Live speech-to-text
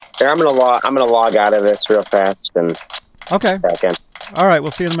Here, I'm gonna log out of this real fast and Okay. back in. All right, we'll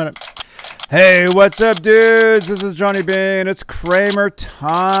see you in a minute. Hey, what's up, dudes? This is Johnny Bean. It's Kramer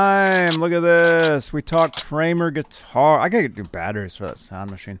time. Look at this. We talk Kramer guitar. I gotta get new batteries for that sound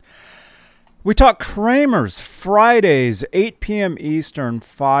machine. We talk Kramer's Fridays, 8 p.m. Eastern,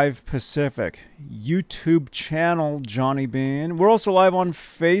 5 Pacific. YouTube channel, Johnny Bean. We're also live on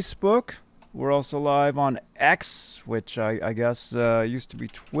Facebook. We're also live on X, which I guess used to be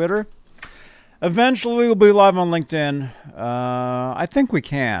Twitter. Eventually, we'll be live on LinkedIn. I think we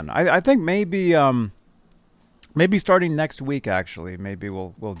can. I think maybe starting next week. Actually, maybe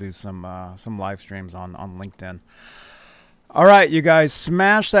we'll do some live streams on LinkedIn. All right, you guys,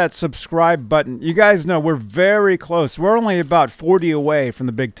 smash that subscribe button. You guys know we're very close. We're only about 40 away from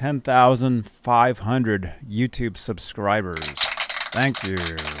the big 10,500 YouTube subscribers. Thank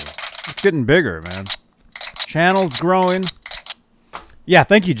you. It's getting bigger, man. Channel's growing. Yeah,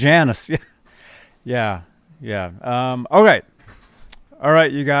 thank you, Janice. Yeah. All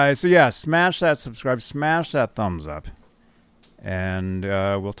right, you guys. So yeah, smash that subscribe, smash that thumbs up, and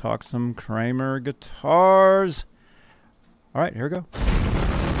we'll talk some Kramer guitars. All right, here we go.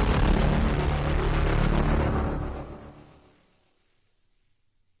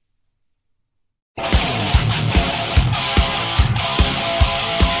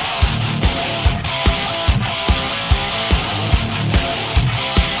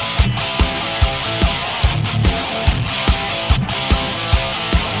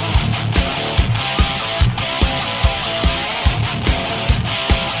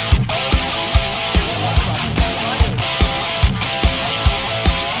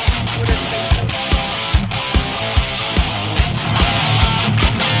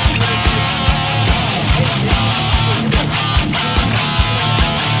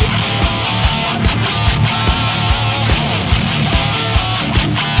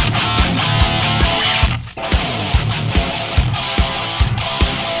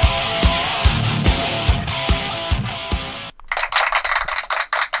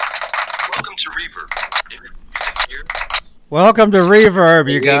 Welcome to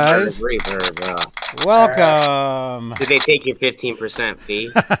Reverb, you guys. Reverb. Welcome. Did they take your 15% fee?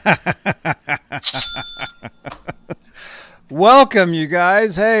 Welcome, you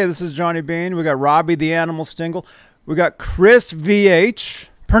guys. Hey, this is Johnny Bean. We got Robbie the Animal Stingle. We got Chris VH.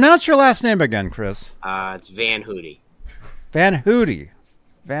 Pronounce your last name again, Chris. It's Van Hootie. Van Hootie.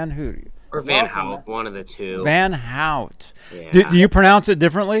 Van Hootie. Or Van Hout, one of the two. Van Hout. Yeah. Do you pronounce it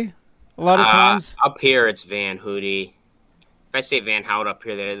differently a lot of times? Up here, it's Van Hootie. If I say Van Hout up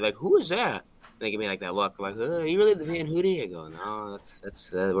here, they're like, "Who is that?" And they give me like that look, like, "You related to Van Hootie?" I go, "No,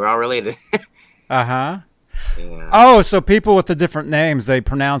 that's we're all related." Uh-huh. Yeah. Oh, so people with the different names, they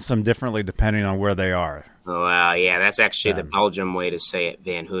pronounce them differently depending on where they are. Oh, well, yeah, that's actually the Belgium way to say it,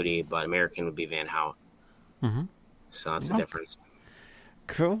 Van Hootie, but American would be Van Hout. Mm-hmm. So that's the difference.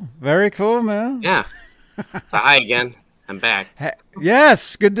 Cool. Very cool, man. Yeah. So hi again. I'm back. Hey,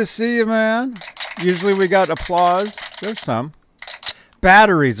 yes, good to see you, man. Usually we got applause. There's some.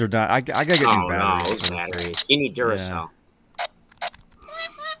 Batteries are done. I gotta get new batteries. No, batteries. You need Duracell. Yeah.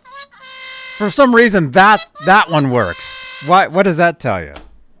 For some reason, that one works. What does that tell you?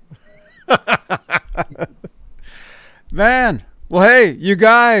 Man. Well, hey, you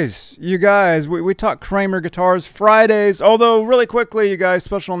guys, we talk Kramer guitars Fridays. Although, really quickly, you guys,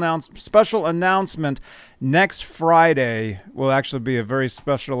 special announcement. Next Friday will actually be a very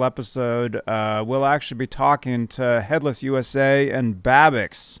special episode. We'll actually be talking to Headless USA and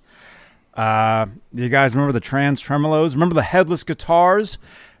Babix. You guys remember the Trans Tremolos? Remember the Headless guitars?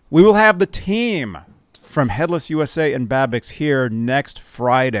 We will have the team from Headless USA and Babix here next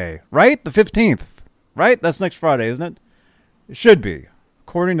Friday, right? The 15th, right? That's next Friday, isn't it? It should be,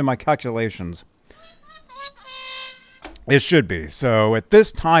 according to my calculations. It should be. So at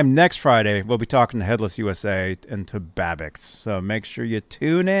this time next Friday, we'll be talking to Headless USA and to Babix. So make sure you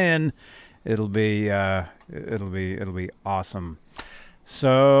tune in. It'll be awesome.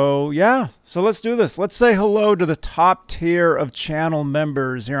 So yeah. So let's do this. Let's say hello to the top tier of channel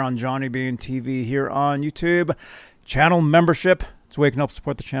members here on Johnny Bean TV here on YouTube. Channel membership. It's a way you can help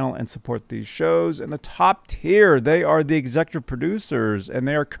support the channel and support these shows. And the top tier, they are the executive producers, and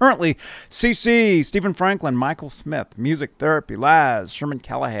they are currently CC, Stephen Franklin, Michael Smith, Music Therapy, Laz, Sherman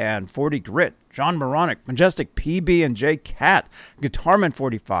Callahan, 40 Grit, John Moronic, Majestic, PB and J Cat, Guitarman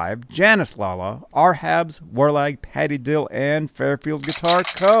 45, Janice Lala, R-Habs, Warlag, Patty Dill, and Fairfield Guitar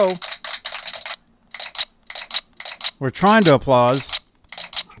Co. We're trying to applause.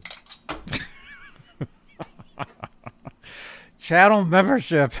 Channel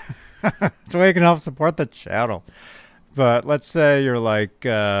membership. So we can help support the channel. But let's say you're like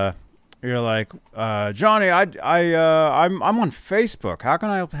Johnny, I'm on Facebook. How can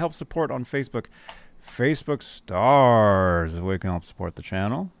I help support on Facebook? Facebook stars. We can help support the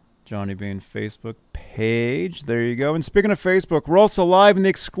channel. Johnny Bean Facebook page. There you go. And speaking of Facebook, we're also live in the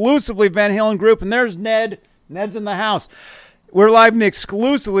exclusively Van Halen group. And there's Ned. Ned's in the house. We're live in the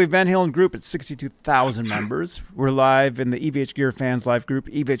exclusively Van Halen group at 62,000 members. We're live in the EVH Gear Fans Live group,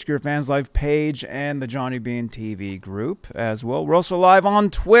 EVH Gear Fans Live page, and the Johnny Bean TV group as well. We're also live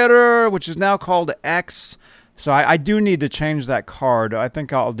on Twitter, which is now called X. So I do need to change that card. I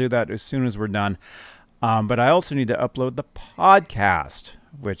think I'll do that as soon as we're done. But I also need to upload the podcast,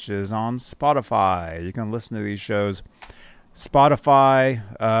 which is on Spotify. You can listen to these shows. Spotify,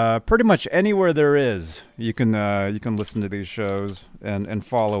 pretty much anywhere there is, you can listen to these shows and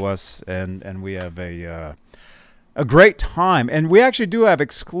follow us, and we have a great time. And we actually do have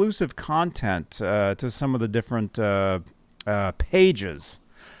exclusive content to some of the different pages.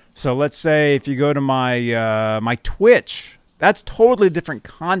 So let's say if you go to my Twitch, that's totally different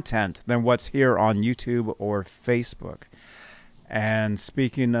content than what's here on YouTube or Facebook. And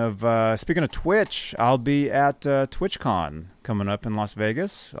speaking of Twitch, I'll be at TwitchCon coming up in Las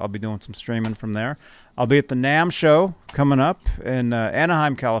Vegas. I'll be doing some streaming from there. I'll be at the NAMM show coming up in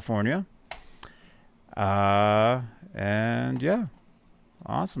Anaheim, California. And yeah,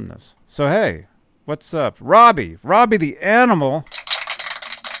 awesomeness. So hey, what's up, Robbie? Robbie the animal.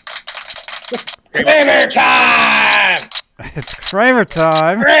 Kramer time! It's Kramer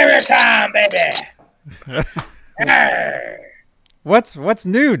time. Kramer time, baby! What's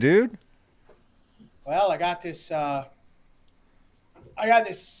new, dude? Well, I got this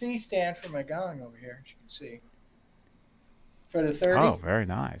C stand for my gong over here, as you can see. For the 30. Oh, very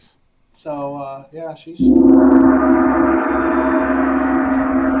nice. So yeah, she's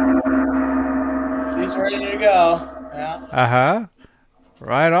ready to go. Yeah. Uh-huh.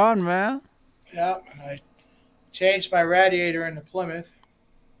 Right on, man. Yep. I changed my radiator in the Plymouth,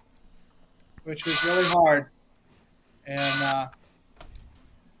 which was really hard. And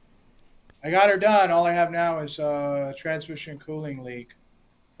I got her done. All I have now is a transmission cooling leak.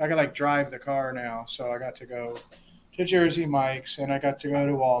 I can drive the car now, so I got to go to Jersey Mike's and I got to go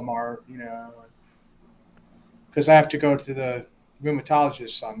to Walmart, because I have to go to the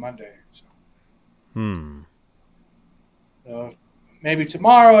rheumatologist on Monday. So maybe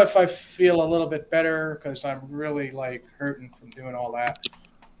tomorrow, if I feel a little bit better, because I'm really hurting from doing all that,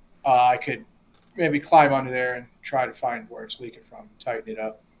 I could maybe climb under there and try to find where it's leaking from, tighten it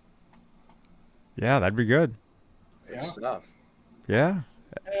up. Yeah, that'd be good. Yeah. Good stuff. Yeah.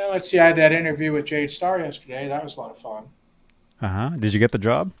 Let's see. I had that interview with Jade Starr yesterday. That was a lot of fun. Did you get the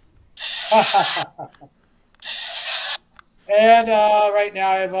job? And right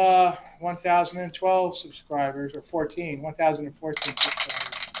now I have 1,012 subscribers, or 1,014 subscribers.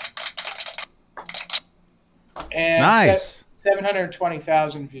 And nice.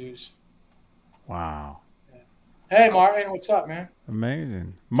 720,000 views. Wow. Hey, Martin, what's up, man?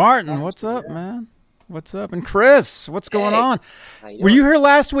 Amazing. Martin, what's up, man? What's up? And Chris, what's going on? You Were you here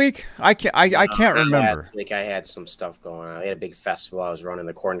last week? I can't remember. Last week I had some stuff going on. I had a big festival. I was running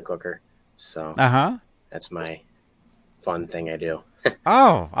the corn cooker. So that's my fun thing I do.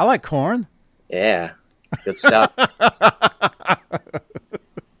 Oh, I like corn. Yeah. Good stuff.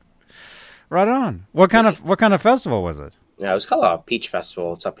 Right on. What kind of festival was it? Yeah, it was called a Peach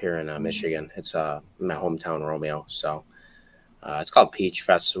Festival. It's up here in Michigan. It's my hometown, Romeo. So it's called Peach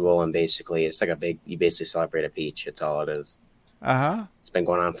Festival, and basically it's you basically celebrate a peach. It's all it is. It's been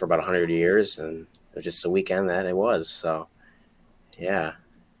going on for about 100 years, and it was just a weekend that it was. So, yeah.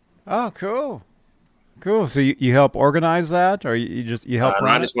 Oh, cool. Cool. So you help organize that, or you help run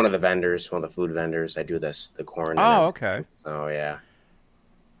I'm just one of the vendors, one of the food vendors. I do the corn. Oh, okay. Oh, yeah.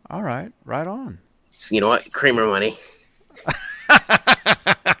 All right. Right on. So, you know what? Kramer money.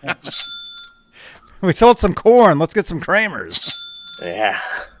 We sold some corn. Let's get some Kramers. Yeah.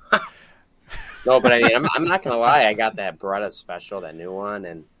 No, but I'm not gonna lie. I got that Beretta special, that new one,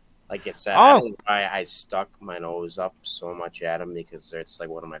 and like I said, I don't know why I stuck my nose up so much at them, because it's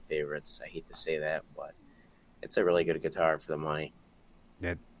one of my favorites. I hate to say that, but it's a really good guitar for the money.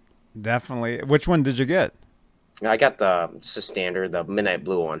 Yeah, definitely. Which one did you get? I got just a standard, the Midnight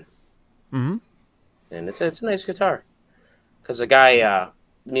Blue one. Mm-hmm. And it's a nice guitar. Because the guy,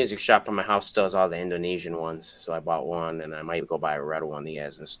 music shop in my house does all the Indonesian ones, so I bought one, and I might go buy a red one that he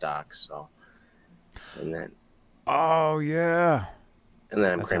has in stock. So, and then. Oh yeah. And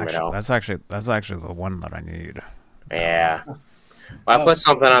then I'm Kramer out. That's actually the one that I need. Yeah. Well, I put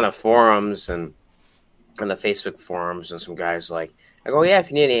something on the forums and on the Facebook forums, and some guys I go, yeah, if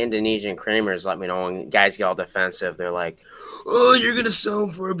you need any Indonesian Kramers, let me know. And guys get all defensive. They're like, oh, you're going to sell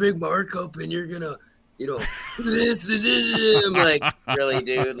them for a big markup and you're going to, this. I'm like, really,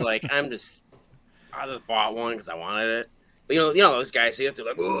 dude? Like, I just bought one because I wanted it. But, those guys, they're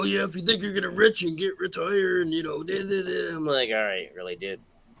like, oh, yeah, if you think you're going to rich and get retired and, I'm like, all right, really, dude.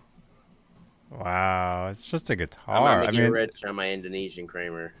 Wow, it's just a guitar. I'm going to get rich on my Indonesian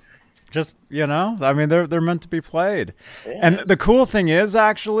Kramer. Just, I mean, they're meant to be played. Yeah. And the cool thing is,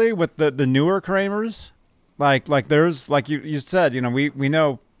 actually, with the newer Kramers, like there's, like you said, we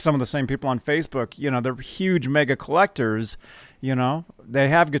know some of the same people on Facebook, they're huge mega collectors, they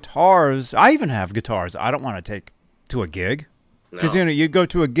have guitars. I even have guitars I don't want to take to a gig. Because, you go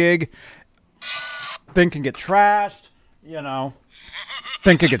to a gig, thing can get trashed,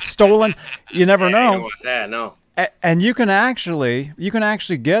 thing could get stolen. You never know. Yeah, no. And you can actually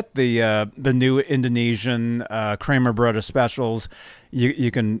get the new Indonesian Kramer Brothers specials.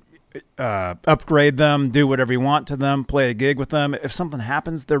 You can upgrade them, do whatever you want to them, play a gig with them. If something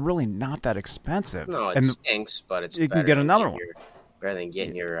happens, they're really not that expensive. No, it stinks, but it's you can get another one. Rather than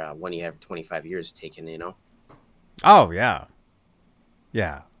getting your one you have 25 years taken, Oh yeah,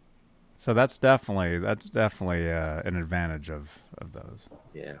 yeah. So that's definitely an advantage of those.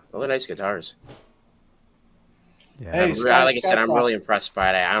 Yeah, well, they're nice guitars. Yeah. Hey, like I said, I'm really impressed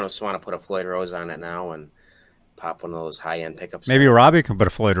by it. I just want to put a Floyd Rose on it now and pop one of those high-end pickups. Maybe Robbie can put a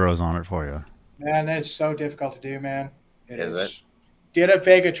Floyd Rose on it for you. Man, that's so difficult to do, man. Is it? Get a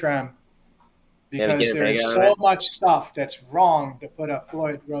Vegatrem. Because there's so much stuff that's wrong to put a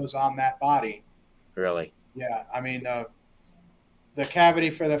Floyd Rose on that body. Really? Yeah. I mean, the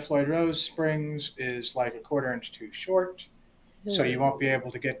cavity for the Floyd Rose springs is like a 1/4 inch too short. So you won't be able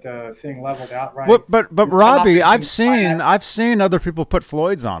to get the thing leveled out right. But Robbie, I've seen other people put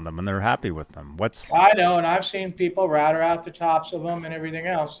Floyds on them and they're happy with them. I know, and I've seen people router out the tops of them and everything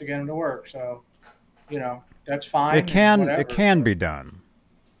else to get them to work. So, that's fine. It can be done.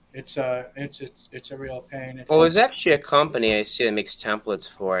 It's a real pain. Well, there's actually a company I see that makes templates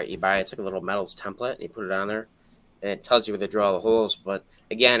for it. You buy it's like a little metals template. And you put it on there, and it tells you where to draw the holes. But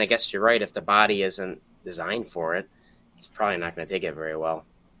again, I guess you're right. If the body isn't designed for it, it's probably not going to take it very well.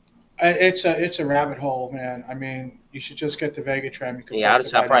 It's a rabbit hole, man. I mean, you should just get the Vegatrem.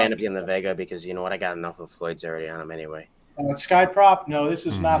 I'll probably end up getting the Vega because you know what? I got enough of Floyd's already on them anyway. Sky Prop? No, this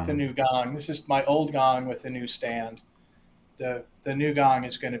is not the new gong. This is my old gong with the new stand. The new gong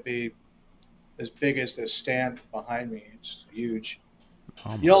is going to be as big as this stand behind me. It's huge.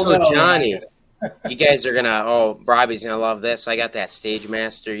 You'll know, Johnny. You guys are Robbie's gonna love this. I got that Stage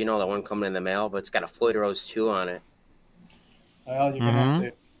Master, the one coming in the mail, but it's got a Floyd Rose 2 on it. Well, you're gonna have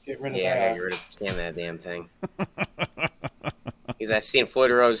to get rid of that. Yeah, I gotta get rid of that damn thing. Because I seen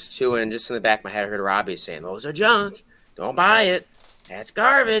Floyd Rose 2, and just in the back of my head, I heard Robbie saying, "Those are junk. Don't buy it. That's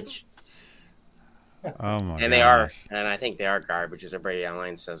garbage." Oh my! And they are, and I think they are garbage. As everybody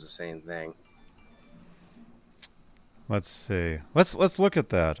online says the same thing. Let's see. Let's look at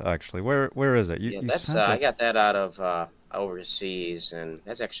that. Actually, where is it? I got that out of overseas, and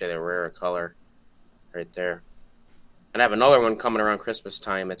that's actually the rare color, right there. And I have another one coming around Christmas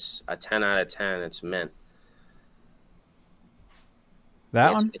time. It's a 10 out of 10. It's mint.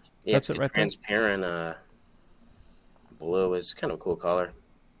 That one? That's it, right there. Transparent blue is kind of a cool color.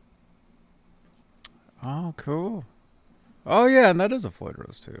 Oh, cool. Oh yeah, and that is a Floyd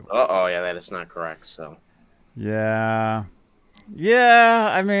Rose too. Oh yeah, that is not correct. So. Yeah.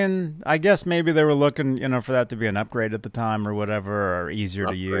 I mean, I guess maybe they were looking, for that to be an upgrade at the time or whatever, or easier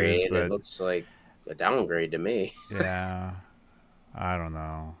to use. But it looks like a downgrade to me. Yeah. I don't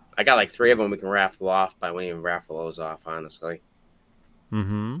know. I got like 3 of them we can raffle off, but I wouldn't even raffle those off, honestly.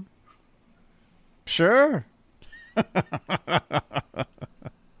 Mm-hmm. Sure. It's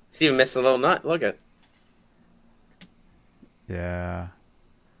even missing a little nut. Look at. Yeah.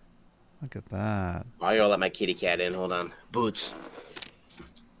 Look at that. I gotta let my kitty cat in. Hold on. Boots.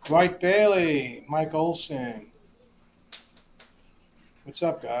 Dwight Bailey, Mike Olson. What's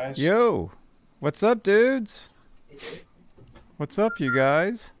up, guys? Yo. What's up, dudes? What's up, you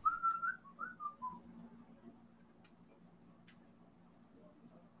guys?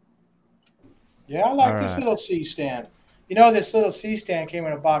 Yeah, I like this little C stand. This little C stand came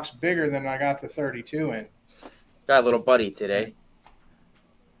in a box bigger than I got the 32 in. Got a little buddy today.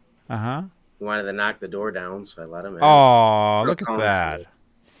 Uh-huh. He wanted to knock the door down, so I let him in. Oh, look at that.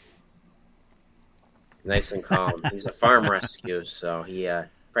 Nice and calm. He's a farm rescue, so he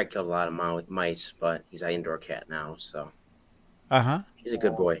probably killed a lot of mice, but he's an indoor cat now, so. Uh-huh. He's a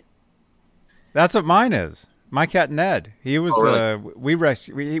good boy. That's what mine is. My cat Ned. He was Oh,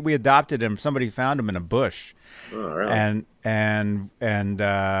 really? we adopted him. Somebody found him in a bush, Oh, really? and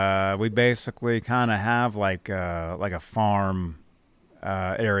we basically kind of have like a farm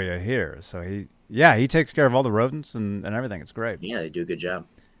area here. So he takes care of all the rodents and everything. It's great. Yeah, they do a good job.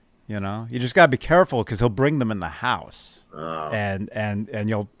 You just gotta be careful because he'll bring them in the house, Oh. and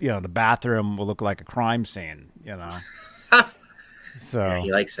the bathroom will look like a crime scene. Yeah, So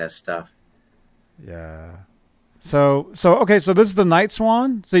he likes that stuff. yeah. So okay. So this is the night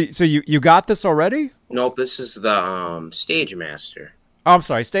swan. So you got this already? Nope, this is the stage master. Oh, I'm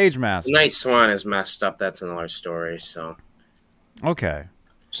sorry, stage The master. night swan is messed up. That's another story. So Okay.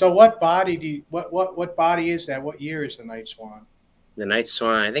 So what body do you, what body is that? What year is the Night Swan? the night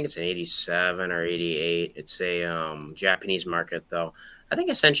swan, I think it's an 87 or 88. It's a Japanese market though. I think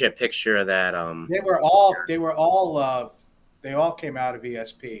I sent you a picture of that. They all came out of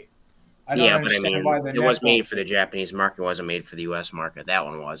ESP. I don't Yeah, but I understand mean, why the it was neck made won't for the fit. Japanese market. It wasn't made for the U.S. market. That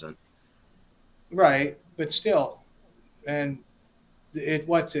one wasn't. Right, but still, and it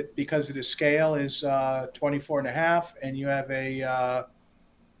what's it because of the scale is 24 and a half, and you have a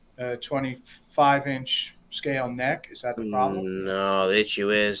 25-inch scale neck. Is that the problem? No, the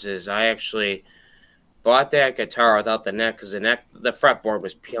issue is I actually bought that guitar without the neck because the fretboard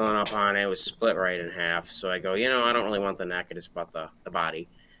was peeling up on it. It was split right in half. So I go, I don't really want the neck. I just bought the body.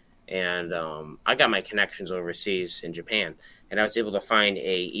 And I got my connections overseas in Japan, and I was able to find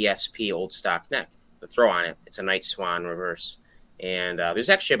a ESP old stock neck to throw on it. It's a Night Swan reverse, and there's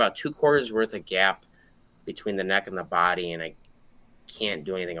actually about 2 quarters worth of gap between the neck and the body, and I can't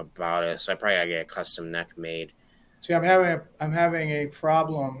do anything about it. So I probably gotta get a custom neck made. See, I'm having a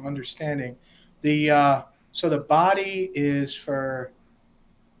problem understanding the so the body is for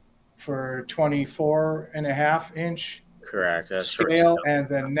 24 and a half inch Correct, short scale, scale. and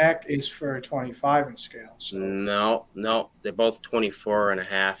the neck is for a 25-inch scale. So, No, no, they're both 24 and a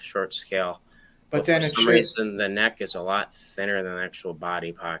half short scale. but But for then it some should. reason, the neck is a lot thinner than the actual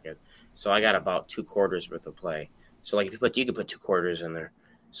body pocket. So I got about 2 quarters worth of play. So like if you could put 2 quarters in there.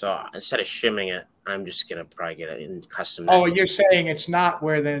 So instead of shimming it, I'm just gonna probably get it in custom neck. Oh, you're saying it's not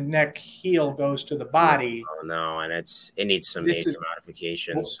where the neck heel goes to the No, body. no, and it needs some This major is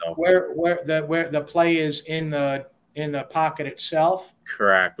modifications. So where the play is in the pocket itself.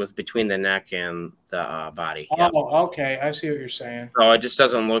 correct with between the neck and the body. Yep. Oh, okay, I see what you're saying. So it just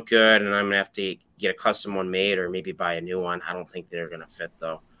doesn't look good, and I'm gonna have to get a custom one made or maybe buy a new one. I don't think they're gonna fit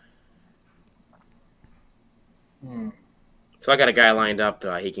though. Hmm. So I got a guy lined up.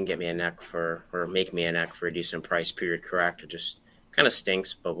 He can get me a neck or make me a neck for a decent price. Period. Correct. It just kind of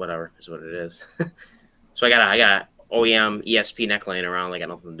stinks, but whatever is what it is. So I got OEM ESP neck laying around. I got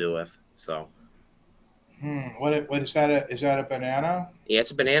nothing to do with. So What is that? Is that a banana? yeah, it's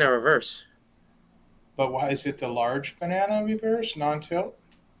a banana reverse. But why is it the large banana reverse non-tilt?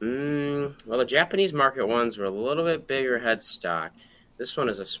 Well, the Japanese market ones were a little bit bigger headstock. This one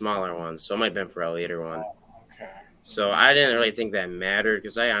is a smaller one, so it might have been for a later one. Oh, okay. So I didn't really think that mattered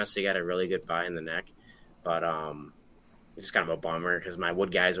because I honestly got a really good buy in the neck. But it's kind of a bummer because my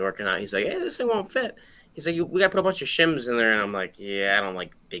wood guy's working out. He's like, "Hey, this thing won't fit." He's like, "We got to put a bunch of shims in there," and I'm like, "Yeah, I don't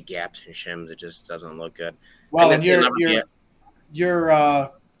like big gaps in shims. It just doesn't look good." Well, And and they'll never be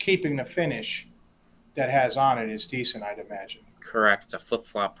you're keeping the finish that has on it is decent, I'd imagine. correct. It's a flip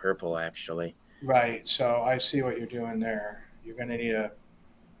flop purple, actually. Right. So I see what you're doing there. You're going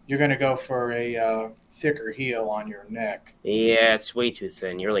to go for a thicker heel on your neck. Yeah, it's way too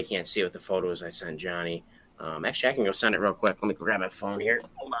thin. You really can't see it with the photos I sent Johnny. Actually, I can go send it real quick. Let me grab my phone here.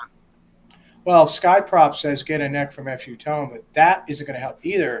 Hold on. Well, Skyprop says get a neck from FU Tone, but that isn't going to help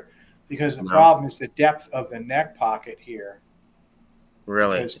either because the No, problem is the depth of the neck pocket here.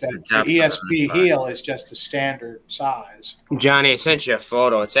 really. Because It's the the depth of ESP the heel is just a standard size. Johnny, I sent you a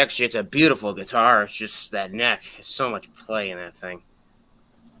photo. It's a beautiful guitar. It's just that neck. There's so much play in that thing.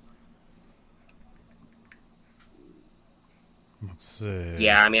 Let's see.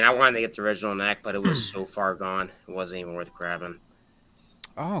 Yeah, I mean, I wanted to get the original neck, but it was so far gone. It wasn't even worth grabbing.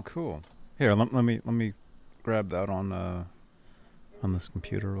 Oh, cool. Here, let me grab that on this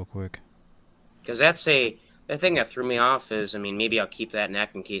computer real quick. Because the thing that threw me off is, I mean, maybe I'll keep that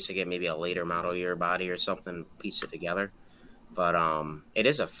neck in case I get maybe a later model year body or something, piece it together. But it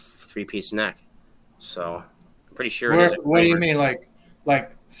is a 3-piece neck, so I'm pretty sure it is. What do you mean, like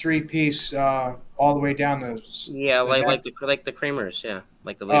 3-piece all the way down Yeah, the neck? like the Kramers, yeah,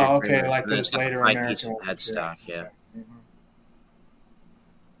 like the later. Oh, okay, Kramers. like And then it's those got the later 5 pieces American of ones. headstock, yeah. Okay. Mhm.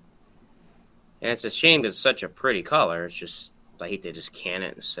 And it's a shame because it's such a pretty color. It's just I hate to just can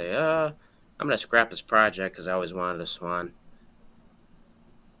it and say, I'm gonna scrap this project because I always wanted a Swan.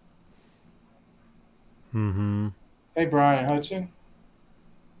 Mm-hmm. Hey, Brian Hudson.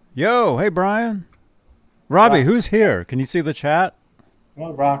 Yo, hey Brian. Robbie, Rock, who's here? Can you see the chat?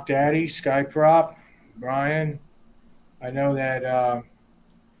 well, Rock Daddy, Skyprop, Brian. I know that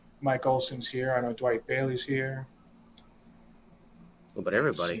Mike Olson's here. I know Dwight Bailey's here. Well, but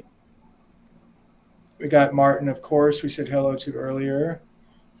everybody. We got Martin, of course. We said hello to earlier.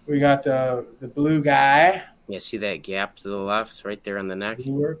 We got the blue guy. Yeah, see that gap to the left, right there on the neck?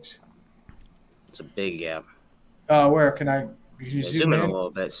 Blue works. It's a big gap. Where can I? You Zoom in a little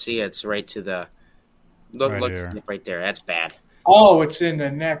bit. See, it's right to the look. Right Look here. right there. That's bad. Oh, it's in the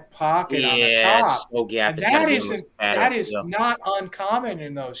neck pocket on the Yeah, top. it's so gap. And It's got to be isn't padded. that is not uncommon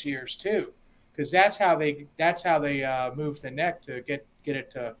in those years too, because that's how they move the neck to get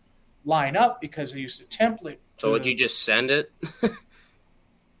it to line up, because they used a template. So would you just send it?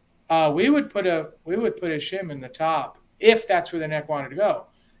 We would put a shim in the top if that's where the neck wanted to go.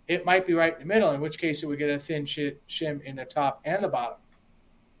 It might be right in the middle, in which case it would get a thin shim in the top and the bottom.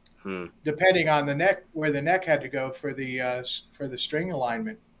 Depending on the neck, where the neck had to go for the string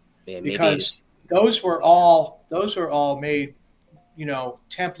alignment, because those were all made,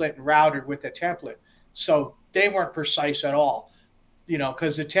 template and routed with the template, so they weren't precise at all,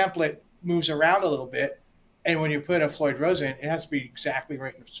 because the template moves around a little bit, and when you put a Floyd Rose in, it has to be exactly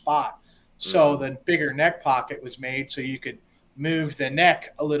right in the spot. So the bigger neck pocket was made so you could move the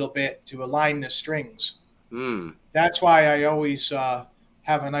neck a little bit to align the strings. That's why I always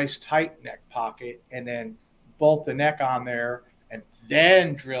have a nice tight neck pocket, and then bolt the neck on there, and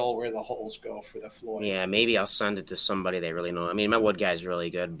then drill where the holes go for the Floyd. Yeah, maybe I'll send it to somebody they really know. I mean, my wood guy's really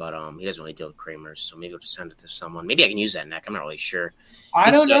good, but he doesn't really deal with Kramers, so maybe I'll just send it to someone. Maybe I can use that neck. I'm not really sure.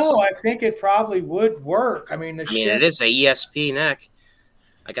 I don't know. I think it probably would work. I mean, it is a ESP neck.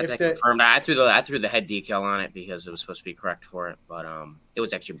 I got that confirmed. I threw the head decal on it because it was supposed to be correct for it, but it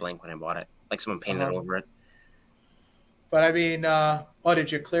was actually blank when I bought it, like someone painted over it. But I mean,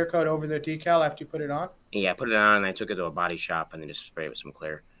 did you clear coat over the decal after you put it on? Yeah, I put it on and I took it to a body shop and then just sprayed it with some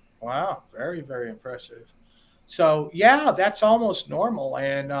clear. Wow, very, very impressive. So yeah, that's almost normal,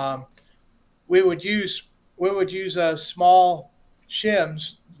 and we would use small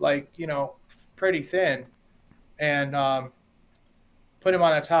shims, like, pretty thin, and put them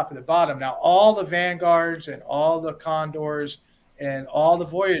on the top of the bottom. Now, all the Vanguards and all the Condors and all the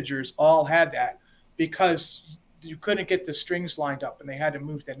Voyagers all had that, because you couldn't get the strings lined up, and they had to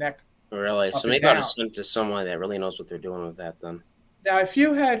move the neck. Really? So maybe I'll just send it to someone that really knows what they're doing with that then. Now, if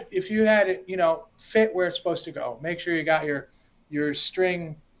you had it, fit where it's supposed to go, make sure you got your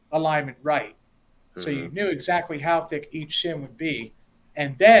string alignment right, so you knew exactly how thick each shim would be,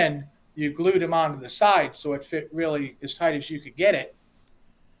 and then you glued them onto the side so it fit really as tight as you could get it.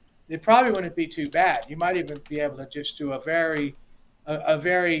 It probably wouldn't be too bad. You might even be able to just do a very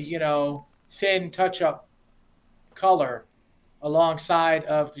thin touch-up color alongside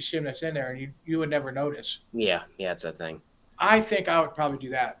of the shim that's in there, and you would never notice. Yeah, it's a thing. I think I would probably do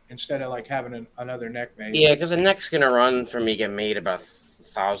that instead of like having another neck made. Yeah, because the neck's gonna run for me get made about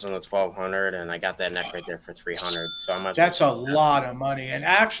 1,000 to 1,200, and I got that neck right there for 300. So that's a lot of money, and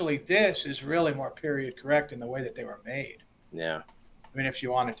actually, this is really more period correct in the way that they were made. Yeah. I mean, if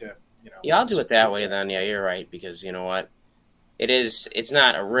you wanted to, Yeah, I'll do it that way then. Yeah, you're right, because you know what? It's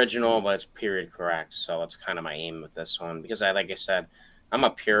not original, but it's period correct. So that's kind of my aim with this one, because like I said, I'm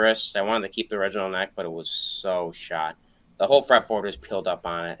a purist. I wanted to keep the original neck, but it was so shot. The whole fretboard was peeled up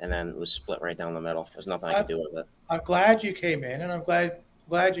on it, and then it was split right down the middle. There's nothing I could do with it. I'm glad you came in, and I'm glad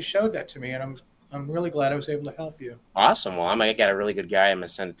you showed that to me, and I'm really glad I was able to help you. Awesome. Well, I got a really good guy I'm going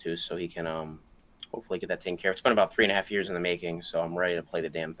to send it to, so he can hopefully get that taken care of. It's been about 3.5 years in the making, so I'm ready to play the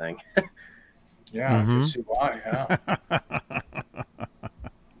damn thing. Yeah, I can see why. Yeah.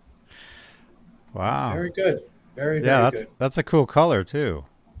 Wow. Very good. Very good. That's a cool color too.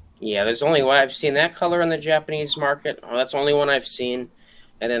 Yeah, there's only one I've seen that color in the Japanese market. Oh, that's the only one I've seen.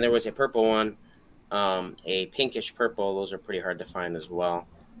 And then there was a purple one, a pinkish purple. Those are pretty hard to find as well.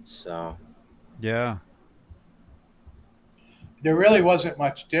 So, yeah. There really wasn't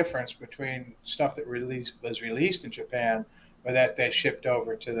much difference between stuff that was released in Japan or that they shipped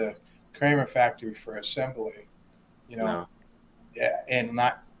over to the Kramer factory for assembly. No. Yeah, and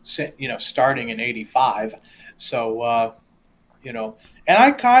not starting in '85. So, and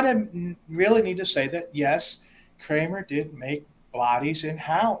I kind of really need to say that, yes, Kramer did make bodies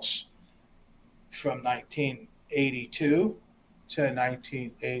in-house from 1982 to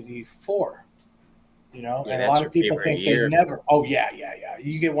 1984. And a lot of people think they never. Oh yeah.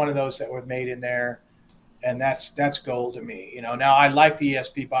 You get one of those that were made in there, and that's gold to me. Now I like the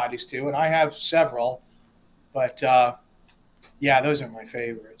ESP bodies too, and I have several, but yeah, those are my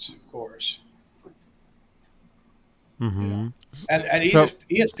favorites, of course. You Mm-hmm. know, and So,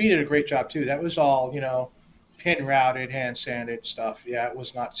 ESP did a great job too. That was all pin routed, hand sanded stuff. Yeah, it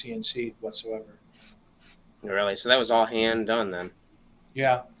was not CNC whatsoever. Really? So that was all hand done then?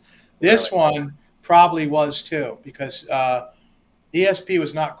 Yeah, Really? this one probably was too because ESP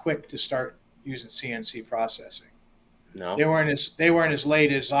was not quick to start using CNC processing. No. They weren't as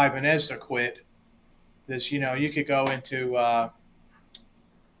late as Ibanez quit. This you could go into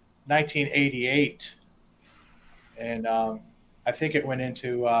 1988, and I think it went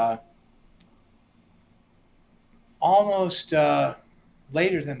into almost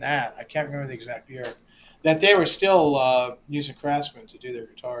later than that. I can't remember the exact year. That they were still using Craftsman to do their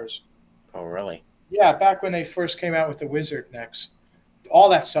guitars. Oh, really? Yeah, back when they first came out with the Wizard necks, all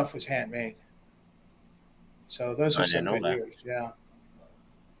that stuff was handmade. So those I are didn't some know good that. years. Yeah.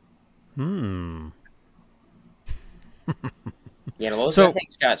 hmm. Yeah, those I So, think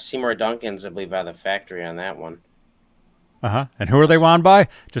got Seymour Duncan's, I believe, out of the factory on that one. and who are they wound by?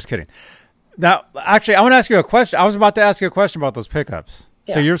 Just kidding. Now, actually, I want to ask you a question. I was about to ask you a question about those pickups.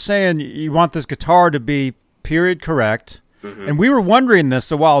 So Yeah. you're saying you want this guitar to be period correct, Mm-hmm. and we were wondering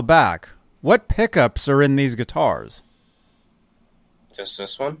this a while back. What pickups are in these guitars? Just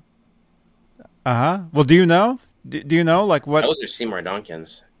this one? Well, do you know? Do you know like what? Those are Seymour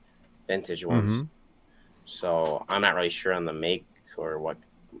Duncan's, vintage ones. Mm-hmm. So I'm not really sure on the make or what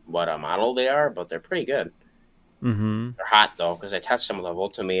model they are, but they're pretty good. Mm-hmm. They're hot though, because I tested some of the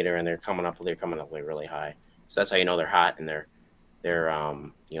voltmeter and they're coming up like really high. So that's how you know they're hot and they're they're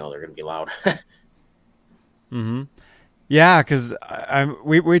going to be loud. Mm-hmm. Yeah, because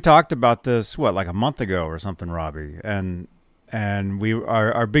we talked about this like a month ago or something, Robbie, and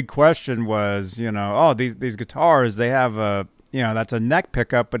our big question was these guitars, they have a that's a neck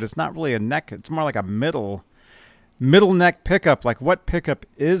pickup, but it's not really a neck, it's more like a middle neck pickup. Like, what pickup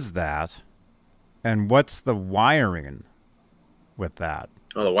is that, and what's the wiring with that?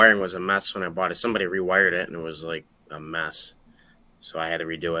 Oh, the wiring was a mess when I bought it. Somebody rewired it and it was like a mess, so I had to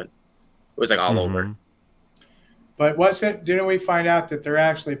redo it. It was like all over. But didn't we find out that they're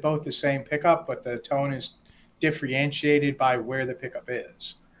actually both the same pickup, but the tone is differentiated by where the pickup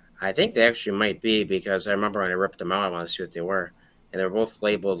is? I think they actually might be, because I remember when I ripped them out, I wanted to see what they were. And they were both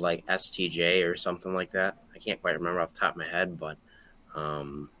labeled like STJ or something like that. I can't quite remember off the top of my head, but I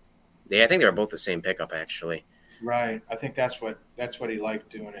think they were both the same pickup, actually. Right. I think that's what he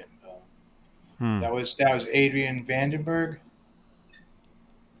liked doing it. That was Adrian Vandenberg.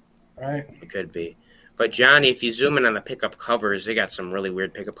 Right. It could be. But Johnny, if you zoom in on the pickup covers, they got some really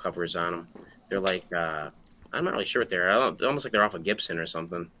weird pickup covers on them. They're like, I'm not really sure what they're. Almost like they're off of Gibson or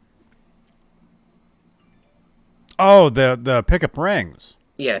something. Oh, the pickup rings.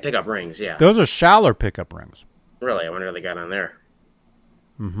 Yeah, pickup rings. Yeah, Those are Schaller pickup rings. really. I wonder what they got on there.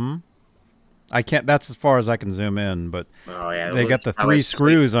 Mm-hmm. I can't. That's as far as I can zoom in, but they got the 3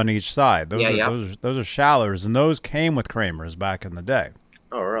 screws on each side. Those are Schallers, and those came with Kramers back in the day.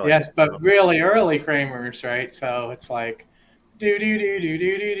 Oh, really? Yes, but really early Kramers, right? So it's like, do do do do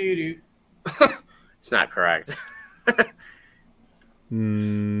do do do. It's not correct.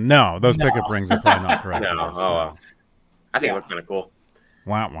 No, those pickup rings are probably not correct. No, I think it looks kind of cool.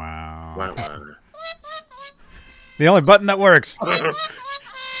 Wow, wow. Wow, wow. The only button that works.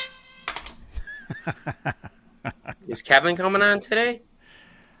 Is Kevin coming on today?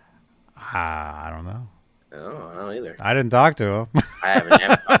 I don't know. Oh, I don't either. I didn't talk to him. I haven't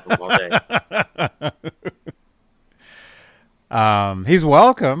talked to him all day. He's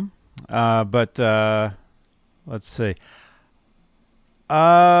welcome, but let's see.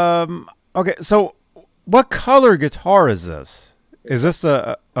 Okay, so what color guitar is this? Is this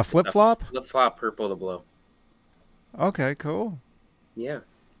a flip-flop? Flip-flop, purple to blue. Okay, cool. Yeah.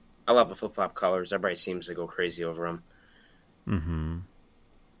 I love the flip-flop colors. Everybody seems to go crazy over them. Mm-hmm.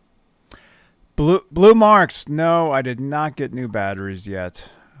 Blue marks. No, I did not get new batteries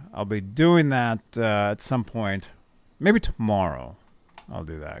yet. I'll be doing that at some point. Maybe tomorrow I'll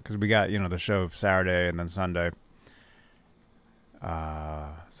do that, because we got, the show Saturday and then Sunday.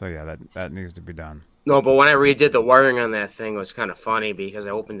 So yeah, that needs to be done. No, but when I redid the wiring on that thing, it was kind of funny, because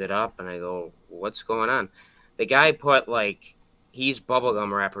I opened it up and I go, what's going on? The guy put he used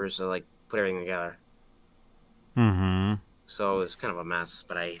bubblegum wrappers to put everything together. Mm-hmm. So it was kind of a mess,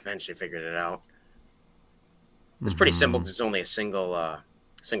 but I eventually figured it out. It's pretty simple, because it's only a single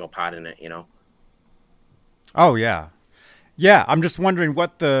pot in it, Oh yeah, yeah. I'm just wondering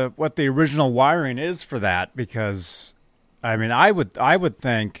what the original wiring is for that, because I mean, I would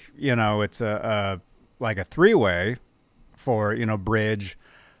think it's a 3-way for bridge,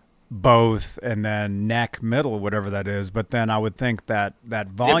 both, and then neck, middle, whatever that is. But then I would think that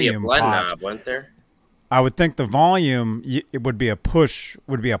volume maybe a blend pot, knob, wasn't there? I would think the volume it would be a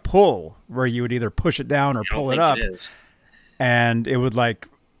pull, where you would either push it down or pull it up, and it would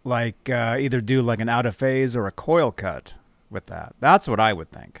either do like an out of phase or a coil cut with that. That's what I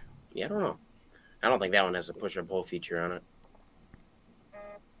would think. Yeah, I don't know. I don't think that one has a push or pull feature on it.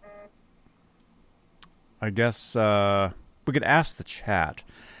 I guess we could ask the chat.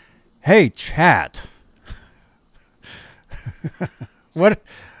 Hey, chat. What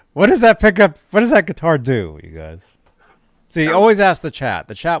does that pickup? What does that guitar do, you guys? See, always ask the chat.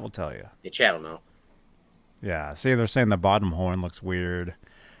 The chat will tell you. The chat will know. Yeah. See, they're saying the bottom horn looks weird.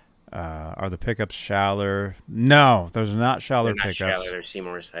 Are the pickups shallower? No, those are not shallower pickups. They're not shallow. They're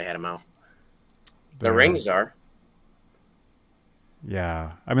Seymour's. I had them out. The rings are.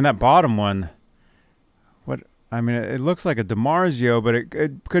 Yeah. I mean, that bottom one. It looks like a DiMarzio, but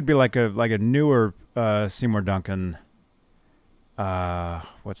it could be like a newer Seymour Duncan.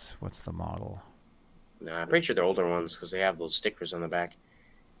 What's the model? No, I'm pretty sure they're older ones because they have those stickers on the back.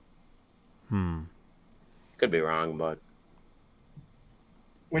 Could be wrong, but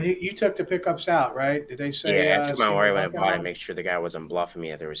when you took the pickups out, right? Did they say? Yeah, I took my worry when I bought it to make sure the guy wasn't bluffing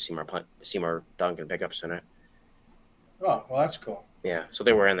me if there was Seymour Duncan pickups in it. Oh, well, that's cool. Yeah, so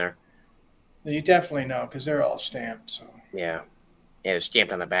they were in there. You definitely know because they're all stamped. So yeah, they're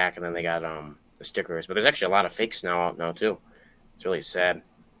stamped on the back, and then they got the stickers. But there's actually a lot of fakes out now too. It's really sad.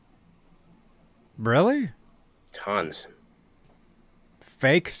 Really? Tons.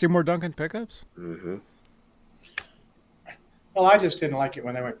 Fake Seymour Duncan pickups? Mm-hmm. Well, I just didn't like it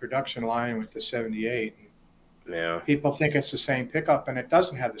when they went production line with the 78. Yeah. People think it's the same pickup, and it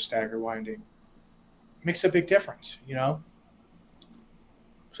doesn't have the stagger winding. It makes a big difference, you know?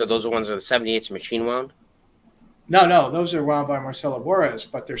 So those are ones that the 78s machine wound? No, those are wound by Marcelo Juarez,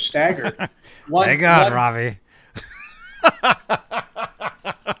 but they're staggered. Thank God, Ravi.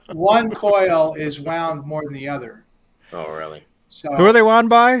 One coil is wound more than the other. Oh, really? So who are they wound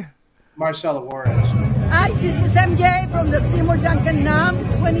by? Marcelo Juarez. Hi, this is MJ from the Seymour Duncan NAM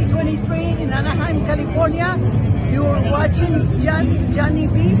 2023 in Anaheim, California. You're watching Johnny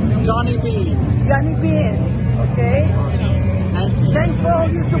B. Johnny B. Johnny B. Okay? And thanks for all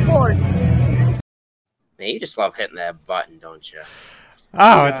your support. Man, you just love hitting that button, don't you?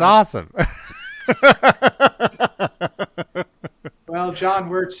 Oh, it's awesome. Well, John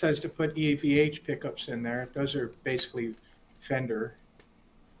Wirtz says to put EVH pickups in there. Those are basically Fender.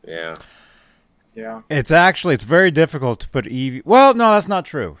 Yeah. Yeah. It's very difficult to put Well, no, that's not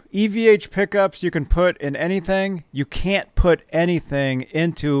true. EVH pickups you can put in anything. You can't put anything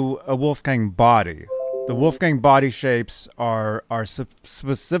into a Wolfgang body. The Wolfgang body shapes are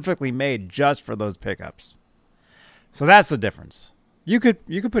specifically made just for those pickups. So that's the difference. You could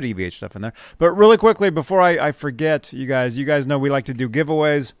put EVH stuff in there. But really quickly, before I forget, you guys know we like to do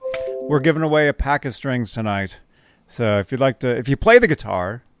giveaways. We're giving away a pack of strings tonight. So if you play the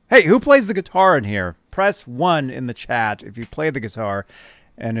guitar, hey, who plays the guitar in here? Press 1 in the chat if you play the guitar,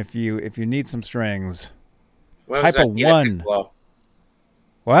 and if you need some strings, type a 1.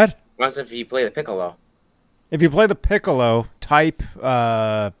 What? What's if you play the piccolo? If you play the piccolo, type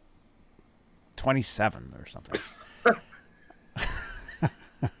 27 or something.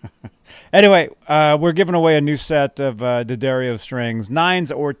 Anyway, we're giving away a new set of D'Addario strings,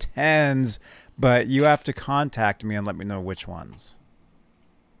 9s or 10s, but you have to contact me and let me know which ones.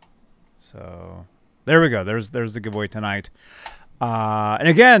 So there we go. There's the giveaway tonight. And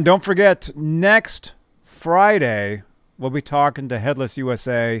again, don't forget, next Friday, we'll be talking to Headless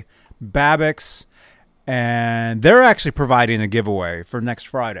USA, Babix, and they're actually providing a giveaway for next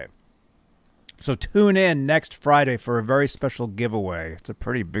Friday. So tune in next Friday for a very special giveaway. It's a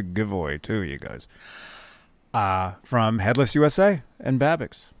pretty big giveaway too, you guys. From Headless USA and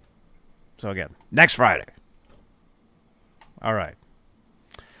Babix. So again, next Friday. All right.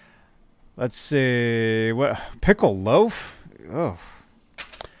 Let's see. What pickle loaf? Oh.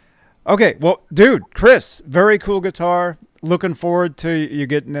 Okay, well, dude, Chris, very cool guitar. Looking forward to you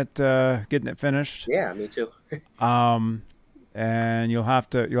getting it finished. Yeah, me too. And you'll have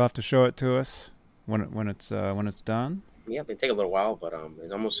to show it to us when it's done. Yeah, it may take a little while, but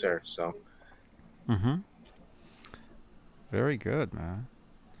it's almost there. So. Very good, man.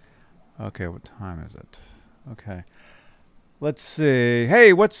 Okay, what time is it? Okay. Let's see.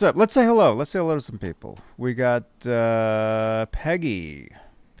 Hey, what's up? Let's say hello. Let's say hello to some people. We got Peggy.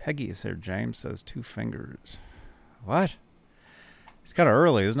 Peggy is here. James says 2 fingers. What? It's kind of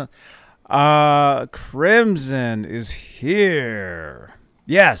early, isn't it? Crimson is here.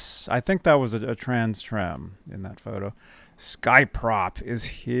 Yes, I think that was a trans tram in that photo. Skyprop is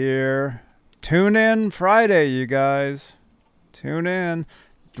here. Tune in Friday, you guys. Tune in.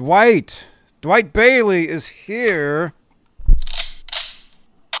 Dwight Dwight Bailey is here.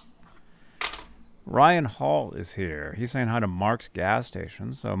 Ryan Hall is here. He's saying hi to Mark's Gas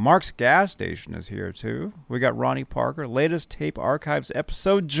Station. So Mark's Gas Station is here too. We got Ronnie Parker, latest tape archives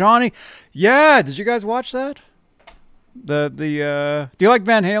episode. Johnny, yeah, did you guys watch that? Do you like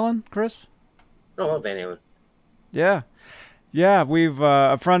Van Halen, Chris? I love Van Halen. Yeah. We've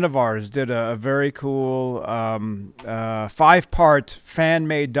a friend of ours did a very cool 5-part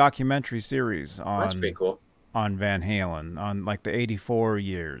fan-made documentary series on. That's pretty cool. On Van Halen, on like the 84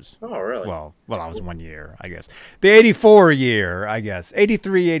 years. Oh, really? Well, that was 1 year, I guess. The 84 year, I guess.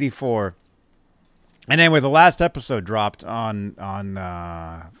 83, 84. And anyway, the last episode dropped on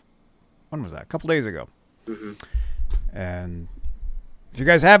when was that? A couple days ago. Mm-hmm. And if you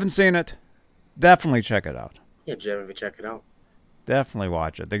guys haven't seen it, definitely check it out. Yeah, Jim, check it out. Definitely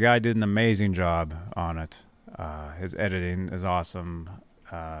watch it. The guy did an amazing job on it. His editing is awesome.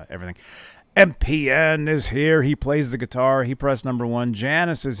 Everything. MPN is here. He plays the guitar. He pressed number 1.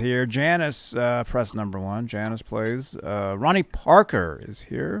 Janice is here. Janice pressed number 1. Janice plays. Ronnie Parker is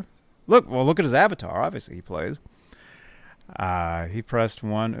here. Look at his avatar. Obviously, he plays. He pressed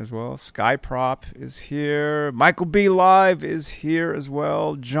 1 as well. Skyprop is here. Michael B. Live is here as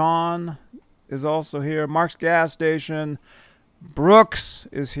well. John is also here. Mark's Gas Station. Brooks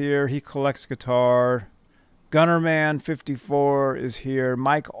is here. He collects guitar. Gunnerman 54 is here.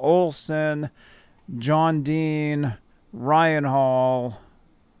 Mike Olson, John Dean, Ryan Hall.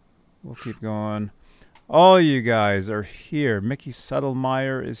 We'll keep going. All you guys are here. Mickey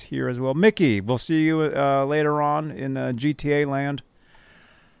Settlemeyer is here as well. Mickey, we'll see you later on in GTA land.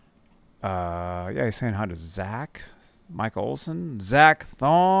 Yeah, he's saying hi to Zach, Mike Olson, Zach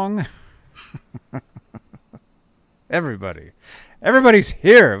Thong. Everybody's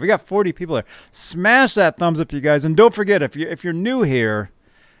here. We got 40 people here. Smash that thumbs up, you guys. And don't forget, if you're new here,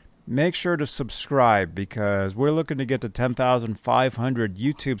 make sure to subscribe because we're looking to get to 10,500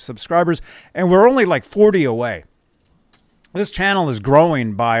 YouTube subscribers, and we're only like 40 away. This channel is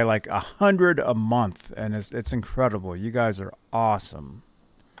growing by like 100 a month, and it's incredible. You guys are awesome.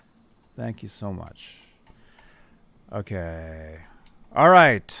 Thank you so much. Okay. All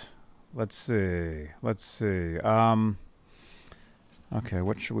right. Let's see. Okay,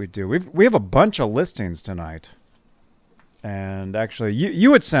 what should we do? We have a bunch of listings tonight. And actually,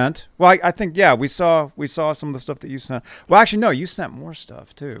 you had sent. Well, I think we saw some of the stuff that you sent. Well, actually, no, you sent more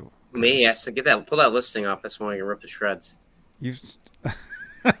stuff too. Me, yes, to pull that listing up. That's when I can rip the shreds.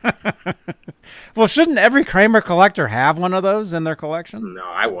 Well, shouldn't every Kramer collector have one of those in their collection? No,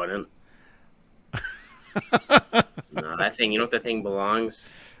 I wouldn't. No, that thing. You know what that thing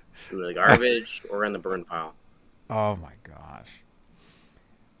belongs? In the garbage or in the burn pile. Oh my gosh.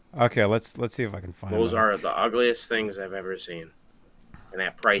 Okay, let's see if I can find those. Are the ugliest things I've ever seen. And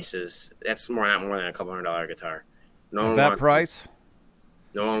that price that's not more than a couple $100 guitar. No one that wants price? Them.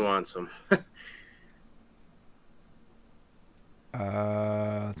 No one wants them.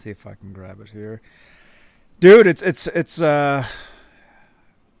 Let's see if I can grab it here. Dude, it's oh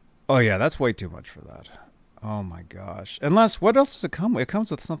yeah, that's way too much for that. Oh my gosh. Unless, what else does it come with? It comes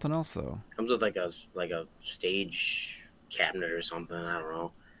with something else though. It comes with like a stage cabinet or something, I don't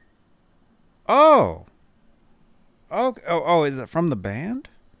know. Oh, is it from the band?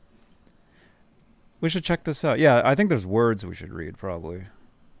 We should check this out. Yeah, I think there's words we should read, probably.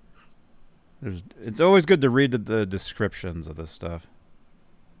 It's always good to read the descriptions of this stuff.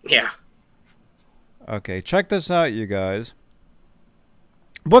 Yeah. Okay, check this out, you guys.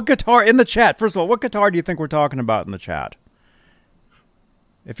 What guitar, in the chat, first of all, what guitar do you think we're talking about in the chat?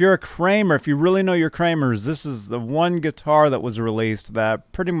 If you're a Kramer, if you really know your Kramers, this is the one guitar that was released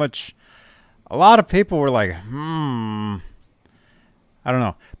that pretty much a lot of people were like, I don't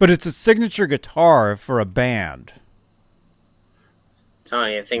know. But it's a signature guitar for a band. I'm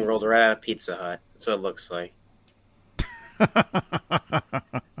telling you, the thing rolled right out of Pizza Hut. That's what it looks like.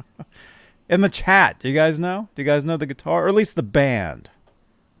 In the chat, do you guys know? Do you guys know the guitar? Or at least the band?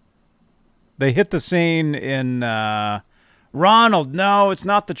 They hit the scene in Ronald. No, it's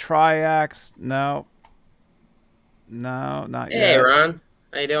not the Triax. No, not yet. Hey, Ron.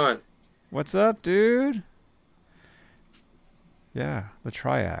 How you doing? What's up, dude? Yeah, the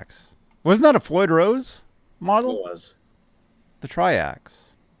Triax. Wasn't that a Floyd Rose model? It was. The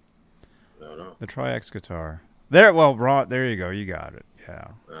Triax. No. The Triax guitar. There, well, Ron, there you go. You got it. Yeah.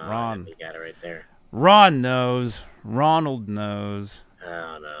 Ron. You got it right there. Ron knows. Ronald knows.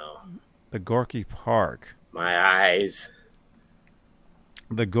 Oh, no. The Gorky Park. My eyes.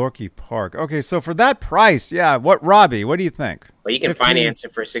 The Gorky Park. Okay, so for that price, yeah, Robbie, what do you think? Well, you can finance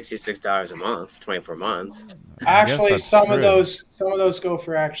it for $66 a month, 24 months. Actually, some of those go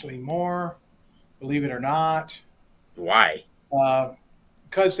for actually more. believe it or not. Why?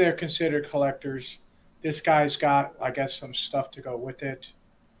 Because they're considered collectors. This guy's got, I guess, some stuff to go with it.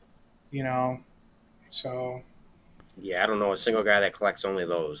 So. Yeah, I don't know a single guy that collects only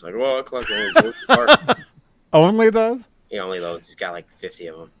those. Like, well, I collect only those. Only those? Yeah, only those. He's got like 50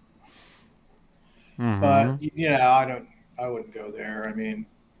 of them. Mm-hmm. But I wouldn't go there. I mean,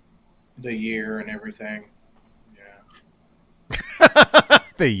 the year and everything. Yeah.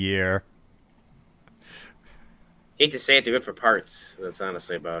 The year. Hate to say it, they're good for parts. That's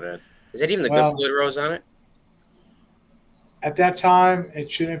honestly about it. Is that even the good fluid rose on it? At that time,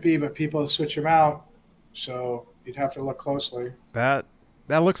 it shouldn't be, but people switch them out, so you'd have to look closely. That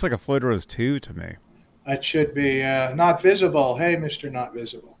looks like a Floyd Rose 2 to me. It should be not visible. Hey, Mr. Not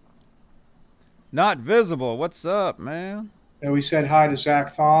Visible. Not visible. What's up, man? And we said hi to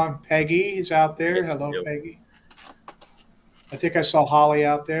Zach Thon. Peggy is out there. Yes, hello, Peggy. I think I saw Holly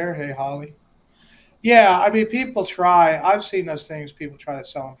out there. Hey, Holly. Yeah, I mean, people try. I've seen those things. People try to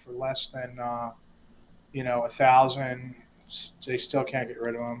sell them for less than, $1,000. They still can't get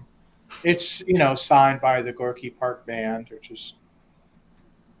rid of them. It's, signed by the Gorky Park Band, which is,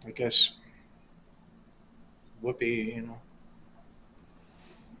 I guess, Whoopi,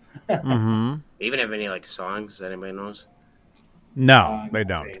 Mm-hmm. They even have any like songs that anybody knows? No, they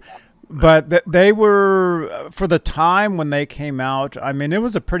don't. But they were, for the time when they came out, I mean, it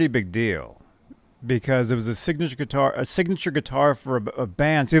was a pretty big deal because it was a signature guitar for a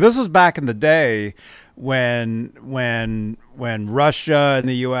band. See, this was back in the day when Russia and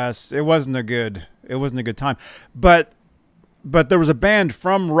the U.S. it wasn't a good time, but there was a band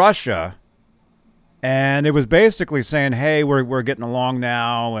from Russia. And it was basically saying, hey, we're getting along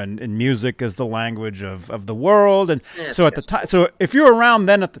now, and music is the language of the world. And so at the time, so if you were around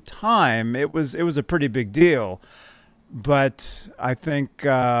then at the time, it was a pretty big deal. But I think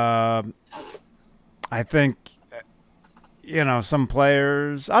some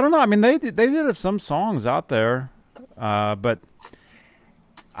players, I don't know. I mean, they did have some songs out there, but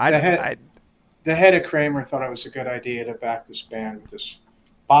the head of Kramer thought it was a good idea to back this band with this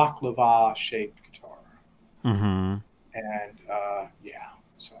baklava shaped guitar. Mm-hmm. And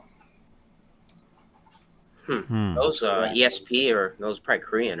so. Those ESP or those probably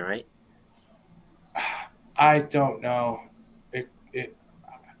Korean, right? I don't know.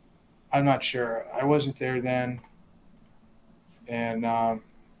 I'm not sure. I wasn't there then, and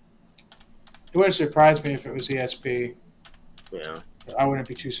it wouldn't surprise me if it was ESP. Yeah, I wouldn't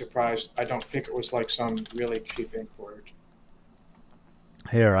be too surprised. I don't think it was like some really cheap import.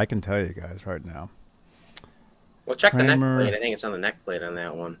 Here, I can tell you guys right now. Well, check the neck plate. I think it's on the neck plate on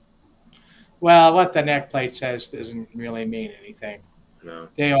that one. Well, what the neck plate says doesn't really mean anything. No.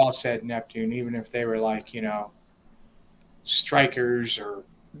 They all said Neptune, even if they were like, strikers or...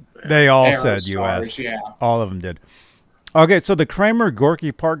 They all said U.S. Yeah. All of them did. Okay, so the Kramer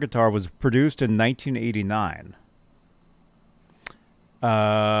Gorky Park guitar was produced in 1989.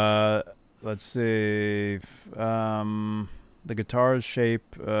 Let's see... the guitar's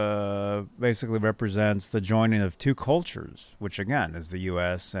shape basically represents the joining of two cultures, which again is the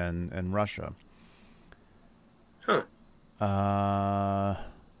U.S. and Russia. Huh.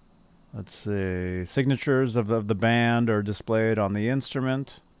 Let's see. Signatures of the band are displayed on the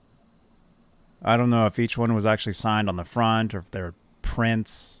instrument. I don't know if each one was actually signed on the front or if they're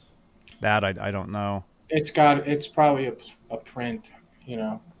prints. That I don't know. It's probably a print,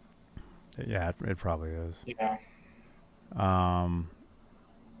 Yeah, it probably is. Yeah.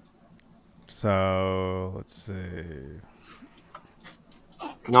 So let's see.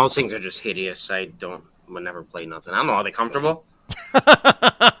 No, those things are just hideous. Would never play nothing. I don't know. Are they comfortable?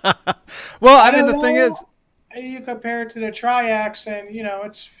 Well, I mean, the thing is, you compare it to the Triax, and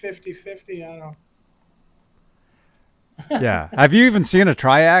it's 50-50. I don't know. Yeah. Have you even seen a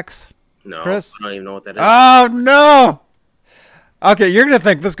Triax? No, Chris? I don't even know what that is. Oh no. Okay, you're gonna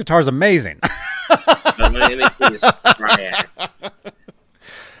think this guitar's amazing.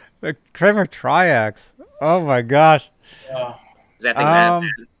 The Kramer Triax. Oh my gosh. Is that thing bad?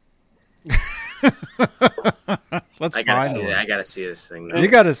 Let's I gotta see this thing. Now. You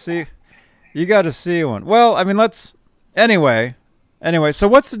gotta see one. Well, I mean, anyway. So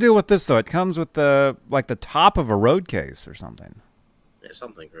what's the deal with this though? It comes with the top of a road case or something. Yeah,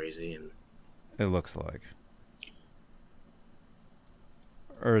 something crazy, and it looks like.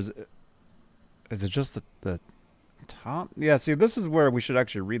 Or is it just the top? Yeah. See, this is where we should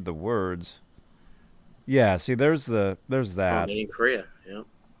actually read the words. Yeah. See, there's that. Made in Korea. Yeah.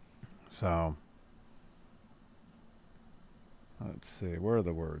 So. Let's see. Where are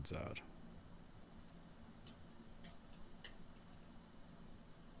the words at?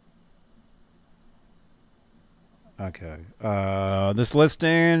 Okay. This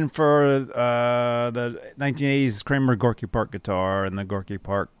listing for the 1980s Kramer Gorky Park guitar and the Gorky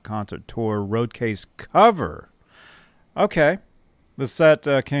Park Concert Tour Road Case cover. Okay. The set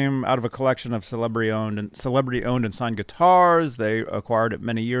came out of a collection of celebrity-owned and signed guitars. They acquired it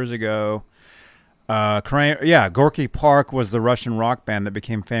many years ago. Gorky Park was the Russian rock band that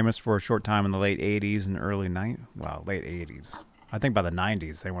became famous for a short time in the late 80s and late 80s. I think by the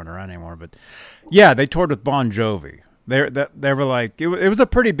 90s they weren't around anymore. But yeah, they toured with Bon Jovi. They were like it was a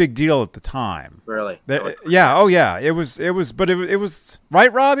pretty big deal at the time. Really? It was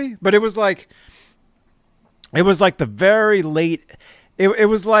right, Robbie. But it was like the very late. It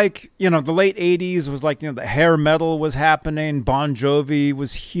was like, the late 80s was like, the hair metal was happening. Bon Jovi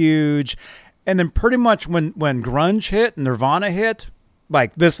was huge. And then pretty much when grunge hit, Nirvana hit,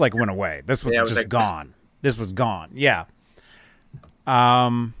 like this went away. This was just gone. This was gone. Yeah.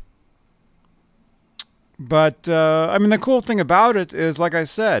 But the cool thing about it is, like I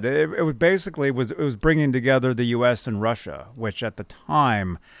said, it was bringing together the U.S. and Russia, which at the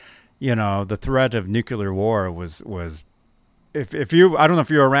time, the threat of nuclear war was if you, I don't know if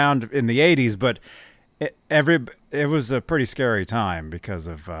you were around in the 80s, but it was a pretty scary time because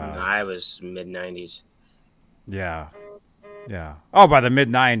of. I was mid 90s. Yeah. Yeah. Oh, by the mid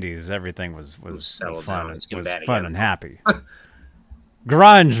 90s, everything was fun. It was fun and happy.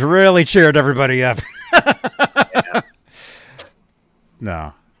 Grunge really cheered everybody up. Yeah.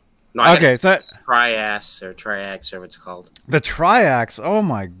 No. Okay, so Triax or whatever it's called. The Triax. Oh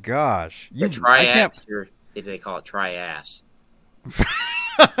my gosh. The Triax, or they call it Triass.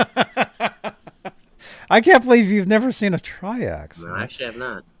 I can't believe you've never seen a Triax. No, actually, I have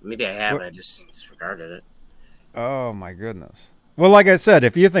not. Maybe I have. I just disregarded it. Oh my goodness. Well, like I said,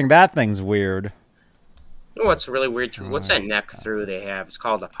 if you think that thing's weird. You know what's really weird? What's that neck through they have? It's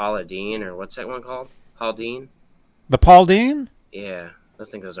called a Paula Deen, or what's that one called? Paul Dean? The Paul Dean? Yeah. I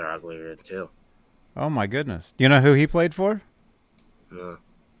think those are uglier, too. Oh, my goodness. Do you know who he played for? No.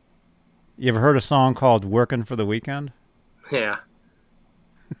 You ever heard a song called Workin' for the Weekend? Yeah.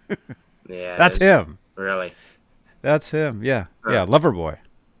 Yeah. That's him. Really? That's him, yeah. Huh. Yeah, Loverboy.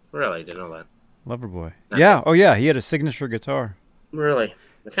 Really? Didn't know that. Loverboy. Yeah, oh yeah, he had a signature guitar. Really?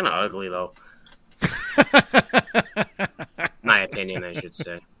 They're kind of ugly, though. My opinion, I should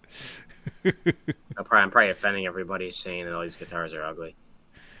say. I'm probably offending everybody saying that all these guitars are ugly.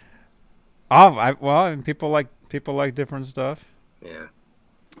 And people like different stuff. Yeah.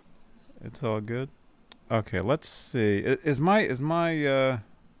 It's all good. Okay, let's see. Is my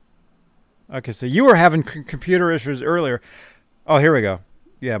Okay, so you were having computer issues earlier. Oh, here we go.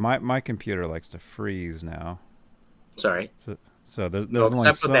 Yeah, my computer likes to freeze now. Sorry. So there's only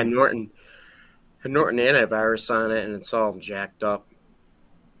I put that Norton antivirus on it, and it's all jacked up.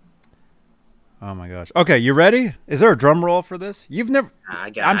 Oh my gosh. Okay, you ready? Is there a drum roll for this? You've never.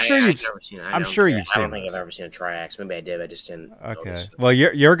 I'm sure you've seen it. I don't think I've ever seen a Triax. Maybe I did. I just didn't. Okay. Notice. Well,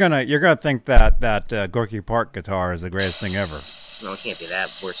 you're gonna think that Gorky Park guitar is the greatest thing ever. No, it can't be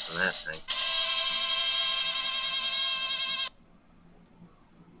that worse than that thing.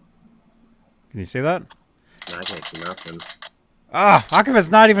 Can you see that? No, I can't see nothing. Ah, how come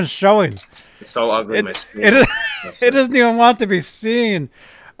it's not even showing? It's so ugly. It doesn't even want to be seen.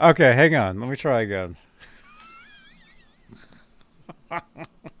 Okay, hang on. Let me try again.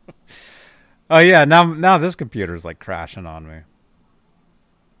 Oh yeah, now this computer's like crashing on me.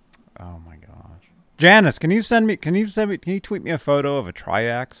 Oh my gosh. Janice, can you tweet me a photo of a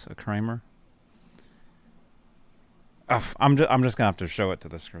Triax, a Kramer? Oh, I'm just gonna have to show it to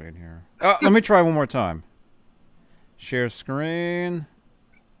the screen here. Let me try one more time. Share screen.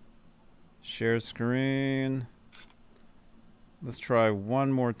 Share screen. Let's try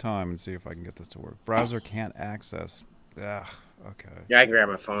one more time and see if I can get this to work. Browser can't access. Ugh, okay. Yeah, I can grab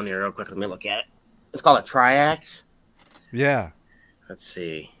my phone here real quick. Let me look at it. It's called a Triax. Yeah. Let's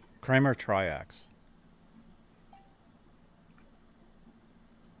see. Kramer Triax.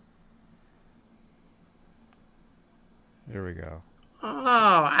 Here we go.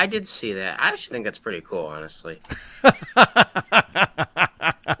 Oh, I did see that. I actually think that's pretty cool, honestly. I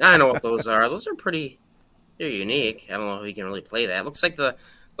know what those are. Those are pretty. They're unique. I don't know if you can really play that. Looks like the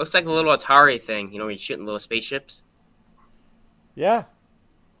little Atari thing. You know, when you're shooting little spaceships. Yeah.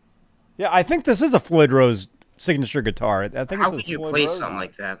 Yeah, I think this is a Floyd Rose signature guitar. I think. How could you play something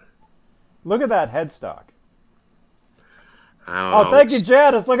like that? Look at that headstock. I don't know. Oh, thank you,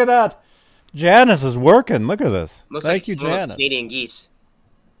 Janice. Look at that. Janice is working. Look at this. Thank you, Janice. Canadian geese.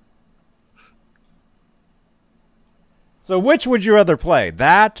 So, which would you rather play,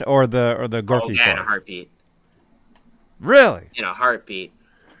 that or the Gorky Park? In a heartbeat. Really? In a heartbeat.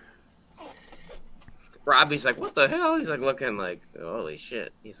 Robbie's like, what the hell? He's like looking like, holy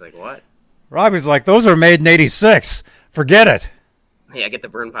shit. He's like, what? Robbie's like, those are made in '86. Forget it. Yeah, get the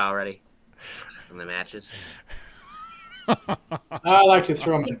burn pile ready. And the matches. I like to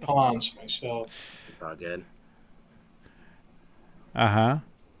throw them in ponds myself. It's all good. Uh-huh.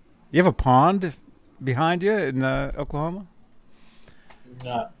 You have a pond behind you in Oklahoma?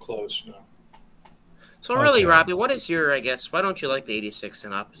 Not close, no. So really, Okay. Robbie, what is your, I guess, why don't you like the 86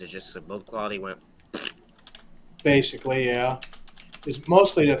 and up? Is it just the build quality went? Basically, yeah. It's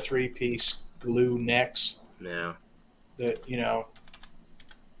mostly the three-piece glue necks No. that, you know.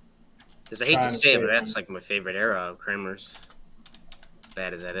 Because I hate Trying to to say it, but save that's like my favorite era of Kramer's. As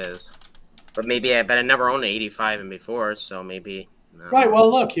bad as that is. But maybe I never owned an 85 and before, so maybe. No. Right. Well,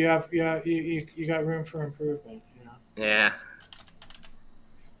 look, you got room for improvement. You know. Yeah.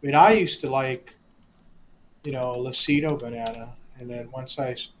 I mean, I used to like, you know, a Lucido banana, and then once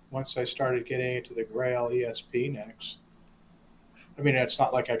I started getting into the Grail ESP necks. I mean, it's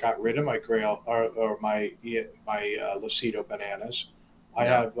not like I got rid of my Grail or my Lucido bananas. I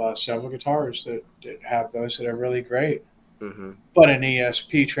have several guitars that have those that are really great. Mm-hmm. But an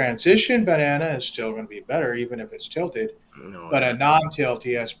ESP transition banana is still going to be better, even if it's tilted. No, But a non-tilt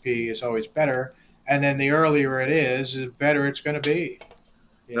ESP is always better. And then the earlier it is, the better it's going to be.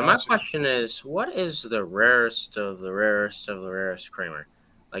 Now, my question is, what is the rarest of the rarest of the rarest Kramer?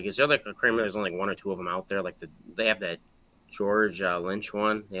 Like, is there like a Kramer? There's only one or two of them out there. Like they have that George Lynch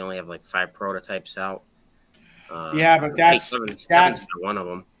one. They only have like 5 prototypes out. Yeah, but that's one of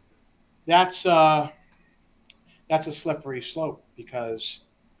them. That's a slippery slope because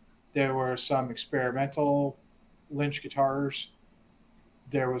there were some experimental Lynch guitars.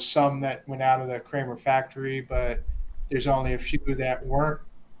 There was some that went out of the Kramer factory, but there's only a few that weren't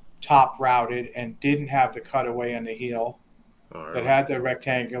top routed and didn't have the cutaway on the heel that had the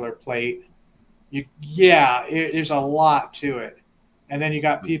rectangular plate. There's a lot to it. And then you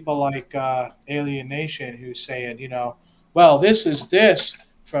got people like Alien Nation who's saying, you know, well, this is this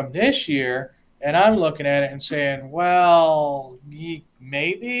from this year. And I'm looking at it and saying, well,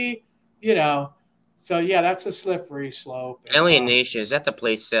 maybe, you know. So, yeah, that's a slippery slope. Alien Nation, is that the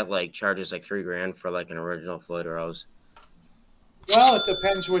place that like charges like $3,000 for like an original Floyd Rose? Well, it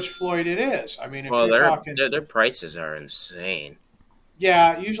depends which Floyd it is. I mean, if you're talking, their prices are insane.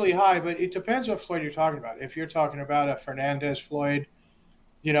 Yeah, usually high, but it depends what Floyd you're talking about. If you're talking about a Fernandez Floyd,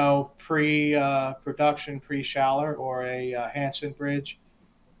 you know, pre-production, pre-Schaller, or a Hanson Bridge,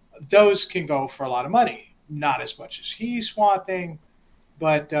 those can go for a lot of money. Not as much as he's wanting,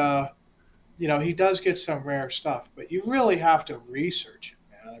 but, you know, he does get some rare stuff. But you really have to research it,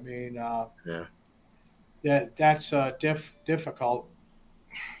 man. I mean, that's difficult.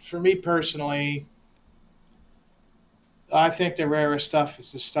 For me personally, I think the rarest stuff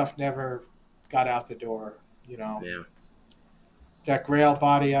is the stuff never got out the door, you know. Yeah. That Grail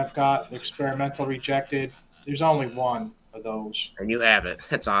body I've got, experimental rejected, there's only one of those. And you have it.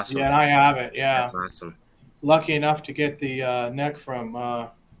 That's awesome. Yeah, and I have it, yeah. That's awesome. Lucky enough to get the neck from my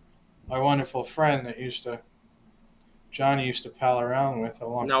wonderful friend that Johnny used to pal around with a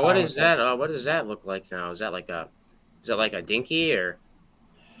long time. Now, what is that? What does that look like now? Is that like a dinky or?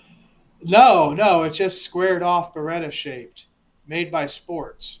 No, it's just squared off Beretta shaped, made by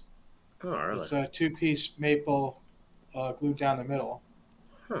Sports. Oh, really? It's a 2-piece maple glued down the middle.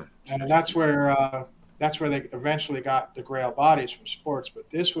 Huh. And that's where they eventually got the Grail bodies from Sports, but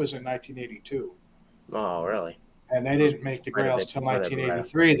this was in 1982. Oh, really? And they didn't make the Grails till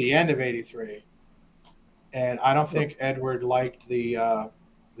 1983, the end of 83. And I don't think Edward liked the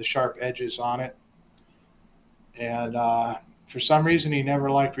sharp edges on it. And for some reason, he never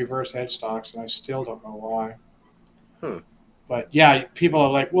liked reverse headstocks, and I still don't know why. But, yeah, people are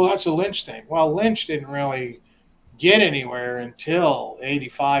like, well, that's a Lynch thing. Well, Lynch didn't really get anywhere until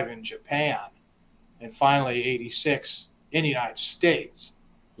 85 in Japan and finally 86 in the United States.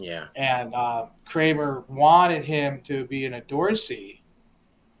 Yeah. And Kramer wanted him to be in a Dorsey,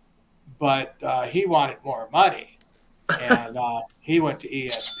 but he wanted more money. And he went to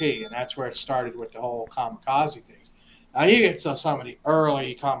ESP, and that's where it started with the whole kamikaze thing. Now you get some of the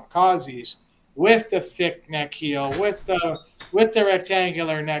early kamikazes with the thick neck heel, with the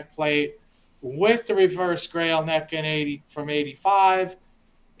rectangular neck plate, with the reverse Grail neck from 85,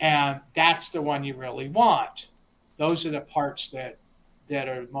 and that's the one you really want. Those are the parts that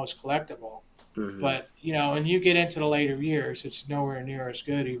are most collectible. Mm-hmm. But, you know, when you get into the later years, it's nowhere near as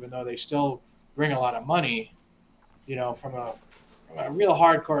good, even though they still bring a lot of money, you know, from a real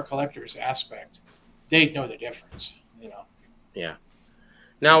hardcore collector's aspect. They'd know the difference, you know. Yeah.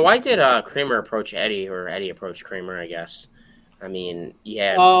 Now, why did Kramer approach Eddie, or Eddie approach Kramer, I guess? I mean,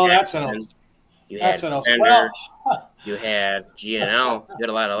 yeah. Oh,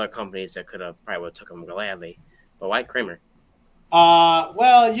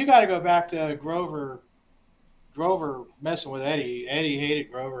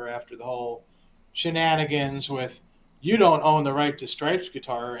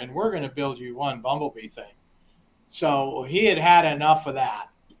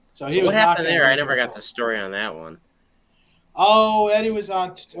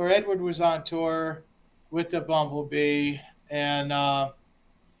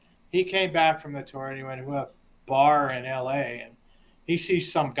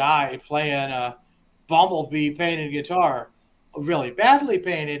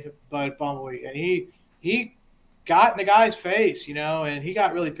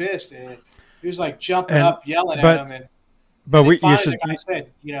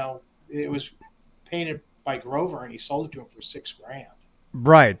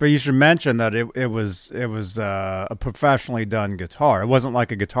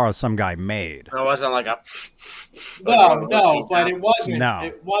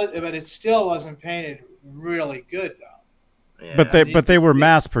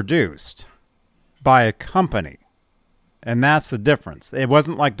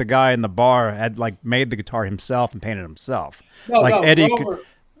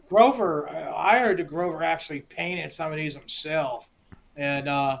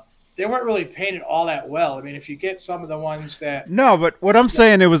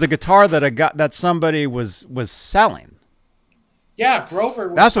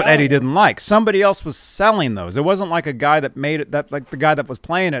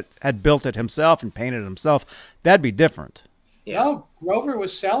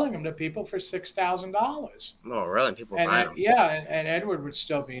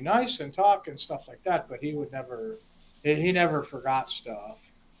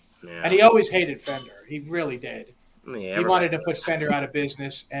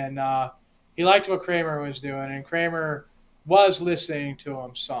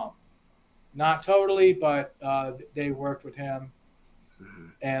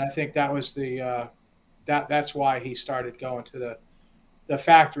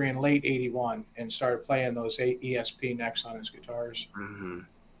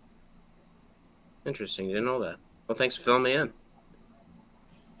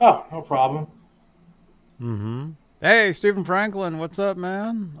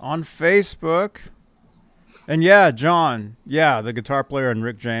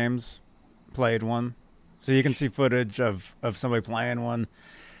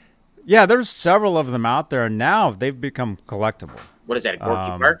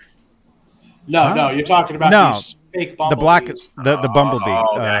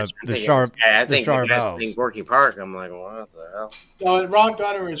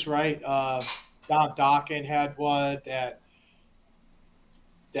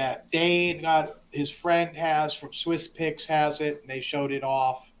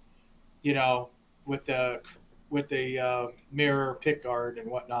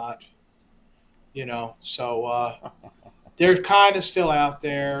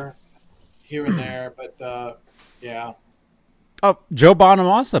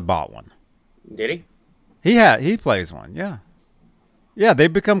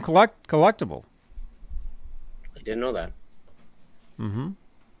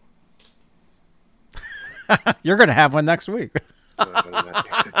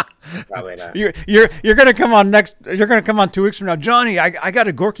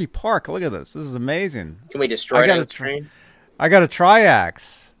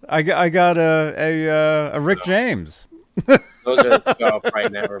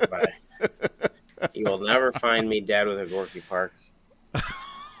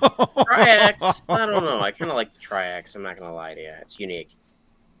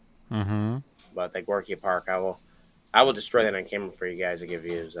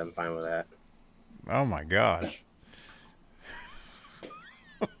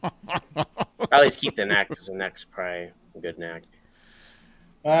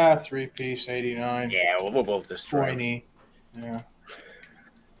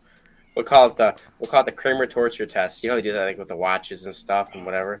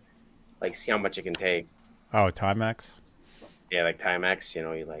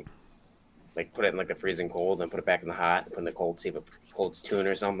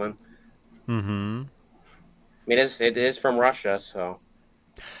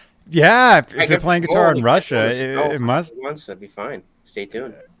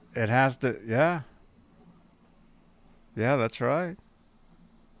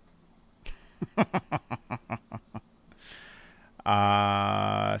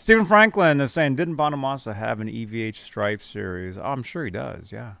 Stephen Franklin is saying, didn't Bonamassa have an EVH Stripe series? Oh, I'm sure he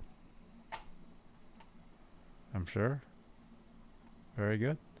does. Yeah, I'm sure. Very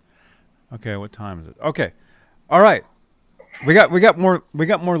good. Okay, what time is it? Okay, all right. We got more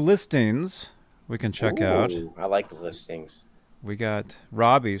listings we can check out. I like the listings. We got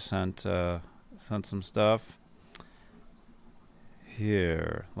Robbie sent some stuff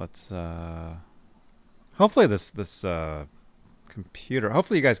here. Let's hopefully this computer.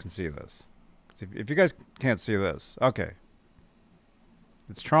 Hopefully you guys can see this. If you guys can't see this, okay,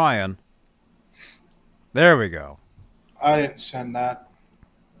 it's trying. There we go. I didn't send that.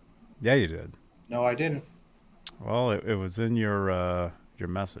 Yeah, you did. No, I didn't. Well, it was in your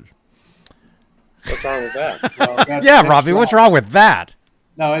message. What's wrong with that? Well, yeah, Robbie, what's wrong with that?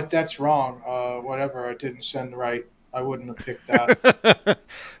 No, that's wrong. Whatever, I didn't send right. I wouldn't have picked that.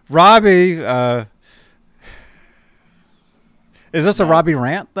 Robbie, is this a Robbie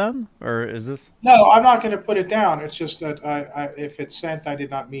rant then, or is this? No, I'm not going to put it down. It's just that if it's sent, I did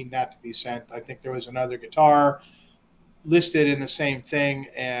not mean that to be sent. I think there was another guitar listed in the same thing,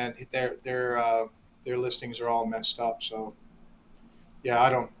 and their listings are all messed up. So,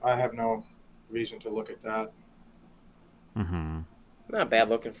 yeah, I have no reason to look at that. Mm-hmm. Not bad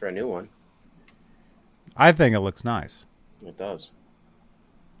looking for a new one. I think it looks nice. It does.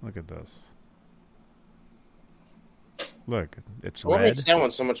 Look at this. Look, it's What red. makes that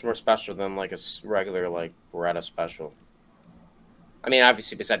one so much more special than like a regular like Beretta special? I mean,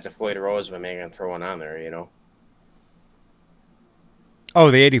 obviously, besides the Floyd Rose, but maybe I can throw one on there, you know?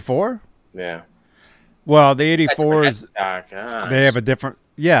 Oh, the 84? Yeah. Well, the 84 is headstock. they have a different.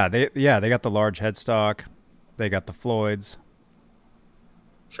 Yeah, they got the large headstock. They got the Floyds.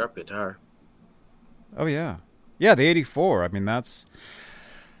 Sharp guitar. Oh yeah, yeah. The 84. I mean, that's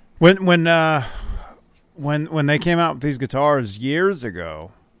when they came out with these guitars years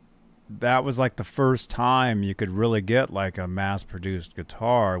ago. That was like the first time you could really get like a mass-produced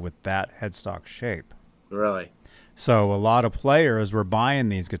guitar with that headstock shape. Really? So a lot of players were buying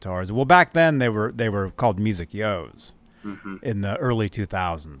these guitars. Well, back then they were called Music Yos in the early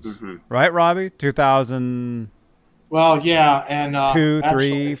 2000s, right, Robbie? 2000. Well, yeah, and 2,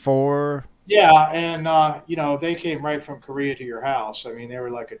 3, 4. Yeah, and they came right from Korea to your house. I mean, they were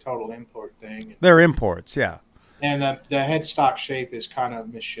like a total import thing. They're imports, yeah. And the headstock shape is kind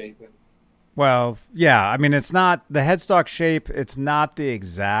of misshapen. Well, yeah. I mean, it's not the headstock shape. It's not the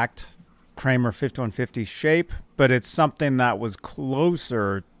exact Kramer 5150 shape, but it's something that was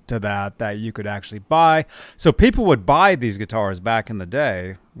closer to that you could actually buy. So people would buy these guitars back in the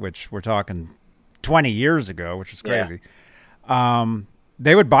day, which we're talking 20 years ago, which is crazy. Yeah.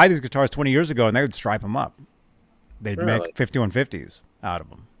 They would buy these guitars 20 years ago, and they would stripe them up. They'd make 5150s out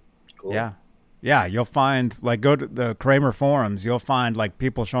of them. Cool. Yeah. Yeah, you'll find, like, go to the Kramer forums, you'll find, like,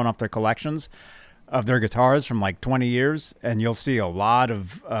 people showing off their collections of their guitars from, like, 20 years, and you'll see a lot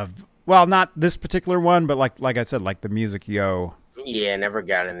of well, not this particular one, but, like I said, like the Music Yo. Yeah, I never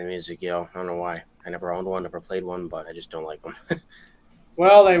got in the Music Yo. I don't know why. I never owned one, never played one, but I just don't like them.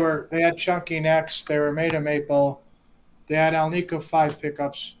 Well, they had chunky necks. They were made of maple. They had Alnico 5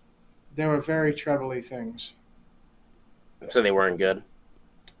 pickups. They were very trebly things. So they weren't good?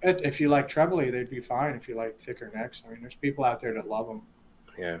 If you like trebly, they'd be fine. If you like thicker necks, I mean, there's people out there that love them.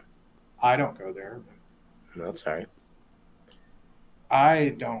 Yeah. I don't go there. But No, that's all right.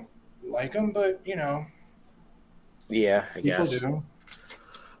 I don't like them, but, Yeah, I people guess. do.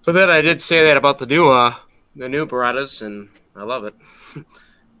 But then I did say that about the new Berettas, and I love it.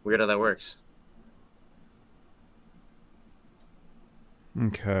 Weird how that works.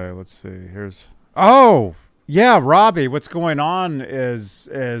 Okay, let's see. Oh, yeah, Robbie, what's going on is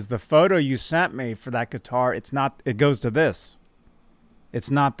the photo you sent me for that guitar. It goes to this. It's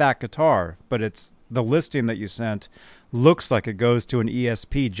not that guitar, but it's the listing that you sent looks like it goes to an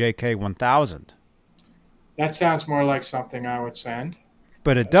ESP JK1000. That sounds more like something I would send.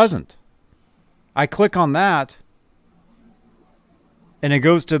 But it doesn't. I click on that, and it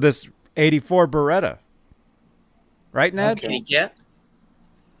goes to this 84 Beretta. Right, Ned? Okay, yeah.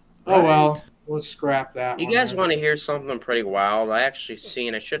 Oh, well, we'll scrap that You one. guys want to hear something pretty wild? I actually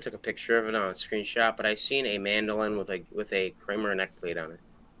I should have took a picture of it on a screenshot, but I seen a mandolin with a Kramer neck plate on it.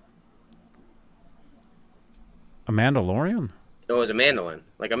 A Mandalorian? No, it was a mandolin,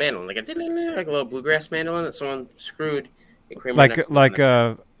 like a little bluegrass mandolin that someone screwed. And Kramer What's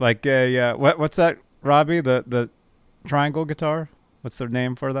that, Robbie? The triangle guitar? What's their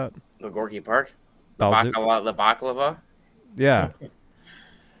name for that? the Gorky Park, the Balzu- baklava. Yeah.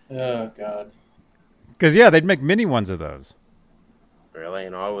 Oh, God. Because, yeah, they'd make mini ones of those. Really?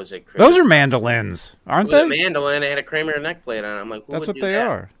 And all was it? Those are mandolins, aren't they? they? Mandolin. They had a Kramer neck plate on it. I'm like, that's what they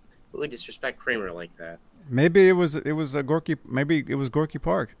are. Who would disrespect Kramer like that? Maybe it was a Gorky. Maybe it was Gorky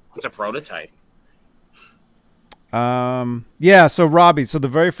Park. It's a prototype. Yeah. So Robbie, the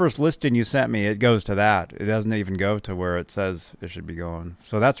very first listing you sent me, it goes to that. It doesn't even go to where it says it should be going.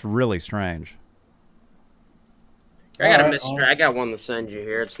 So that's really strange. I got one to send you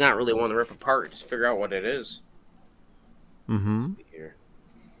here. It's not really one to rip apart. Just figure out what it is. Mm-hmm.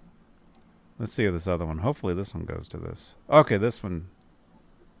 Let's see this other one. Hopefully this one goes to this. Okay, this one.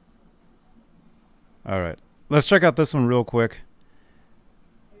 All right. Let's check out this one real quick.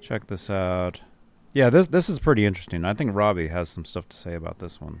 Check this out. Yeah, this is pretty interesting. I think Robbie has some stuff to say about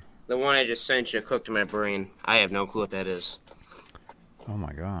this one. The one I just sent you cooked in my brain. I have no clue what that is. Oh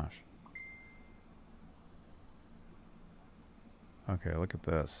my gosh. Okay, look at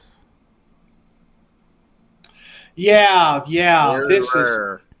this. Yeah.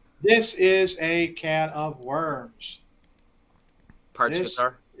 This is a can of worms. Parts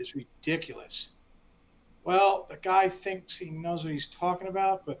guitar? It's ridiculous. Well, the guy thinks he knows what he's talking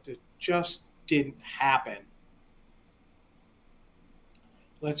about, but it just didn't happen.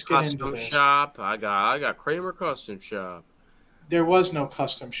 Let's get into this. Custom shop. I got Kramer Custom Shop. There was no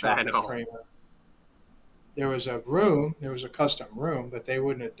custom shop at Kramer. There was a custom room, but they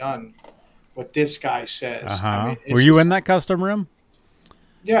wouldn't have done what this guy says. Uh-huh. I mean, were you in that custom room?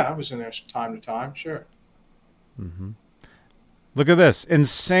 Yeah, I was in there time to time, sure. Mm-hmm. Look at this,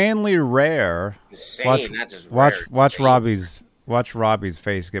 insanely rare. Insane, not just rare. Watch Robbie's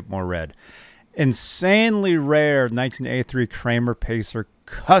face get more red. Insanely rare 1983 Kramer Pacer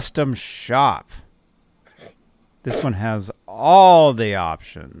custom shop. This one has all the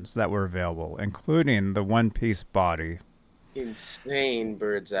options that were available, including the one-piece body. Insane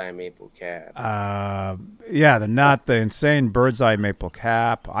bird's eye maple cap. Not the insane bird's eye maple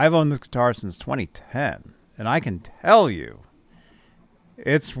cap. I've owned this guitar since 2010, and I can tell you,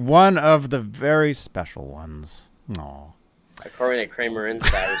 it's one of the very special ones. Aw. According to Kramer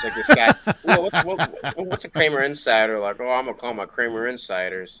Insiders, like this guy, what's a Kramer Insider? Like, I'm gonna call my Kramer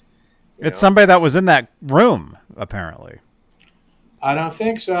Insiders. It's somebody that was in that room, apparently. I don't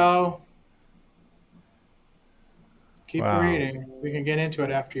think so. Keep reading. We can get into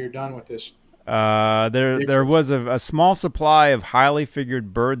it after you're done with this. There was a small supply of highly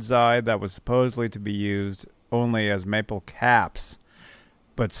figured bird's eye that was supposedly to be used only as maple caps,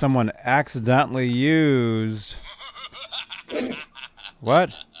 but someone accidentally used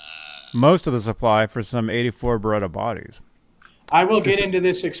most of the supply for some 84 Beretta bodies. I will get into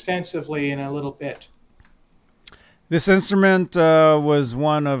this extensively in a little bit. This instrument was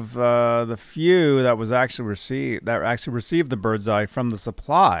one of the few that actually received the bird's eye from the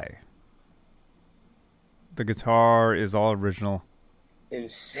supply. The guitar is all original.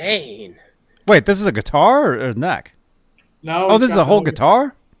 Insane. Wait, this is a guitar or a neck? No. Oh, this is a whole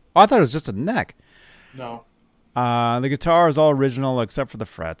guitar? Oh, I thought it was just a neck. No. The guitar is all original except for the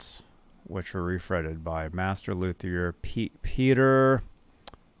frets, which were refretted by master luthier Peter.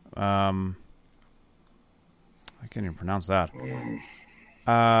 I can't even pronounce that.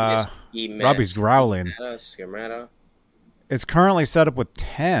 Robbie's growling. It's currently set up with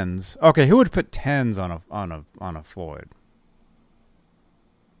 10s. Okay, who would put 10s on a Floyd?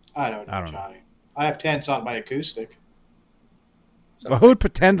 I don't know, Johnny. I have 10s on my acoustic. But who would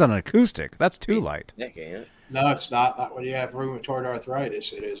put 10s on an acoustic? That's too light. No, it's not. Not when you have rheumatoid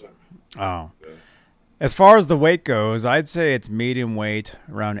arthritis. It isn't. Oh. As far as the weight goes, I'd say it's medium weight,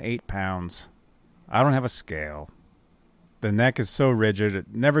 around 8 pounds. I don't have a scale. The neck is so rigid,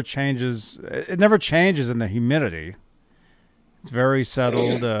 it never changes. It never changes in the humidity. It's very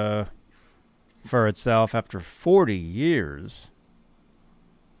settled for itself. After 40 years,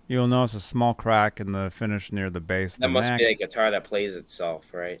 you'll notice a small crack in the finish near the base of the neck. That must be a guitar that plays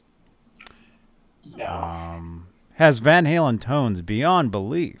itself, right? Has Van Halen tones beyond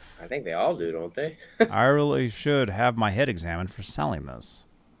belief. I think they all do, don't they? I really should have my head examined for selling this,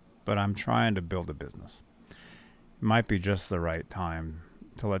 but I'm trying to build a business. It might be just the right time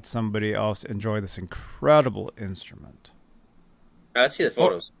to let somebody else enjoy this incredible instrument. Let's see the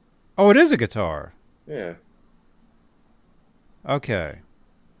photos. Oh, it is a guitar. Yeah. Okay.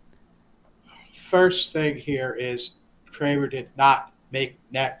 First thing here is Kramer did not make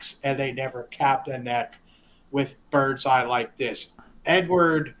necks, and they never capped a neck with bird's eye like this.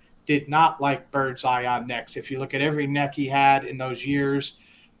 Edward did not like bird's eye on necks. If you look at every neck he had in those years,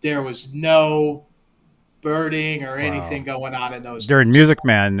 there was no birding or anything going on in those. During Music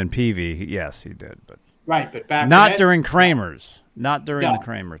Man and Peavy, yes, he did, but right, but back not then, during Kramer's, not during the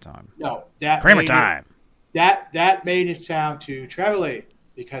Kramer time. No, that Kramer time. That made it sound too trebly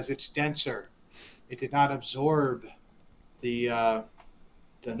because it's denser. It did not absorb the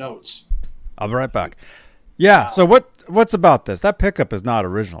notes. I'll be right back. Yeah. So what's about this? That pickup is not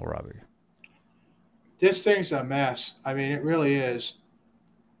original, Robbie. This thing's a mess. I mean, it really is.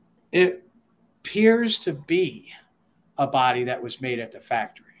 It appears to be a body that was made at the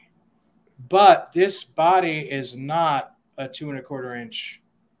factory, but this body is not a 2 1/4 inch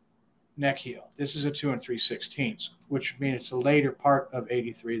neck heel. This is a 2 3/16, which means it's the later part of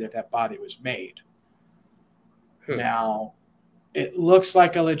 '83 that body was made. Now, it looks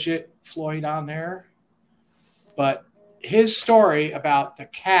like a legit Floyd on there, but his story about the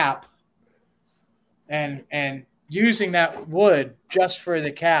cap and using that wood just for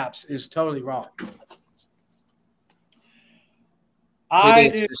the caps is totally wrong.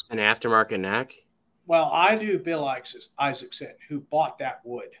 Maybe it's just an aftermarket neck. Well, I knew Bill Isaacson, who bought that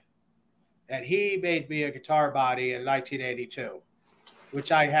wood, and he made me a guitar body in 1982,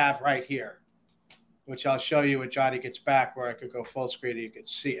 which I have right here, which I'll show you when Johnny gets back, where I could go full screen and you could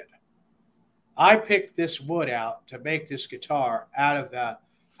see it. I picked this wood out to make this guitar out of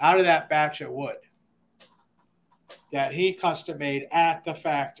that batch of wood that he custom made at the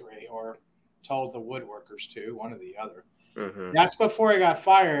factory, or told the woodworkers to, one or the other. Mm-hmm. That's before he got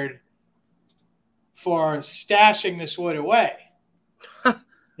fired for stashing this wood away.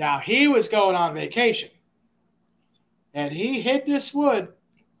 Now, he was going on vacation, and he hid this wood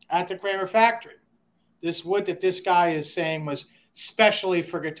at the Kramer factory. This wood that this guy is saying was specially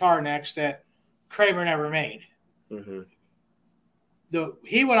for guitar necks that Kramer never made. Mm-hmm.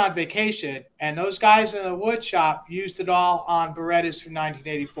 He went on vacation, and those guys in the wood shop used it all on Berettas from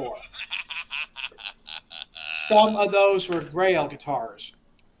 1984. Some of those were Grail guitars.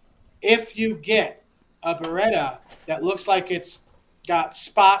 If you get a Beretta that looks like it's got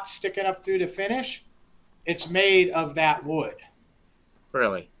spots sticking up through the finish, it's made of that wood.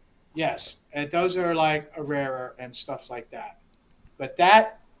 Really? Yes, and those are like a rarer and stuff like that. But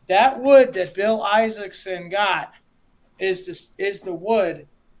that wood that Bill Isaacson got is the wood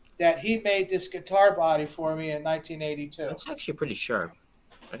that he made this guitar body for me in 1982. It's actually pretty sharp.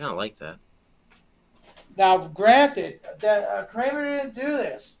 I kind of like that. Now, granted, that Kramer didn't do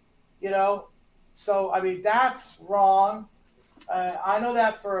this, so I mean that's wrong. I know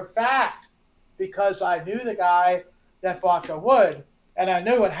that for a fact because I knew the guy that bought the wood, and I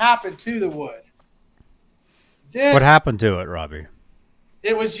knew what happened to the wood. What happened to it, Robbie?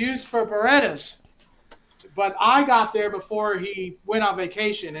 It was used for Berettas. But I got there before he went on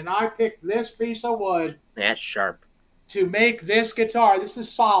vacation, and I picked this piece of wood. That's sharp. To make this guitar. This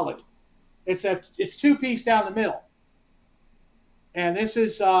is solid. It's 2-piece down the middle. And this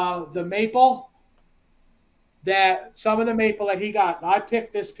is the maple some of the maple that he got. And I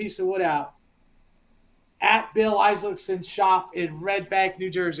picked this piece of wood out at Bill Isaacson's shop in Red Bank, New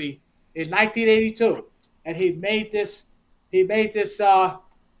Jersey in 1982. And he made this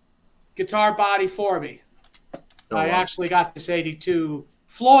guitar body for me. Oh, I actually got this 82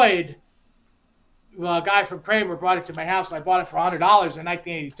 Floyd. A guy from Kramer brought it to my house, and I bought it for $100 in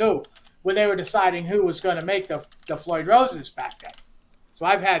 1982 when they were deciding who was going to make the Floyd Roses back then. So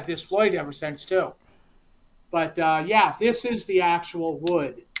I've had this Floyd ever since, too. But, yeah, this is the actual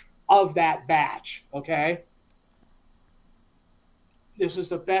wood of that batch, okay? This is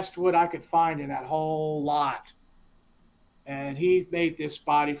the best wood I could find in that whole lot. And he made this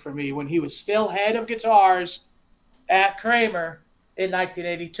body for me when he was still head of guitars at Kramer in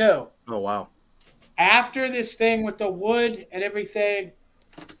 1982. Oh, wow. After this thing with the wood and everything,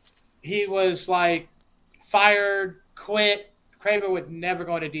 he was like fired, quit. Kramer would never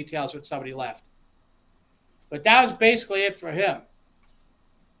go into details when somebody left. But that was basically it for him.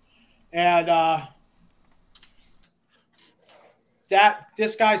 And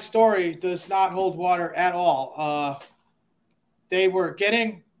this guy's story does not hold water at all. They were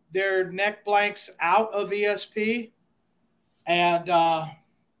getting their neck blanks out of ESP, and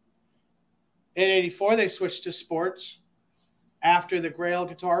in '84 they switched to sports after the Grail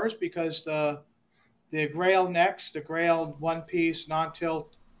guitars because the Grail necks, the Grail one-piece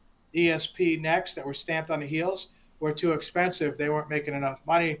non-tilt ESP necks that were stamped on the heels were too expensive. They weren't making enough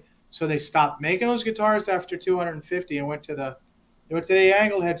money, so they stopped making those guitars after 250 and went to the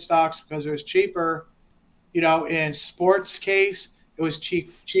angled headstocks because it was cheaper. In sports case, it was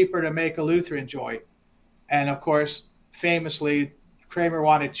cheaper to make a Lutheran joint. And, of course, famously, Kramer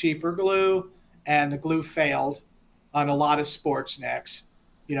wanted cheaper glue, and the glue failed on a lot of sports necks,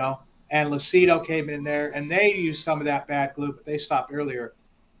 And Lucido came in there, and they used some of that bad glue, but they stopped earlier.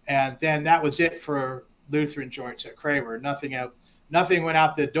 And then that was it for Lutheran joints at Kramer. Nothing went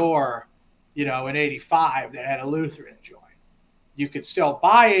out the door an 85 that had a Lutheran joint. You could still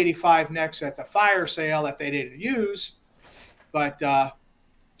buy 85 necks at the fire sale that they didn't use, but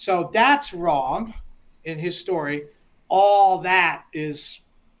so that's wrong in his story. All that is,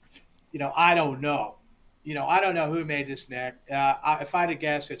 I don't know. I don't know who made this neck. If I had to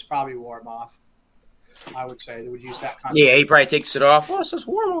guess, it's probably Warmoth. I would say they would use that kind of. He probably takes it off. Oh, it says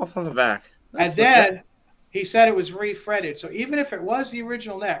Warmoth on the back. And then he said it was refretted. So even if it was the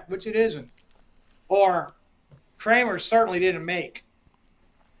original neck, which it isn't, or Kramer certainly didn't make,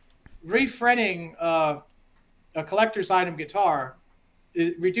 refretting a collector's item guitar,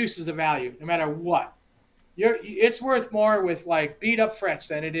 it reduces the value no matter what. It's worth more with like beat up frets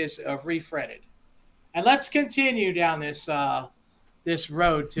than it is refretted. And let's continue down this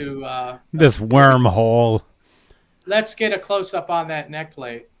road to this wormhole. Let's get a close up on that neck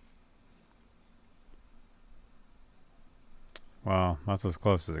plate. Wow, that's as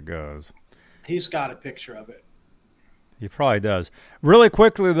close as it goes. He's got a picture of it. He probably does. Really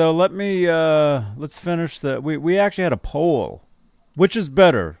quickly though, let's finish we actually had a poll. Which is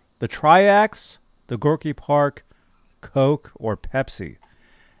better, the Triax, the Gorky Park, Coke, or Pepsi?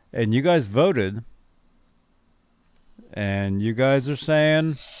 And you guys voted. And you guys are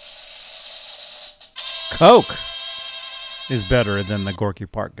saying Coke is better than the Gorky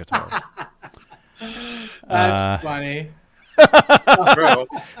Park guitar. That's funny.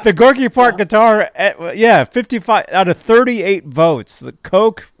 The Gorky Park guitar, 55 out of 38 votes. The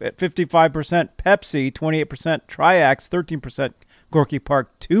Coke at 55%, Pepsi 28%, Triax 13%, Gorky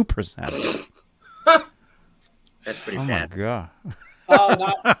Park 2%. That's pretty bad. Oh my god! Oh,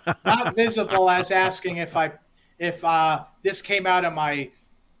 not visible as asking if this came out of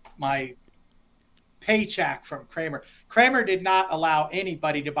my paycheck from Kramer. Kramer did not allow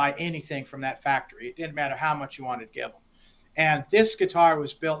anybody to buy anything from that factory. It didn't matter how much you wanted to give them. And this guitar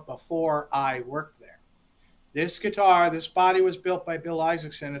was built before I worked there. This body was built by Bill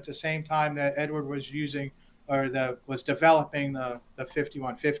Isaacson at the same time that Edward was was developing the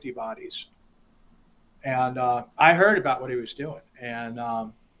 5150 bodies. And I heard about what he was doing, and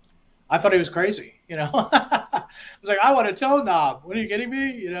I thought he was crazy. I was like, I want a toe knob. What are you kidding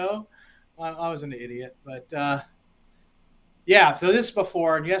me? I was an idiot, but so this is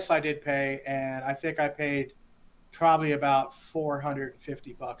before, and yes, I did pay, and I think I paid probably about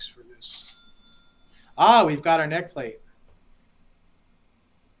 $450 for this. We've got our neck plate.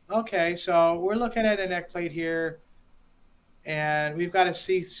 Okay, so we're looking at a neck plate here, and we've got a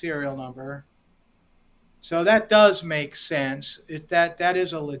C serial number. So that does make sense. That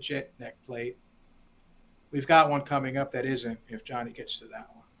is a legit neck plate. We've got one coming up that isn't, if Johnny gets to that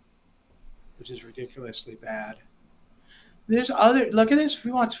one, which is ridiculously bad. Look at this.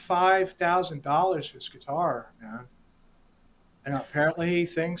 He wants $5,000 for this guitar, man. And apparently he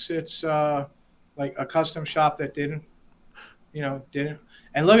thinks it's like a custom shop that didn't.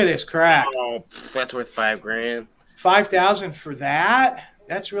 And look at this crack. Oh, that's worth $5,000. $5,000 for that?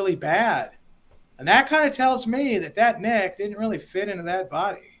 That's really bad. And that kind of tells me that neck didn't really fit into that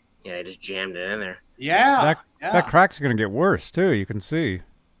body. Yeah, they just jammed it in there. Yeah. That crack's going to get worse, too. You can see.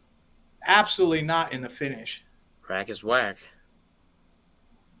 Absolutely not in the finish. Crack is whack.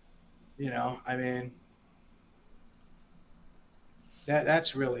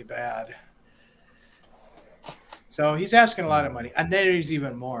 That's really bad. So he's asking a lot of money. And then there's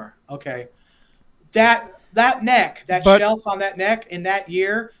even more. Okay. That shelf on that neck in that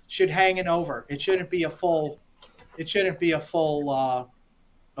year should hang it over. It shouldn't be a full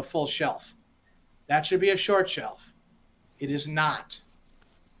shelf. That should be a short shelf. It is not.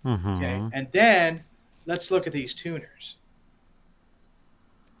 Mm-hmm. Okay. And then let's look at these tuners.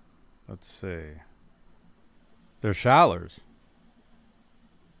 Let's see. They're Schallers.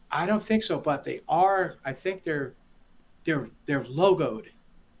 I don't think so, but they are. I think they're logoed.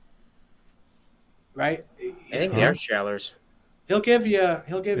 Right? I think they are Schallers. He'll give you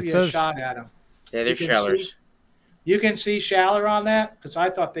a shot at them. Yeah, they're Schallers. You can see Schaller on that because I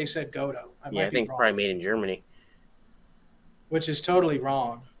thought they said Godot. I think probably made in Germany, which is totally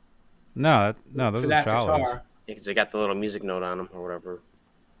wrong. No, those are Schallers. Yeah, because they got the little music note on them or whatever.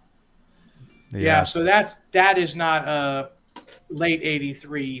 Yeah, so that is not a late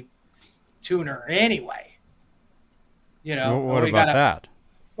 '83 tuner anyway. What about that?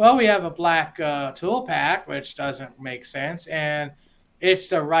 Well, we have a black tool pack, which doesn't make sense, and it's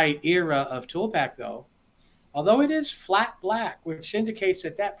the right era of tool pack, though. Although it is flat black, which indicates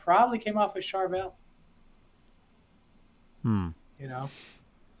that probably came off of Charvel. Well,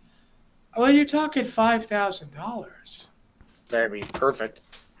 you're talking $5,000. That'd be perfect.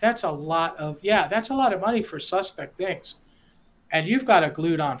 That's a lot of money for suspect things, and you've got a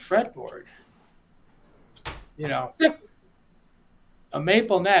glued-on fretboard. You know, a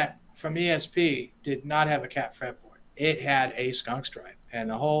maple neck from ESP did not have a cat fretboard. It had a skunk stripe, and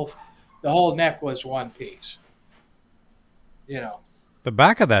the whole neck was one piece. You know, The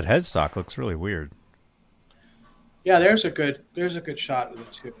back of that headstock looks really weird. yeah. There's a good shot of the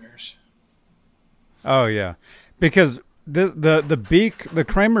tuners. Oh yeah, because the beak, the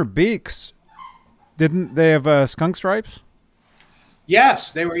Kramer beaks, didn't they have skunk stripes?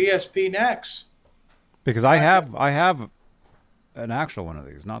 Yes, they were ESP necks. Because I have an actual one of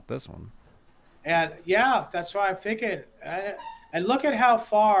these, not this one. And yeah, that's why I'm thinking. And look at how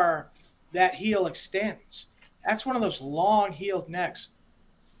far that heel extends. That's one of those long heeled necks.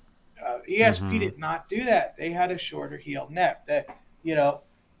 ESP did not do that. They had a shorter heeled neck. That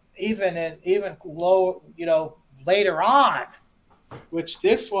even low, later on, which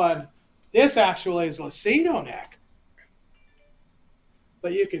this actually is Lucido neck.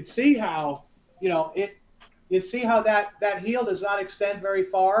 But you can see how you see how that heel does not extend very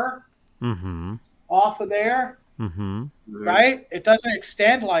far off of there, right? It doesn't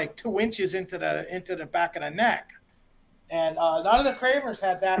extend like 2 inches into the back of the neck. And none of the Kramers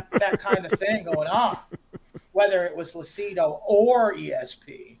had that kind of thing going on, whether it was Lucido or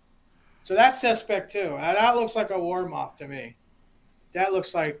ESP. So that's suspect too. And that looks like a war moth to me. That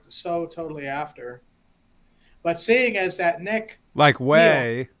looks like so totally after. But seeing as that neck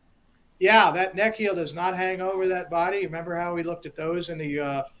way. Yeah, that neck heel does not hang over that body. Remember how we looked at those in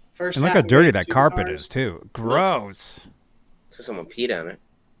the first And look how dirty that carpet is, too. Gross. So someone peed on it.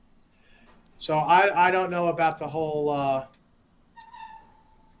 So I don't know about the whole,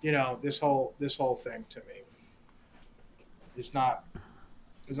 this whole thing to me. It's not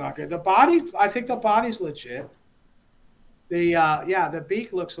good. The body, I think the body's legit. The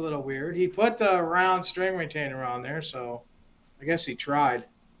beak looks a little weird. He put the round string retainer on there, so I guess he tried.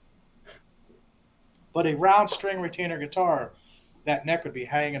 But a round string retainer guitar, that nut would be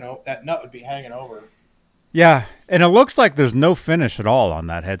hanging over. Yeah, and it looks like there's no finish at all on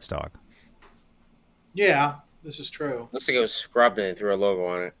that headstock. Yeah, this is true. Looks like it was scrubbed and they threw a logo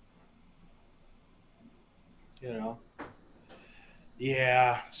on it.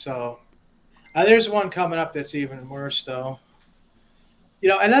 Yeah, so there's one coming up that's even worse, though.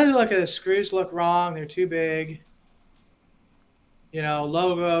 And then look at the screws look wrong. They're too big.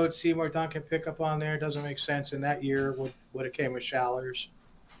 Logo, Seymour Duncan pickup on there doesn't make sense. In that year, would it came with Schallers.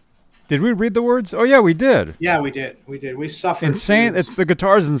 Did we read the words? Oh, yeah, we did. Yeah, we did. We suffered. Insane. The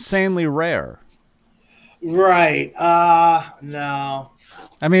guitar's insanely rare. Right. No.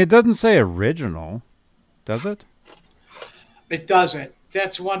 I mean, it doesn't say original, does it? It doesn't.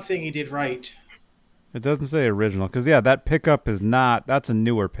 That's one thing he did right. It doesn't say original because that pickup is not. That's a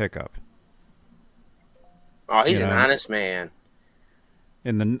newer pickup. Oh, he's an honest man.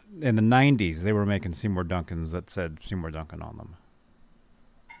 In the 90s, they were making Seymour Duncans that said Seymour Duncan on them.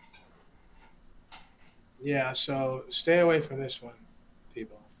 Yeah, so stay away from this one,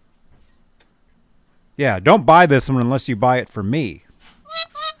 people. Yeah, don't buy this one unless you buy it for me.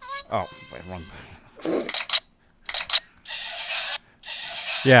 Oh, wait, wrong.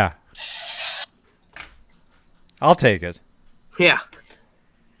 Yeah. I'll take it. Yeah.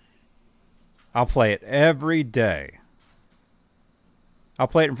 I'll play it every day. I'll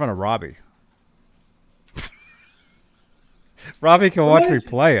play it in front of Robbie. Robbie can watch me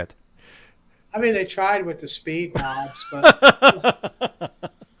play it. I mean, they tried with the speed knobs, but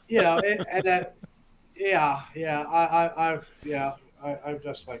I'm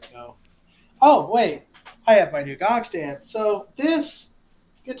just like, no. Oh, wait, I have my new gong stand. So this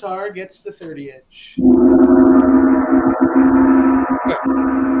guitar gets the 30-inch.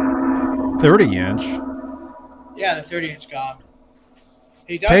 30-inch? Yeah, the 30-inch gong.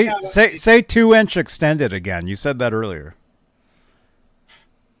 He does say 2-inch extended again. You said that earlier.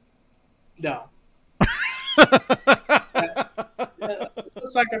 No. It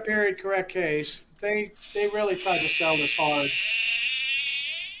looks like a period correct case. They really tried to sell this hard.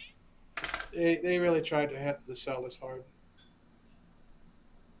 They really tried to sell this hard.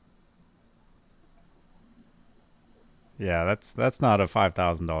 Yeah, that's not a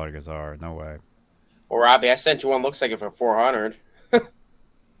 $5,000 guitar. No way. Well, Robbie, I sent you one. Looks like it for $400.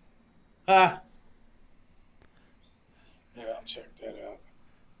 Yeah, I'll check that out.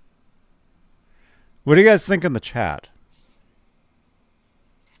 What do you guys think in the chat?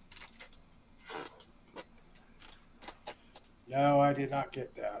 No, I did not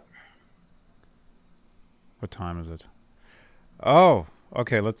get that. What time is it? Oh,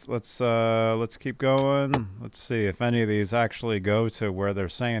 okay. Let's keep going. Let's see if any of these actually go to where they're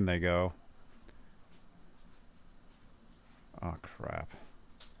saying they go. Oh crap!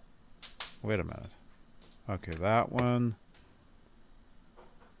 Wait a minute. Okay, that one.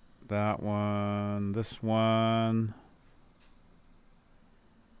 That one. This one.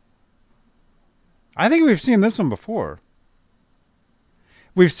 I think we've seen this one before.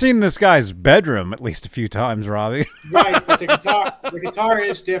 We've seen this guy's bedroom at least a few times, Robbie. Right, but the guitar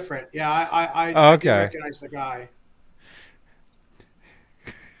is different. Yeah, I do recognize the guy.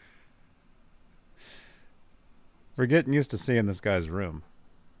 We're getting used to seeing this guy's room.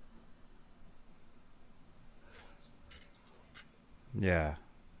 Yeah.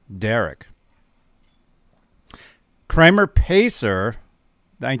 Derek. Kramer Pacer,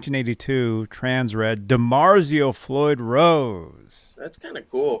 1982, Trans Red, DiMarzio Floyd Rose. That's kind of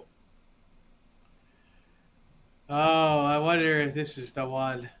cool. Oh, I wonder if this is the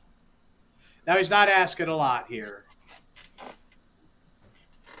one. Now, he's not asking a lot here.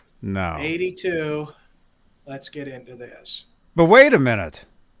 No. 82. Let's get into this. But wait a minute.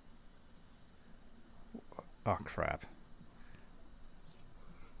 Oh, crap.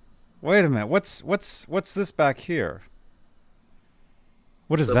 Wait a minute. What's this back here?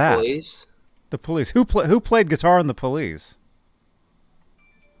 What is that? The Police? The Police. Who played guitar in the Police?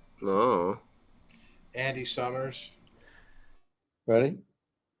 Oh. Andy Summers. Ready?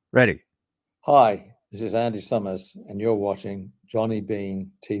 Ready. Hi, this is Andy Summers, and you're watching Johnny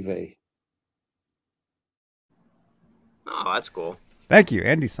Bean TV. Oh, that's cool. Thank you,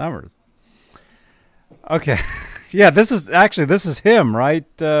 Andy Summers. Okay. Yeah, this is him right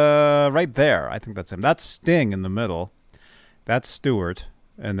there. I think that's him. That's Sting in the middle. That's Stewart.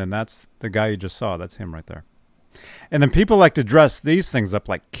 And then that's the guy you just saw. That's him right there. And then people like to dress these things up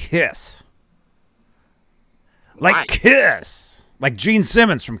like Kiss. Like Kiss. Like Gene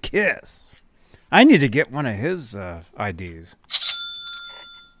Simmons from Kiss. I need to get one of his IDs.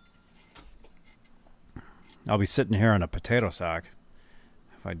 I'll be sitting here in a potato sack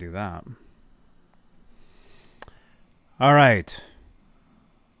if I do that. All right.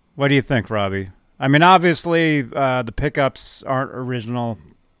 What do you think, Robbie? I mean, obviously, the pickups aren't original.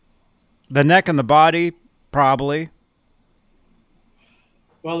 The neck and the body, probably.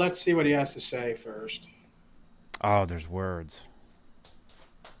 Well, let's see what he has to say first. Oh, there's words.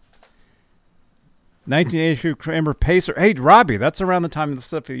 1982 Kramer Pacer. Hey, Robbie, that's around the time of the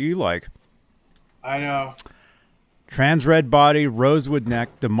stuff that you like. I know. Trans red body, rosewood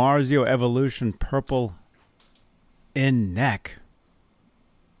neck, DiMarzio Evolution, purple in neck.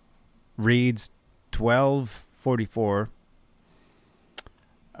 Reads 1244.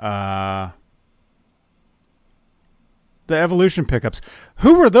 The Evolution pickups.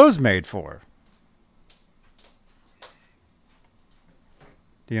 Who were those made for?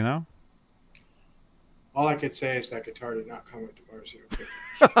 Do you know? All I could say is that guitar did not come with DiMarzio.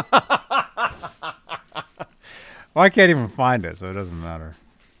 Well, I can't even find it, so it doesn't matter.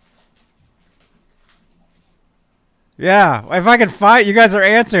 Yeah, if I can find, you guys are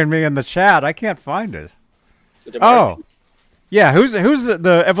answering me in the chat. I can't find it. Oh, yeah. Who's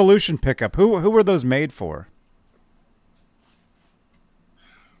the Evolution pickup? Who were those made for?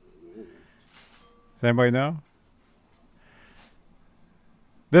 Does anybody know?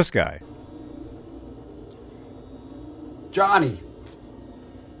 This guy. Johnny.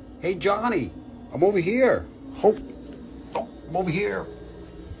 Hey, Johnny. I'm over here. Oh, I'm over here.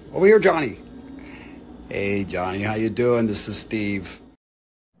 Over here, Johnny. Hey, Johnny. How you doing? This is Steve.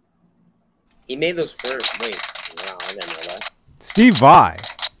 He made those first. Wait. Wow, I didn't know that. Steve Vai.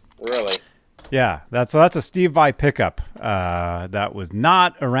 Really? Yeah, that's a Steve Vai pickup that was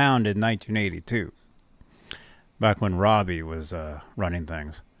not around in 1982. Back when Robbie was running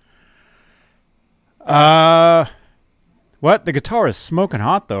things. What? The guitar is smoking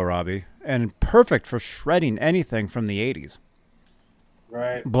hot, though, Robbie. And perfect for shredding anything from the 80s.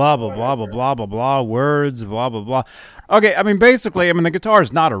 Right. Blah, blah, blah, blah, blah, blah, blah. Words, blah, blah, blah. Okay, I mean, basically, the guitar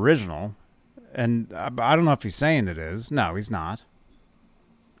is not original. And I don't know if he's saying it is. No, he's not.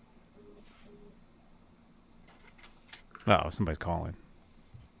 Oh, somebody's calling.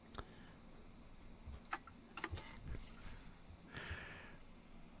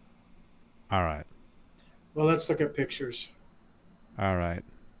 All right. Well, let's look at pictures. All right.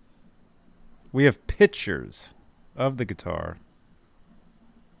 We have pictures of the guitar.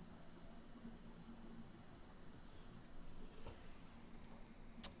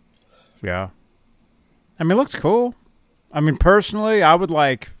 Yeah. It looks cool. Personally, I would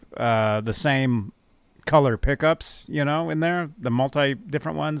like the same color pickups, in there, the multi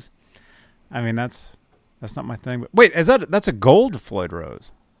different ones. That's not my thing. But wait, that's a gold Floyd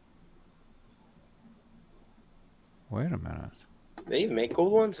Rose? Wait a minute. They even make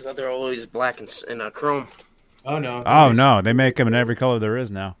gold ones? I thought they're always black and chrome. Oh, no. Oh, no. They make them in every color there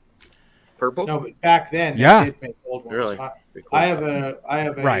is now. Purple? No, but back then they Yeah. did make gold ones. Really? I, Pretty cool. I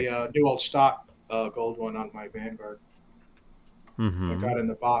have a Right. new old stock gold one on my Vanguard. I got in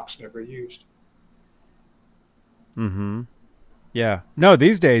the box, never used. Yeah. No,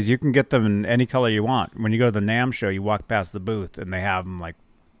 these days you can get them in any color you want. When you go to the NAMM show, you walk past the booth and they have them like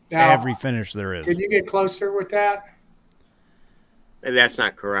Now, every finish there is. Can you get closer with that? Maybe that's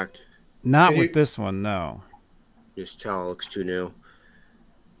not correct. Not Can with you- this one, no. Just tell it looks too new.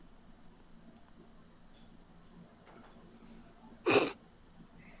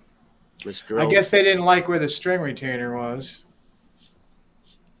 Let's drill. I guess they didn't like where the string retainer was.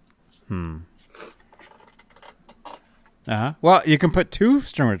 Well, you can put 2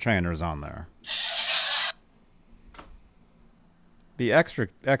 string retainers on there. Be extra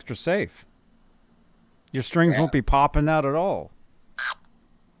safe. Your strings won't be popping out at all.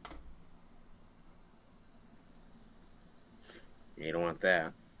 You don't want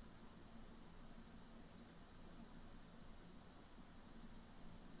that.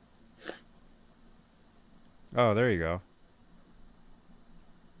 Oh, there you go.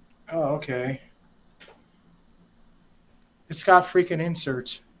 Oh, okay. It's got freaking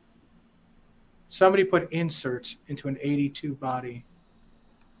inserts. Somebody put inserts into an 82 body.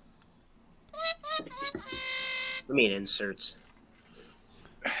 I mean inserts.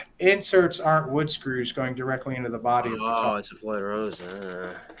 Inserts aren't wood screws going directly into the body of the Oh, top. it's a Floyd Rose.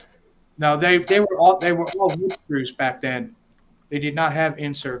 No, they were all wood screws back then. They did not have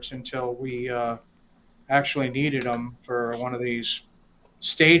inserts until we actually needed them for one of these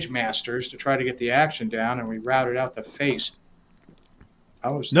stage masters to try to get the action down, and we routed out the face.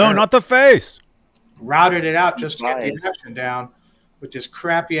 No, not the face. Routed it out just to get Nice. the action down with this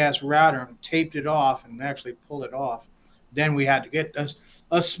crappy ass router and taped it off and actually pulled it off. Then we had to get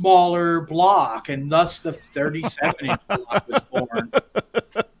a smaller block, and thus the 37-inch block was born.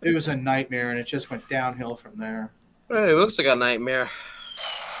 It was a nightmare, and it just went downhill from there. Hey, it looks like a nightmare.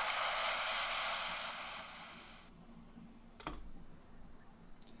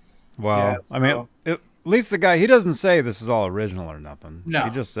 Well, Yeah, I mean, so- at least the guy, he doesn't say this is all original or nothing. No. He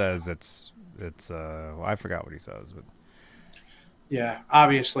just says it's well, I forgot what he says, but Yeah,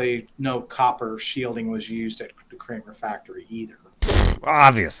 obviously no copper shielding was used at the Kramer factory either.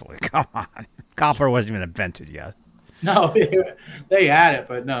 obviously, come on. Copper wasn't even invented yet. No, they had it,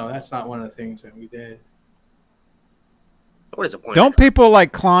 but no, that's not one of the things that we did. What is the point? Don't people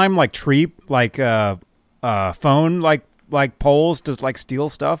like climb like tree phone like poles to like steal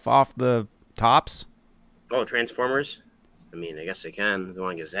stuff off the tops? Oh, Transformers? I mean, I guess they can. If they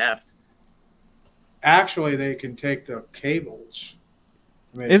want to get zapped. Actually, they can take the cables.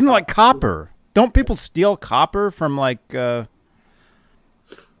 I mean, Isn't it like copper? Don't people steal copper from like right?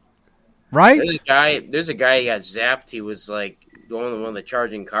 There's a guy who got zapped. He was like going to one of the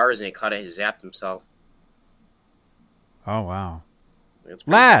charging cars and he caught it. He zapped himself. Oh wow. That's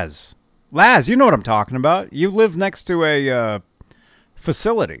pretty- Laz, you know what I'm talking about. You live next to a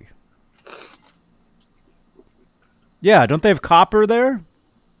facility. Yeah, don't they have copper there?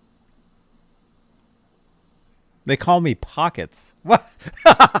 They call me Pockets. What?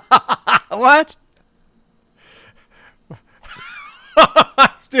 What?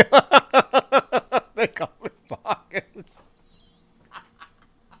 Still, they call me Pockets.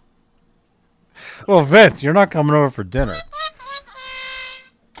 Well, Vince, you're not coming over for dinner.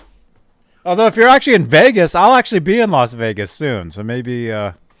 Although if you're actually in Vegas, I'll actually be in Las Vegas soon. So maybe,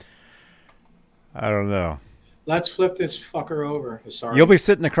 I don't know. Let's flip this fucker over. Sorry. You'll be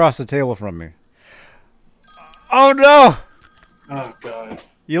sitting across the table from me. Oh, no. Oh, God.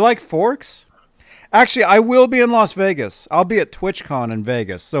 You like forks? Actually, I will be in Las Vegas. I'll be at TwitchCon in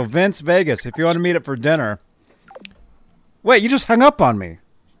Vegas. So, Vince, Vegas, if you want to meet up for dinner. Wait, you just hung up on me.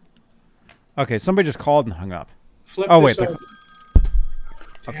 Okay, somebody just called and hung up. Flip Oh, this wait. over.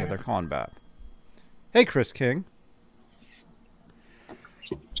 Okay, they're calling back. Hey, Chris King.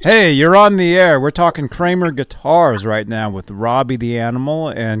 Hey, you're on the air. We're talking Kramer guitars right now with Robbie the Animal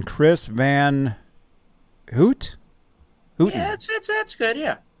and Chris Van Hoot? Hooten. Yeah, that's good.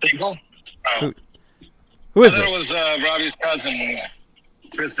 Yeah. People? Oh. Who I is thought it? it was Robbie's cousin,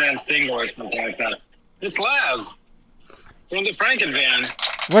 Chris Van Stingel or something like that. It's Laz from the Franken Van.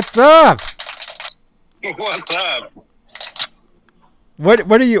 What's up? What's up?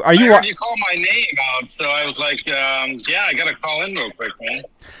 What are you? Are I you? heard you call my name out, so I was like, yeah, I got to call in real quick, man.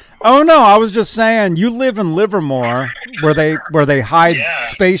 Oh no, I was just saying you live in Livermore, where they hide Yeah.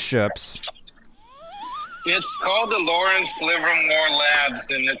 spaceships. It's called the Lawrence Livermore Labs,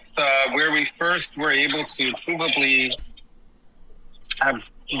 and it's where we first were able to provably have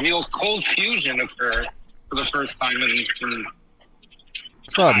real cold fusion occur for the first time in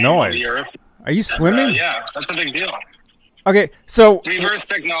What's all that noise? Are you swimming? Yeah, that's a big deal. Okay, so reverse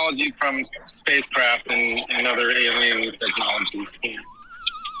technology from spacecraft and other alien technologies.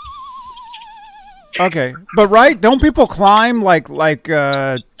 Okay, but don't people climb like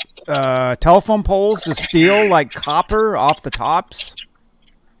telephone poles to steal like copper off the tops?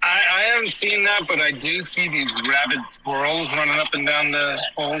 I haven't seen that, but I do see these rabid squirrels running up and down the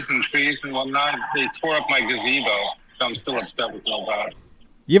poles and trees and whatnot. They tore up my gazebo, so I'm still upset with them about it.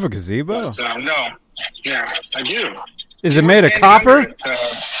 You have a gazebo? But, no. Yeah, I do. Is it made of copper?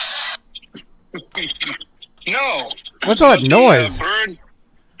 No. What's all that noise?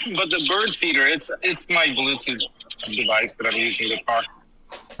 But the bird feeder, it's my Bluetooth device that I'm using to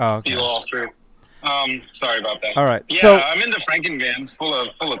talk to you all through. Sorry about that. All right. Yeah, so, I'm in the Frankenvans full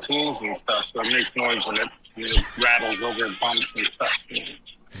of tools and stuff, so it makes noise when it rattles over bumps and stuff.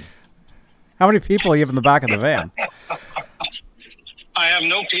 How many people are you have in the back of the van? I have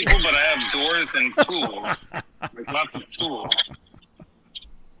no people, but I have doors and tools. Like lots of tools.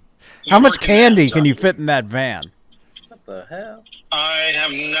 How much candy can you fit in that van? What the hell? I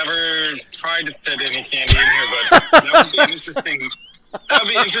have never tried to fit any candy in here, but that would be interesting. That would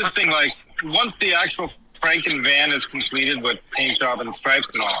be interesting, like, once the actual Franken van is completed with paint job and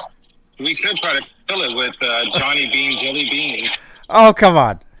stripes and all, we could try to fill it with Johnny Bean jelly beans. Oh, come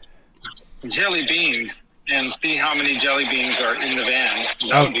on. Jelly beans, and see how many jelly beans are in the van.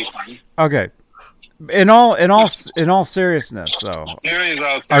 That would be fun. Okay. In all seriousness, though.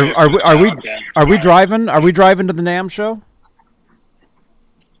 Are we driving? Are we driving to the NAMM show?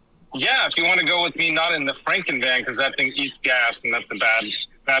 Yeah, if you want to go with me, not in the Franken van, because that thing eats gas, and that's a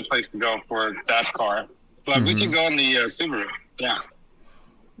bad place to go for that car. But we can go in the Subaru. Yeah.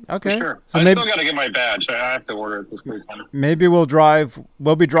 Okay. For sure. So I still got to get my badge. I have to order it this weekend. Maybe we'll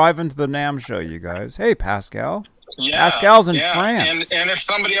be driving to the NAMM show, you guys. Hey, Pascal. Yeah. Pascal's in France. And if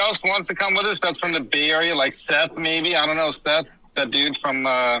somebody else wants to come with us, that's from the Bay Area, like Seth, maybe. I don't know, Seth, that dude from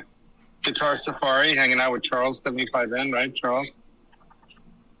Guitar Safari, hanging out with Charles 75N, right, Charles?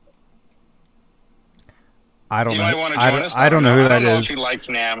 I don't know. Might want to join us. I don't know who that is. I don't know if he likes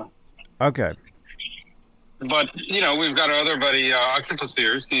NAMM. Okay. But, we've got our other buddy, Octopus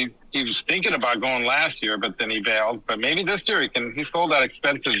Ears. He was thinking about going last year, but then he bailed. But maybe this year he sold that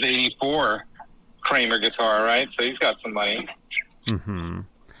expensive 84 Kramer guitar, right? So he's got some money. Mm-hmm.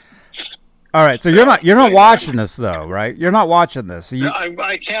 All right, so you're not watching this though, right? You're not watching this. So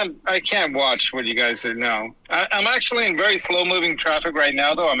I can't watch what you guys are now. I'm actually in very slow moving traffic right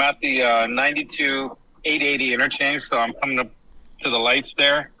now, though. I'm at the 92 880 interchange, so I'm coming up to the lights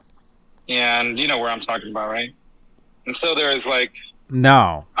there, and you know where I'm talking about, right? And so there is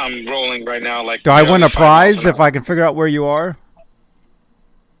no. I'm rolling right now. Do I win a prize if I can figure out where you are?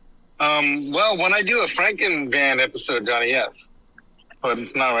 Well, when I do a Franken Van episode, Johnny, yes. But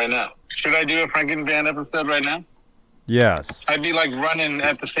it's not right now. Should I do a Franken Van episode right now? Yes. I'd be running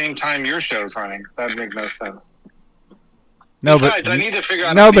at the same time your show's running. That'd make no sense. No, Besides, I need to figure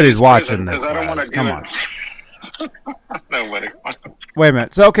out nobody's watching this. I don't want to Come on. Nobody. Wait a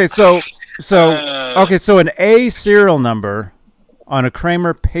minute. So an A serial number on a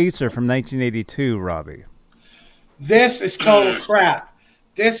Kramer Pacer from 1982, Robbie. This is total crap.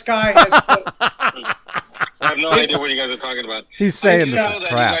 This guy has. I have no idea what you guys are talking about. He's saying this is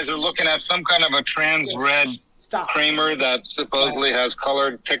crap. You guys are looking at some kind of a trans red Kramer that supposedly has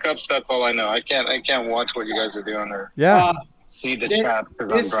colored pickups. That's all I know. I can't watch what you guys are doing or see the chat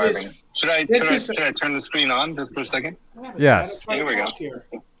because I'm driving. Should I turn the screen on just for a second? Yes. Here we go.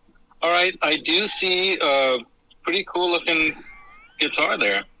 All right, I do see a pretty cool looking guitar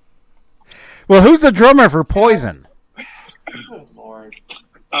there. Well, who's the drummer for Poison? Good Lord.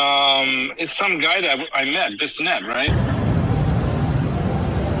 It's some guy that I met, Bissonette, right?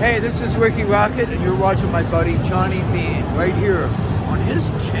 Hey, this is Ricky Rocket, and you're watching my buddy Johnny Bean right here on his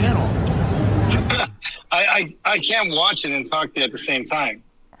channel. I can't watch it and talk to you at the same time.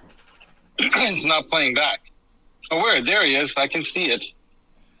 It's not playing back. Oh, where? There he is. I can see it.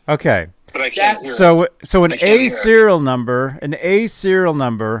 Okay. But I can't hear it. So an A serial number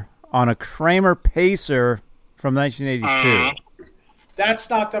on a Kramer Pacer from 1982. That's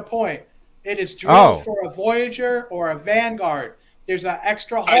not the point. It is drilled for a Voyager or a Vanguard. There's an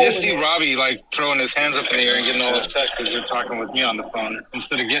extra hole. I just see Robbie throwing his hands up in the air and getting all upset because you're talking with me on the phone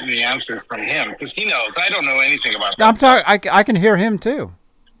instead of getting the answers from him because he knows. I don't know anything about that. I can hear him too.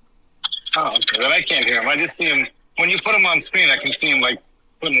 Oh, okay. Then I can't hear him. I just see him when you put him on screen. I can see him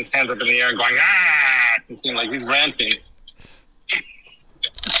putting his hands up in the air and going ah. I can see him he's ranting.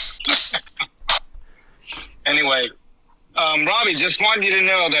 Anyway, Robbie, just wanted you to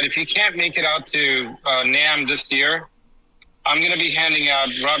know that if you can't make it out to NAMM this year, I'm going to be handing out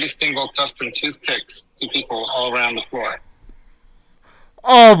Robbie Stingvall custom toothpicks to people all around the floor.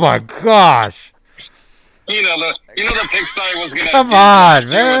 Oh my gosh! You know the Pixar was going to come on,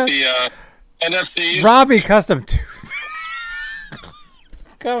 man. With the NFCs. Robbie custom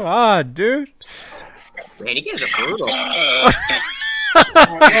Come on, dude. Man, you guys are brutal. I'm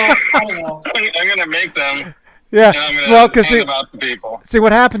going to make them. Yeah, well, because see,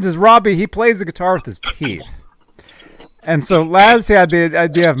 what happens is Robbie, he plays the guitar with his teeth. And so Laz had the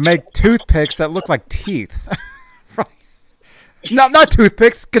idea of make toothpicks that look like teeth. Not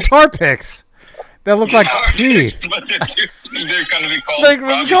toothpicks, guitar picks that look like teeth. But they're going to be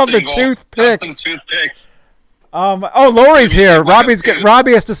called, the toothpicks. Custom toothpicks. Lori's here.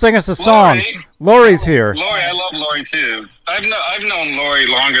 Robbie has to sing us a song. Lori's here. Lori, I love Lori too. I've known Lori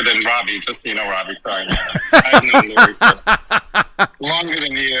longer than Robbie. Just so you know, Robbie. Sorry, man. I've known Lori longer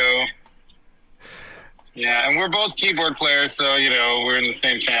than you. Yeah, and we're both keyboard players, so we're in the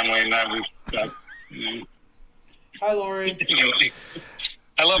same family, and that was. Hi, Lori.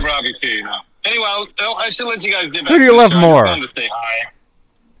 I love Robbie too. Anyway, I should let you guys get back. Who do you love more? I just wanted to say hi.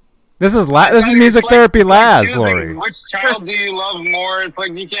 This is music therapy, Laz, Lori. Which child do you love more? It's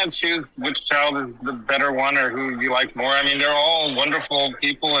like you can't choose which child is the better one or who you like more. I mean, they're all wonderful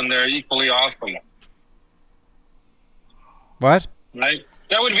people and they're equally awesome. What? Right?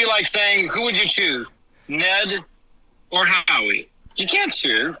 That would be like saying, who would you choose, Ned or Howie? You can't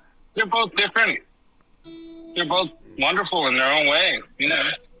choose. They're both different. They're both wonderful in their own way.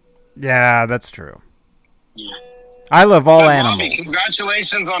 Yeah, that's true. Yeah. I love all animals. Robbie,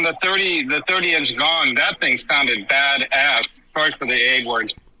 congratulations on the 30-inch gong. That thing sounded badass. Sorry for the A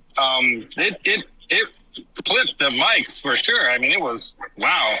word. It clipped the mics for sure. I mean, it was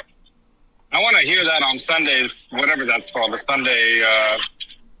wow. I want to hear that on Sundays, whatever that's called, the Sunday.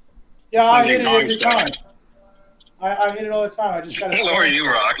 Yeah, I hit it every time. I hit it all the time. I just got to. Lori, you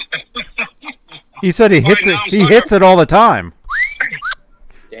rock. He said he hits it. He hits it all the time.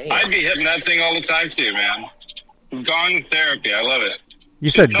 Damn. I'd be hitting that thing all the time too, man. Gong therapy, I love it. You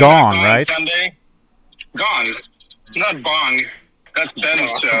said gong, right? Sunday. Gong, not bong. That's Ben's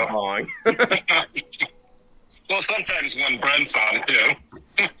show. Bong. Well, sometimes when Brent's on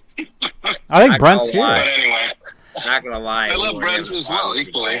too. I think Brent's here. But anyway, not gonna lie. I love Brent's as well,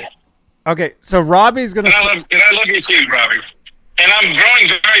 equally. Okay, so Robbie's gonna. And I love you too, Robbie. And I'm growing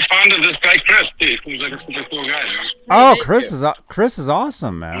very fond of this guy, Chris. Too. Seems like a super cool guy, man. Oh, Chris is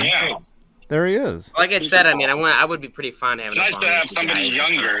awesome, man. Yeah. There he is. Like I said, I mean, I would be pretty fun having. It's nice to have somebody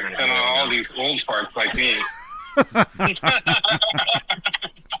younger than all these old parts like me.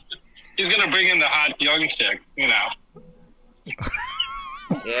 He's gonna bring in the hot young chicks, Yeah,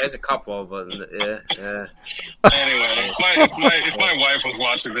 there's a couple, but yeah. Anyway, if my wife was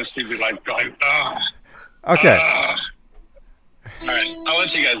watching this, she'd be like, oh. Okay. All right, I'll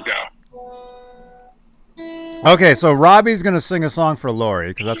let you guys go. Okay, so Robbie's gonna sing a song for Lori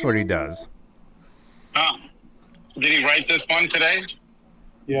because that's what he does. Oh, did he write this one today?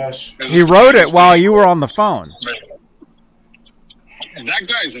 Yes. He wrote it while you were on the phone. That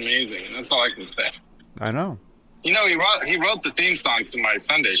guy's amazing. That's all I can say. I know. He wrote the theme song to my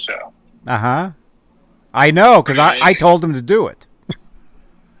Sunday show. Uh-huh. I know, because I told him to do it.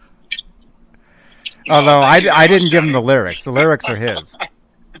 Although I didn't give him the lyrics. The lyrics are his.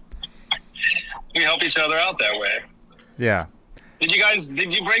 We help each other out that way. Yeah. Did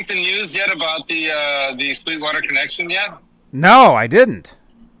you break the news yet about the Sweetwater connection yet? No, I didn't.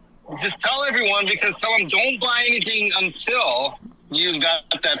 Just tell everyone, because tell them don't buy anything until you got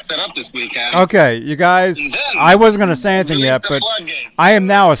that set up this weekend. Okay, you guys, I wasn't going to say anything yet, but I am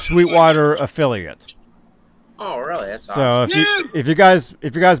now a Sweetwater affiliate. Oh, really? That's awesome. So if you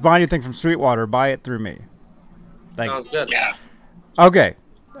guys buy anything from Sweetwater, buy it through me. Sounds good. Yeah. Okay.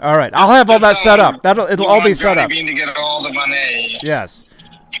 All right. I'll have all that set up. It'll all be set up. To get all the money. Yes.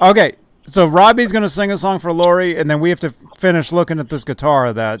 Okay. So Robbie's going to sing a song for Lori, and then we have to finish looking at this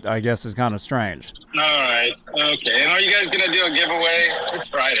guitar that I guess is kind of strange. All right. Okay. And are you guys going to do a giveaway? It's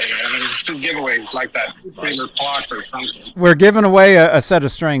Friday, man. Two giveaways like that. Kramer clock or something. We're giving away a set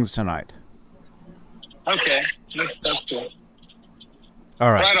of strings tonight. Okay. That's cool.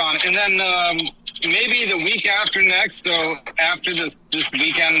 All right. Right on. And then maybe the week after next, so after this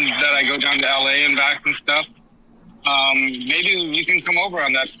weekend that I go down to LA and back and stuff, maybe you can come over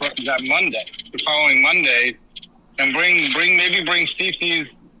on that Monday, the following Monday, and bring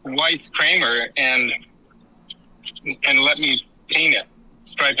Cece's White's Kramer and let me paint it,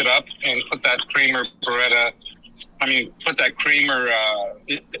 stripe it up, and put that Kramer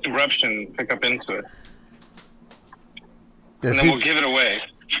eruption pickup into it. And then we'll give it away.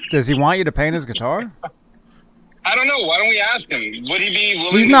 Does he want you to paint his guitar? I I don't know. Why don't we ask him? Would he be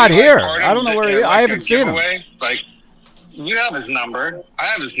willing? He's to not be, here. Part I don't know where he is. I haven't seen him. Like, you have his number. I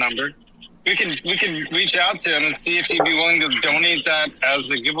have his number. We can reach out to him and see if he'd be willing to donate that as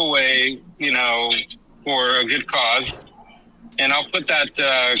a giveaway, for a good cause. And I'll put that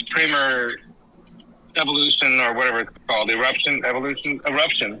Kramer evolution or whatever it's called, eruption.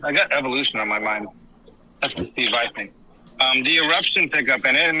 I got evolution on my mind. That's the Steve Vai thing. The eruption pickup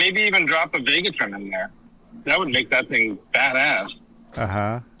in it, and maybe even drop a Vegatron in there. That would make that thing badass.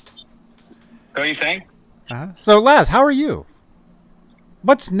 Don't you think? So, Laz, how are you?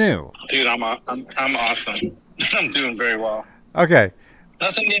 What's new? Dude, I'm awesome. I'm doing very well. Okay.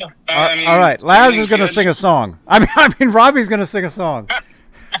 Nothing new. All right. Laz is going to sing a song. I mean, Robbie's going to sing a song.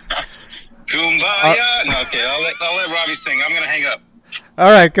 Kumbaya. No, okay, I'll let Robbie sing. I'm going to hang up.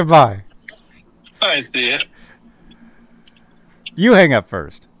 All right. Goodbye. All right, see ya. You hang up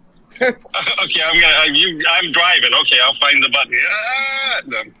first. Okay, I'm driving. Okay, I'll find the button.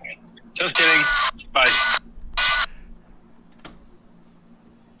 No. Just kidding. Bye.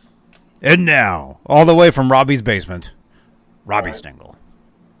 And now, all the way from Robbie's basement, Robbie Stengel.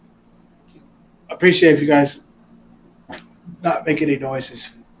 I appreciate you guys not making any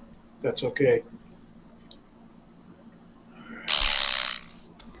noises. That's okay.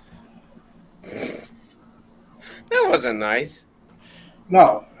 That wasn't nice.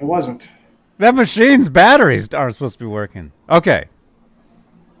 No, it wasn't. That machine's batteries are supposed to be working. Okay.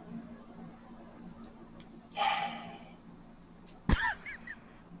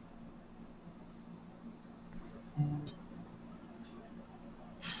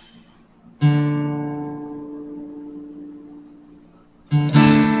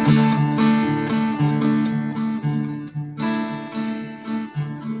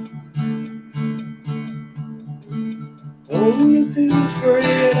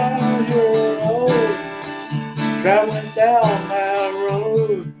 Traveling down that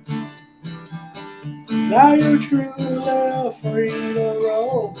road. Now you're true love free to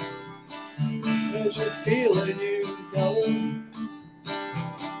roam. There's a feeling you know.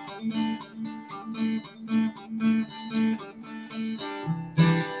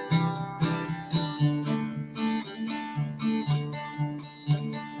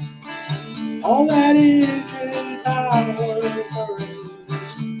 All that engine power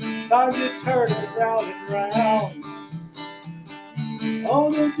hurries, time to turn it round and round. All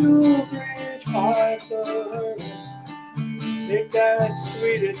the dual bridge pipes are hurrying, make that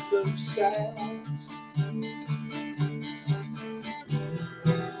sweetest of sounds.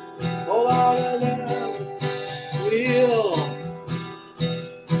 Hold on to that wheel,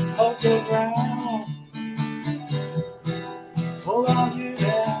 hold the ground. Hold on to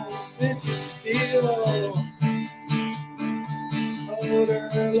that vintage steel, motor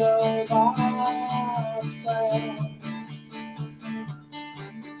love I found.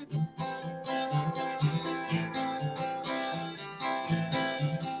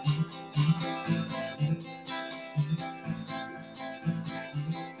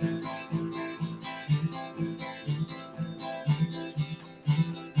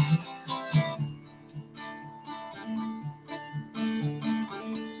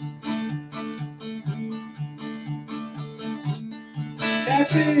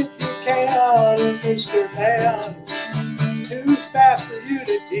 Catch me if you can, Mr. Man. Too fast for you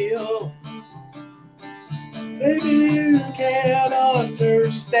to deal. Maybe you can't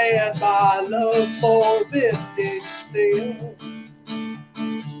understand my love for vintage steel.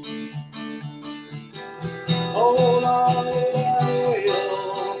 Hold on to that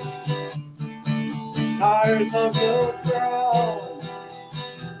wheel, tires of the ground.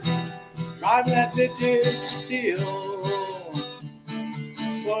 Drive that vintage steel.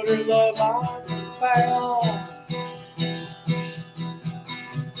 What her love I found.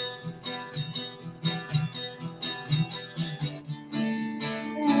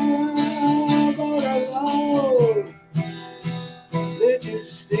 I bought her love, legend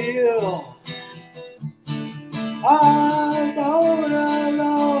still. I bought her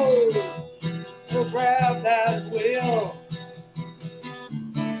love, to grab that wheel.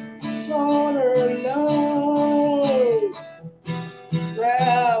 Bought her love,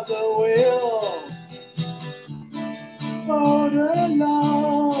 grab the wheel. Bought her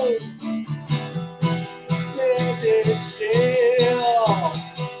love, let it still.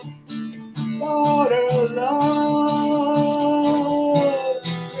 Bought her love,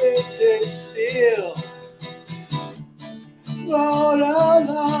 let it still. Bought her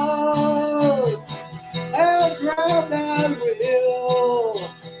love, and grab that wheel.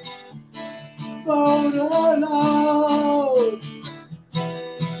 Bought her love,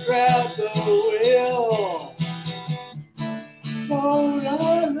 grab the wheel.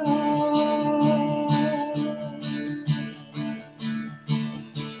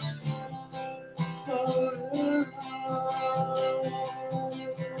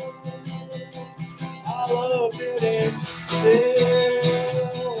 it still.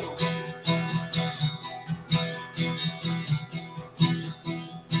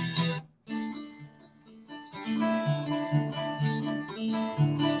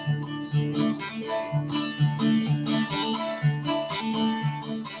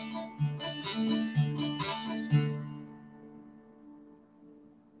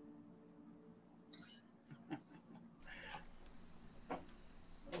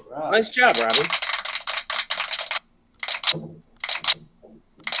 Right. Nice job, Robbie.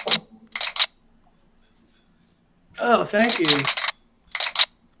 Oh, thank you.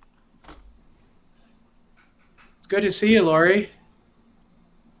 It's good to see you, Lori.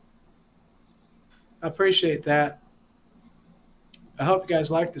 I appreciate that. I hope you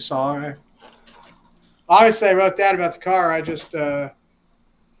guys like the song. Obviously, I wrote that about the car. I just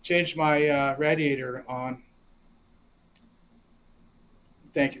changed my radiator on.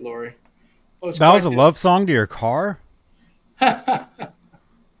 Thank you, Lori. Well, that was a love song to your car?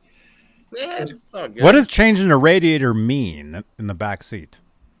 Yeah, it's all good. What does changing a radiator mean in the back seat?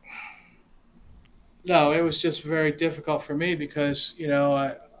 No, it was just very difficult for me because, you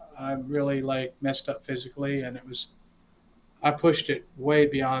know, I'm really like messed up physically, and I pushed it way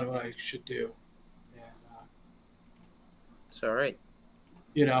beyond what I should do. And, it's all right.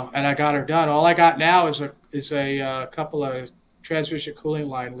 You know, and I got her done. All I got now is a couple of transmission cooling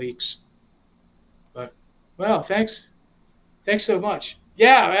line leaks. But, well, thanks so much.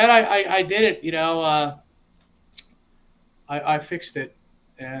 Yeah, man, I did it. You know, I fixed it,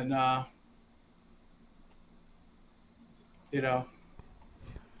 and you know,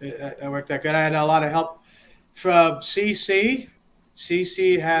 it worked out good. I had a lot of help from CC.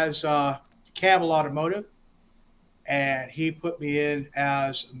 CC has Campbell Automotive, and he put me in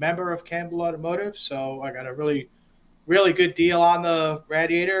as a member of Campbell Automotive. So I got a really, really good deal on the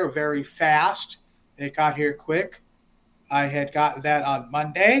radiator, very fast. It got here quick. I had gotten that on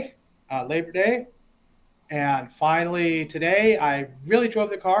Monday, Labor Day. And finally today, I really drove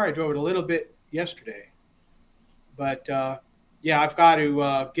the car. I drove it a little bit yesterday. But, yeah, I've got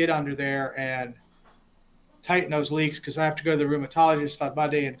to get under there and tighten those leaks because I have to go to the rheumatologist on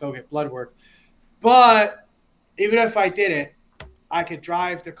Monday and go get blood work. But even if I didn't, I could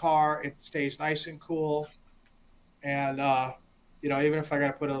drive the car. It stays nice and cool. And, you know, even if I got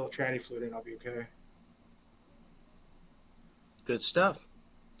to put a little tranny fluid in, I'll be okay. Good stuff.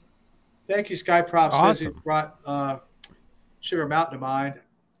 Thank you, Sky Props. Awesome. You brought Sugar Mountain to mind.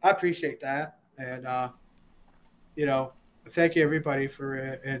 I appreciate that. And, you know, thank you, everybody, for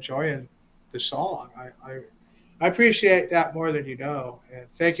enjoying the song. I appreciate that more than you know. And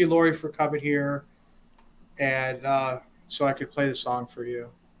thank you, Lori, for coming here. And so I could play the song for you.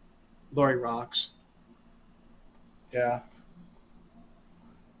 Lori rocks. Yeah.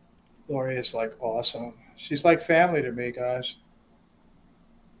 Lori is, like, awesome. She's like family to me, guys.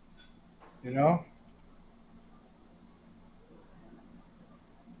 You know?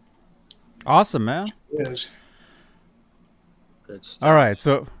 Awesome, man. It is. Good stuff. All right,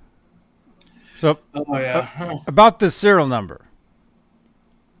 so oh yeah. About this serial number.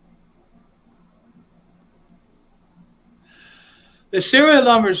 The serial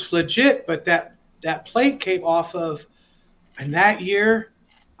number's legit, but that plate came off of, in that year,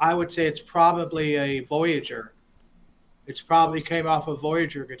 I would say it's probably a Voyager. It's probably came off a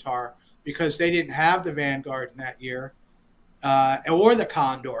Voyager guitar because they didn't have the Vanguard in that year, or the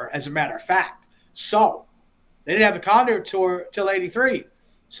Condor, as a matter of fact. So they didn't have the Condor till '83.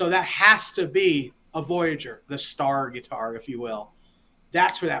 So that has to be a Voyager, the star guitar, if you will.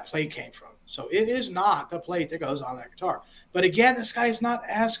 That's where that plate came from. So it is not the plate that goes on that guitar. But again, this guy's not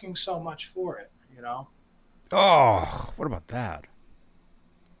asking so much for it, you know? Oh, what about that?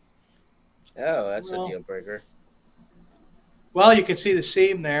 Oh, that's a deal breaker. Well, you can see the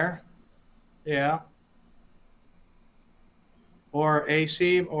seam there. Yeah. Or a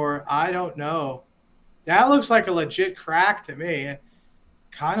seam, or I don't know. That looks like a legit crack to me. It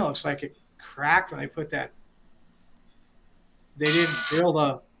kind of looks like it cracked when they put that. They didn't drill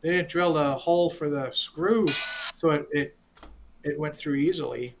the hole for the screw, so it went through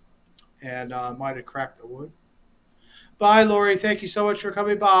easily, and might have cracked the wood. Bye, Lori. Thank you so much for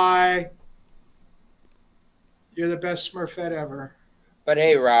coming by. You're the best Smurfette ever. But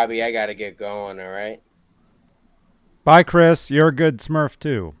hey, Robbie, I got to get going, all right? Bye, Chris. You're a good Smurf,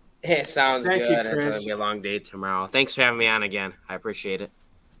 too. It sounds Thank good. you, It's Chris. going to be a long day tomorrow. Thanks for having me on again. I appreciate it.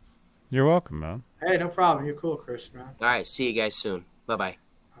 You're welcome, man. Hey, no problem. You're cool, Chris, man. All right, see you guys soon. Bye-bye.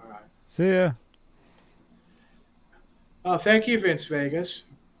 All right. See ya. Oh, thank you, Vince Vegas.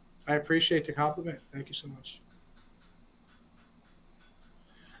 I appreciate the compliment. Thank you so much.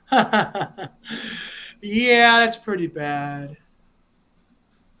 Yeah, that's pretty bad.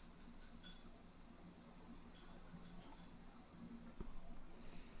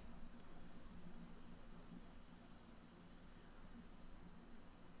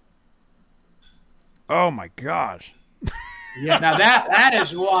 Oh my gosh. Yeah, now that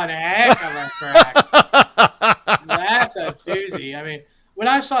is one heck of a crack. That's a doozy. I mean, when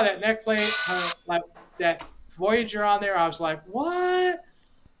I saw that neck plate, like that Voyager on there, I was like, what?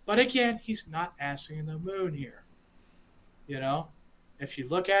 But again, he's not asking the moon here. You know, if you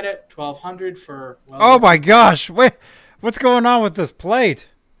look at it, 1,200 for. Well, oh my gosh! Wait, what's going on with this plate?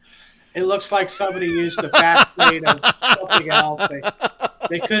 It looks like somebody used the back plate of something else.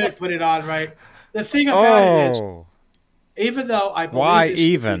 They couldn't put it on right. The thing about it is, even though I believe why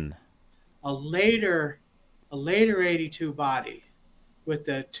even a later 82 body with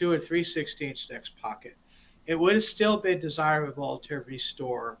the 2 or 3/16 next pocket, it would have still been desirable to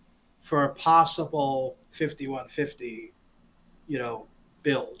restore for a possible 5150,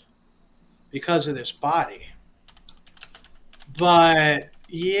 build because of this body. But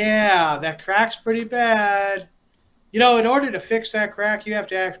yeah, that crack's pretty bad. In order to fix that crack, you have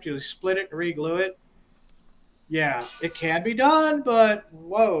to actually split it and re-glue it. Yeah, it can be done, but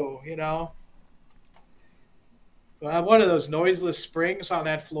whoa, We'll have one of those noiseless springs on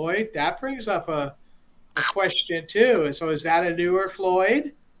that Floyd. That brings up a question too. So is that a newer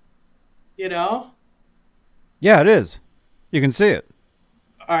Floyd? Yeah, it is. You can see it.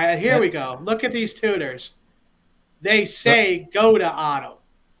 All right, here we go. Look at these tuners. They say Goda on them.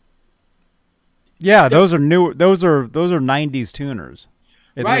 Yeah, those are new. Those are 90s tuners.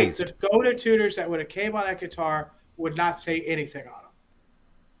 At least. The Goda tuners that would have came on that guitar would not say anything on them.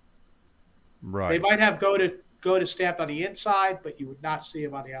 Right. They might have Goda stamped on the inside, but you would not see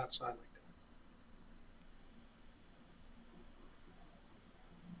them on the outside like that.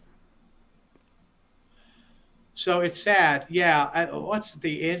 So it's sad. Yeah. What's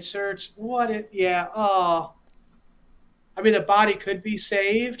the inserts? I mean, the body could be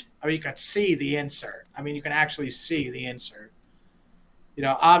saved. I mean, you can see the insert. I mean, you can actually see the insert.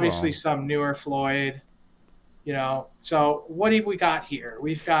 Obviously some newer Floyd. So what have we got here?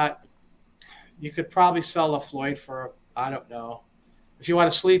 We've got, you could probably sell a Floyd for, I don't know. If you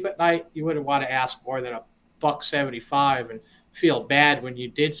want to sleep at night, you wouldn't want to ask more than $175 and feel bad when you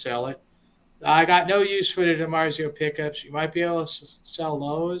did sell it. I got no use for the DiMarzio pickups. You might be able to sell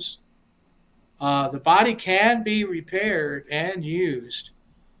those. The body can be repaired and used.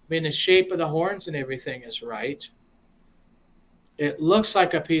 I mean, the shape of the horns and everything is right. It looks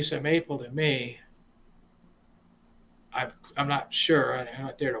like a piece of maple to me. I'm not sure. I'm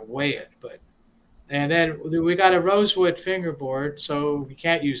not there to weigh it, and then we got a rosewood fingerboard, so we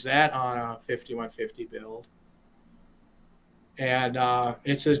can't use that on a 5150 build. And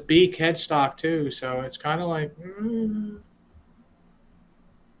it's a beak headstock too, so it's kind of like.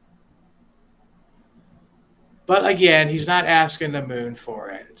 But again, he's not asking the moon for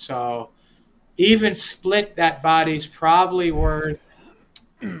it, so even split that body's probably worth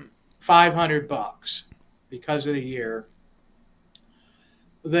 $500 because of the year.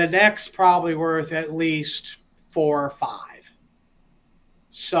 The neck's probably worth at least $4 or $5.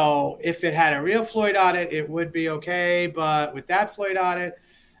 So if it had a real Floyd on it, it would be okay. But with that Floyd on it,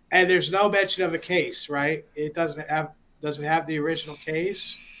 and there's no mention of a case, right? It doesn't have the original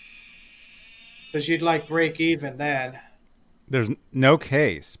case, because you'd like break even then. There's no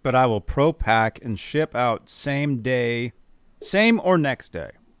case, but I will pro pack and ship out same day, same or next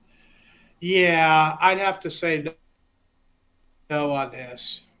day. Yeah, I'd have to say no on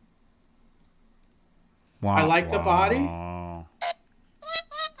this. Wow, I like the body.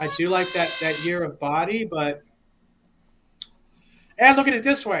 I do like that year of body, but and look at it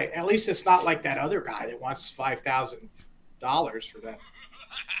this way. At least it's not like that other guy that wants $5,000 for that.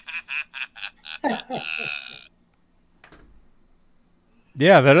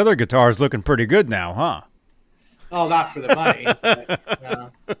 Yeah, that other guitar is looking pretty good now, huh? Oh, not for the money. But,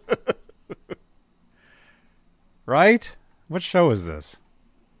 right? What show is this?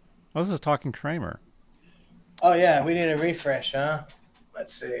 Oh, this is Talking Kramer. Oh, yeah. We need a refresh, huh?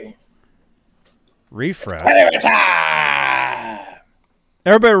 Let's see. Refresh?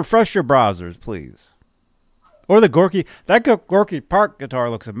 Everybody refresh your browsers, please. Or the Gorky. That Gorky Park guitar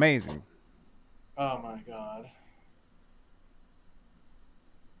looks amazing. Oh, my God.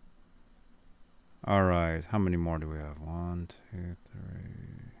 All right. How many more do we have? 1, 2, 3.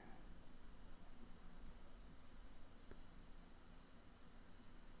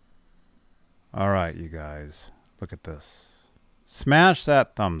 All right, you guys. Look at this. Smash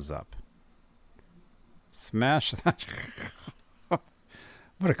that thumbs up. Smash that.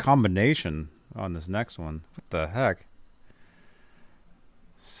 What a combination on this next one. What the heck?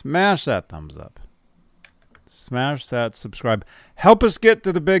 Smash that thumbs up. Smash that subscribe. Help us get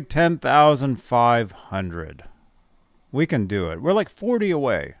to the big 10,500. We can do it. We're like 40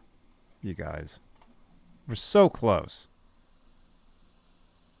 away, you guys. We're so close.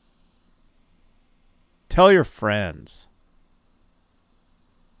 Tell your friends.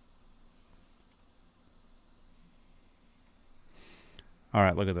 All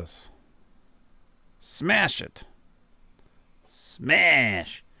right, look at this. Smash it.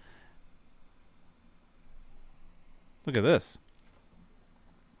 Smash. Look at this.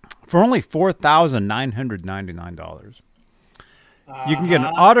 For only $4,999, you can get an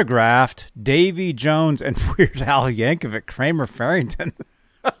autographed Davy Jones and Weird Al Yankovic Kramer Farrington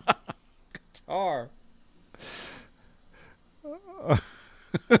guitar.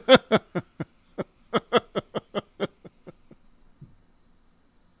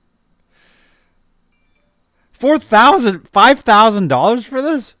 $5,000 for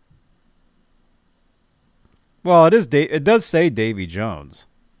this? Well, it does say Davy Jones.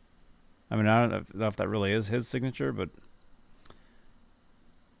 I mean, I don't know if that really is his signature, but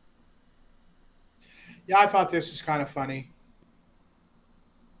yeah, I thought this is kind of funny.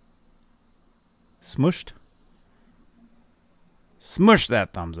 Smushed. Smush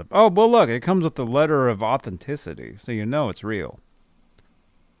that thumbs up. Oh, well, look, it comes with the letter of authenticity, so you know it's real.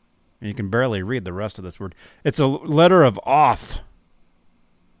 And you can barely read the rest of this word. It's a letter of auth.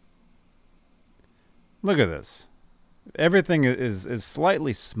 Look at this. Everything is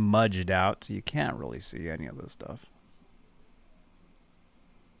slightly smudged out, so you can't really see any of this stuff.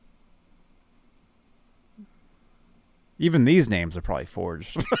 Even these names are probably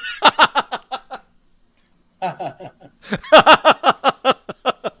forged.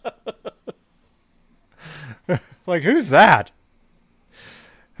 Like, who's that?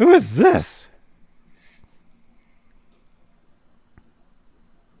 Who is this?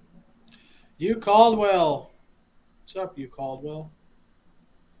 You Caldwell. What's up, you Caldwell?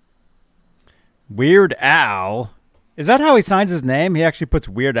 Weird Al. Is that how he signs his name? He actually puts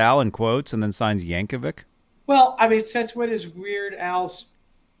Weird Al in quotes and then signs Yankovic? Well, I mean, since when is Weird Al's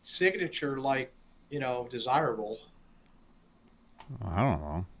signature, like, desirable? I don't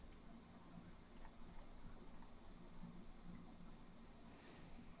know.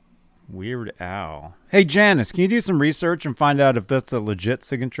 Weird Al. Hey, Janice, can you do some research and find out if that's a legit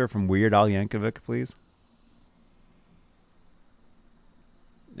signature from Weird Al Yankovic, please?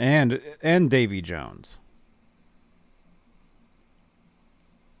 And Davy Jones.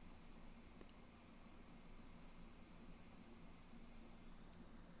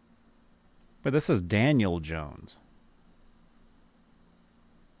 But this is Daniel Jones.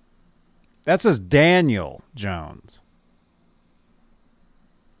 That says Daniel Jones.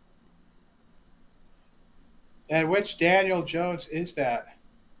 And which Daniel Jones is that?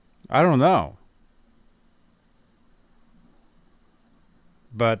 I don't know.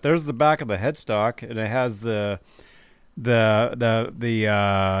 But there's the back of the headstock, and it has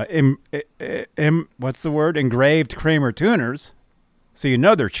what's the word? Engraved Kramer tuners, so you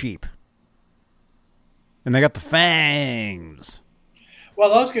know they're cheap. And they got the fangs.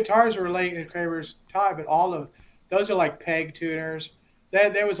 Well, those guitars were late in Kramer's time, but all of those are like peg tuners.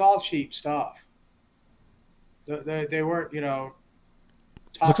 There was all cheap stuff. They weren't,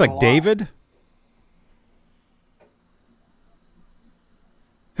 top looks like of the line. David.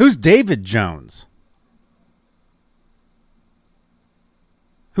 Who's David Jones?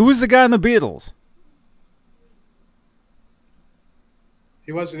 Who was the guy in the Beatles?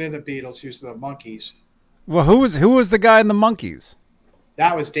 He wasn't in the Beatles. He was the Monkees. Well, who was the guy in the Monkees?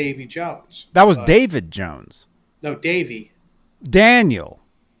 That was Davy Jones. That was David Jones. No, Davy. Daniel.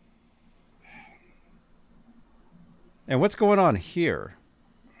 And what's going on here?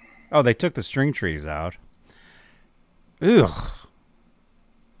 Oh, they took the string trees out. Ugh.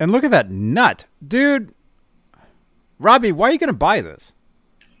 And look at that nut. Dude. Robbie, why are you going to buy this?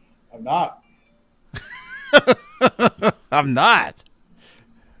 I'm not. I'm not.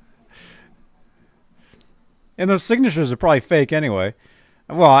 And those signatures are probably fake anyway.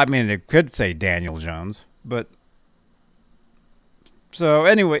 Well, I mean, it could say Daniel Jones, but... So,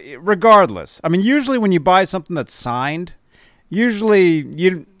 anyway, regardless. I mean, usually when you buy something that's signed,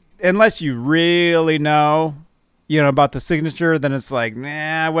 unless you really know, about the signature, then it's like,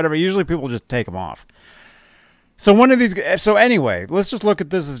 nah, whatever. Usually people just take them off. So anyway, let's just look at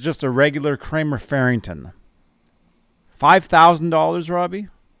this as just a regular Kramer Farrington. $5,000, Robbie?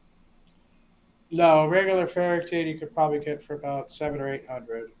 No, regular Farrington you could probably get for about $700 or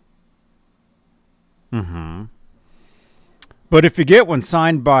 $800. Mm-hmm. But if you get one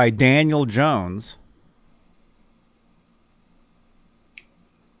signed by Daniel Jones,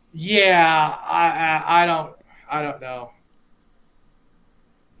 yeah, I don't know.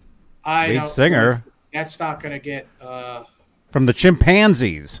 I lead don't think singer that's not going to get. from the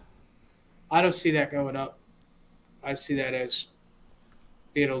Chimpanzees. I don't see that going up. I see that as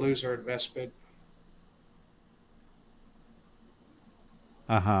being a loser investment.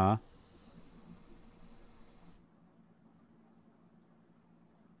 Uh-huh.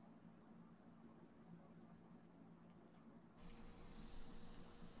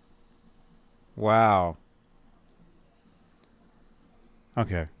 Wow.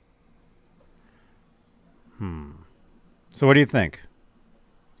 Okay. So what do you think?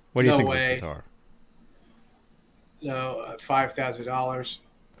 What do you No think of this way. guitar? No, $5,000.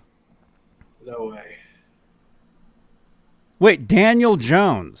 No way. Wait, Daniel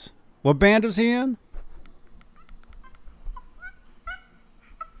Jones. What band was he in?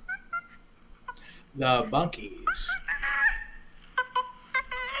 The Monkeys.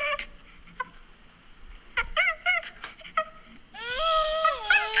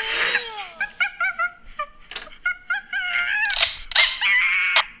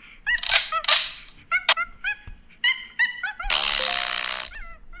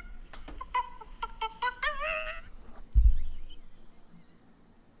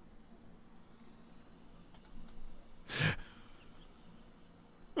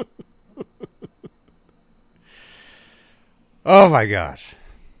 Oh my gosh.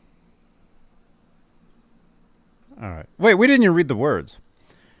 All right. Wait, we didn't even read the words.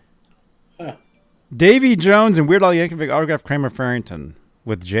 Huh. Davy Jones and Weird Al Yankovic autographed Kramer Farrington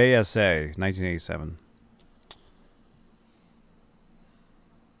with JSA, 1987.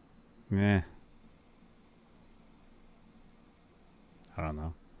 Meh. I don't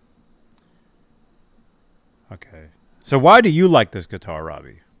know. Okay. So why do you like this guitar,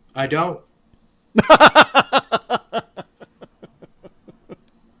 Robbie? I don't.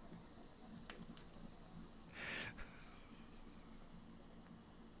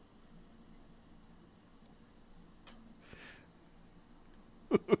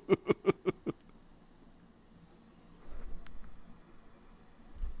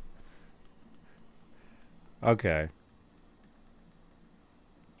 Okay.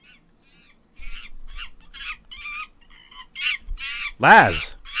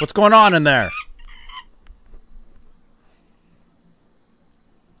 Laz, what's going on in there?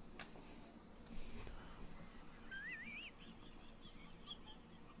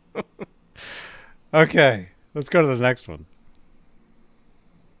 Okay, let's go to the next one.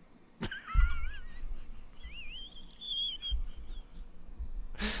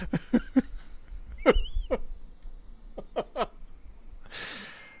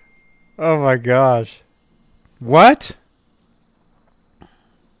 Oh my gosh. What?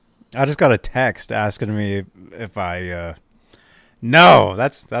 I just got a text asking me if I no,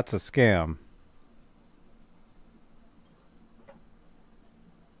 that's a scam.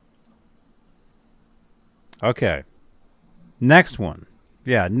 Okay. Next one.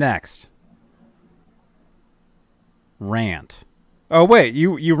 Yeah, next. Rant. Oh wait,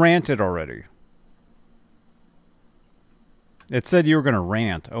 you ranted already. It said you were going to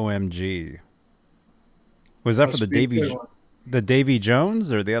rant. OMG. Was that for the Davy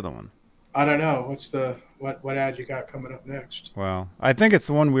Jones or the other one? I don't know. What's the what ad you got coming up next? Well, I think it's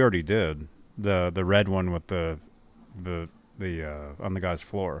the one we already did. The red one with the on the guy's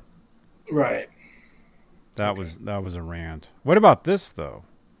floor. Right. That was a rant. What about this though?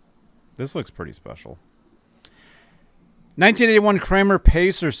 This looks pretty special. 1981 Kramer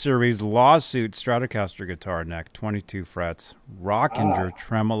Pacer Series lawsuit Stratocaster guitar neck, 22 frets, Rockinger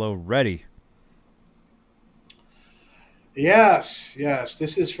tremolo ready. Yes.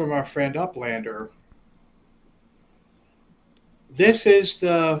 This is from our friend Uplander. This is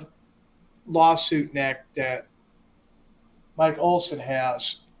the lawsuit neck that Mike Olson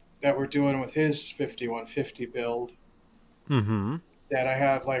has that we're doing with his 5150 build. Mm-hmm. That I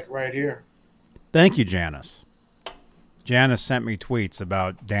have like right here. Thank you, Janice. Janice sent me tweets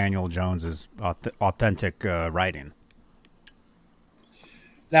about Daniel Jones's authentic writing.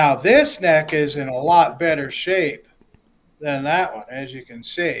 Now this neck is in a lot better shape than that one, as you can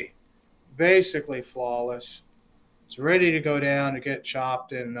see. Basically flawless. It's ready to go down to get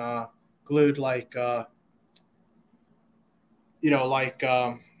chopped and glued like Paul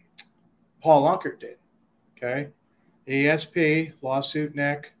Unkert did. Okay. ESP, lawsuit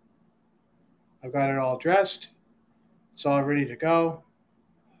neck. I've got it all dressed. It's all ready to go.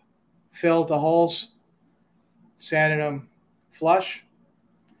 Filled the holes, sanded them flush.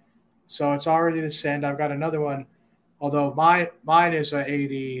 So it's already the send. I've got another one Although mine is a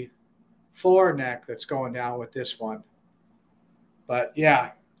 84 neck that's going down with this one. But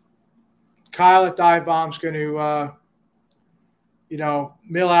yeah, Kyle at Dive Bomb's going to,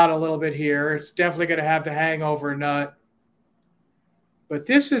 mill out a little bit here. It's definitely going to have the hangover nut. But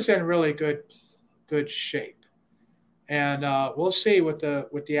this is in really good shape. And we'll see with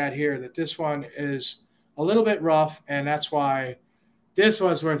the ad here that this one is a little bit rough, and that's why this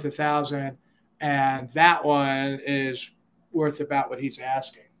one's worth $1,000, and that one is worth about what he's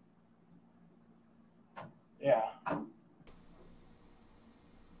asking. Yeah.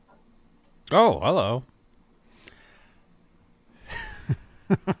 Oh, hello.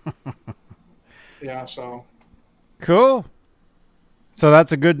 Yeah, so. Cool. So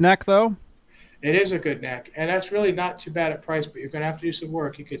that's a good neck, though? It is a good neck, and that's really not too bad at price, but you're going to have to do some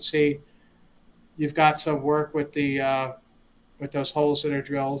work. You could see you've got some work with the with those holes that are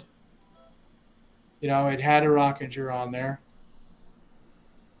drilled. It had a Rockinger on there.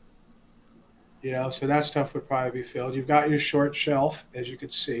 So that stuff would probably be filled. You've got your short shelf, as you can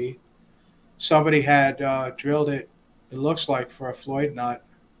see. Somebody had drilled it, it looks like, for a Floyd nut.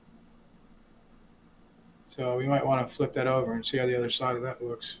 So we might want to flip that over and see how the other side of that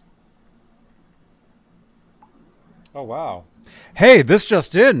looks. Oh, wow. Hey, this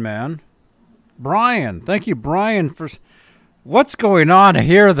just in, man. Brian. Thank you, Brian, for... What's going on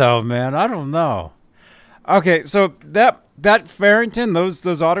here, though, man? I don't know. Okay, so that Farrington,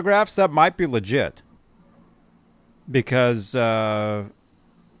 those autographs, that might be legit. Because... were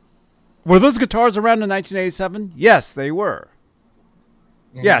those guitars around in 1987? Yes, they were.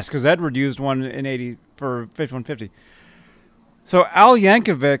 Mm-hmm. Yes, because Edward used one in 80 for 5150. So Al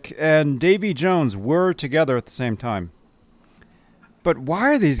Yankovic and Davy Jones were together at the same time. But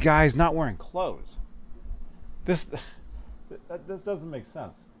why are these guys not wearing clothes? This doesn't make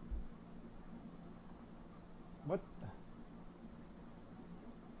sense. What?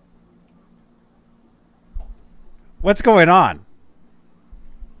 What's going on?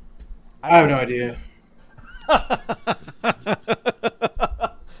 I have no idea.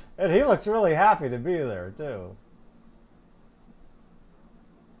 And he looks really happy to be there, too.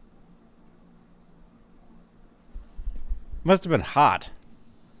 Must have been hot.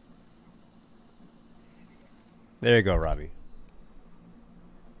 There you go, Robbie.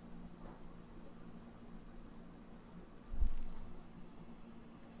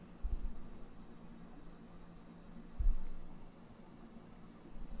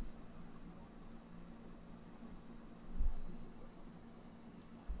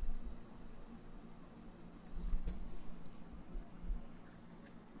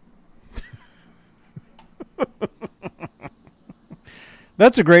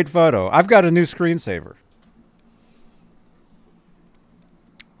 That's a great photo. I've got a new screensaver.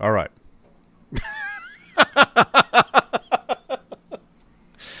 All right.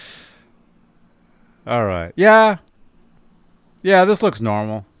 All right. Yeah. Yeah, this looks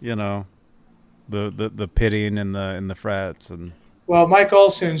normal, The pitting in the frets and Well, Mike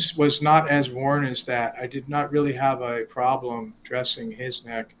Olson's was not as worn as that. I did not really have a problem dressing his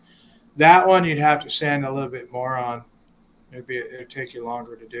neck. That one you'd have to sand a little bit more on. It'd take you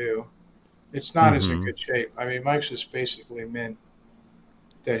longer to do. It's not as in good shape. I mean, Mike's is basically mint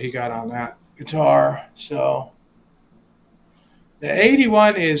that he got on that guitar. So the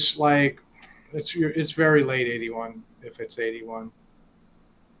 81 is like it's very late 81 if it's 81.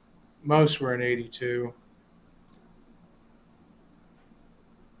 Most were in 82.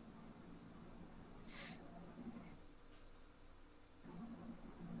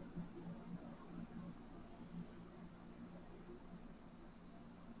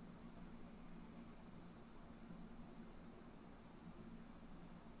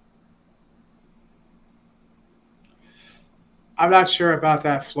 I'm not sure about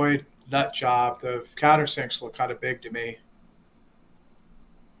that Floyd nut job. The countersinks look kind of big to me.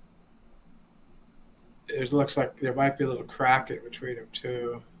 It looks like there might be a little crack in between them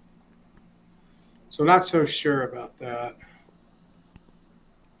too. So I'm not so sure about that.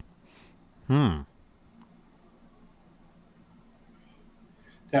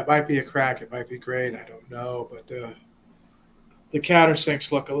 That might be a crack. It might be great. I don't know. But the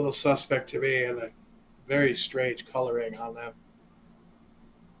countersinks look a little suspect to me, and a very strange coloring on them.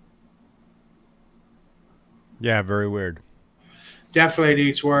 Yeah, very weird. Definitely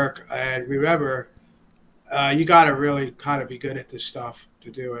needs work. And remember, you got to really kind of be good at this stuff to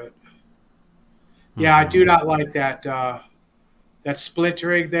do it. Yeah, I do not like that that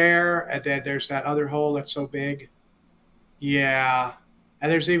splintering there, and then there's that other hole that's so big. Yeah,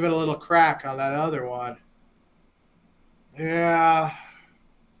 and there's even a little crack on that other one. Yeah.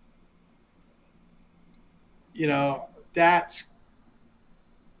 that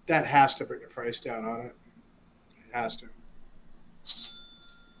has to bring the price down on it. It has to.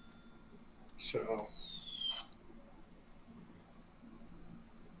 So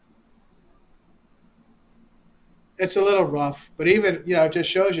it's a little rough, but even, it just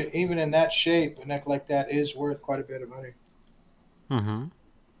shows you, even in that shape, a neck like that is worth quite a bit of money. Mm-hmm.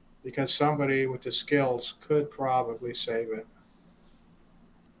 Because somebody with the skills could probably save it.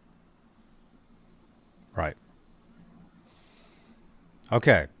 Right.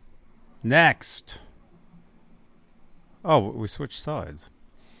 Okay. Next. Oh, we switched sides.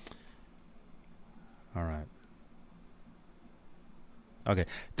 All right. Okay.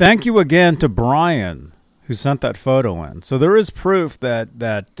 Thank you again to Brian who sent that photo in. So there is proof that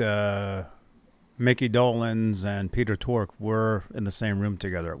Mickey Dolenz and Peter Tork were in the same room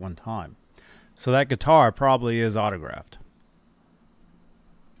together at one time. So that guitar probably is autographed.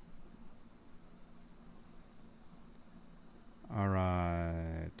 All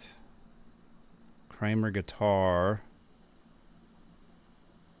right. Kramer guitar.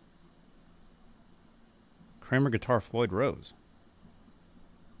 Kramer guitar, Floyd Rose.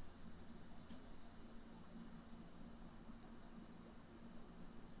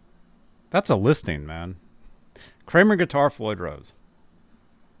 That's a listing, man. Kramer guitar, Floyd Rose.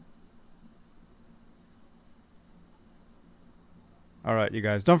 All right, you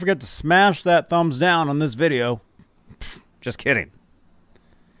guys. Don't forget to smash that thumbs down on this video. Just kidding.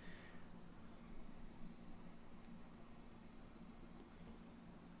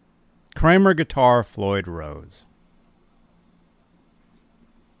 Kramer guitar, Floyd Rose.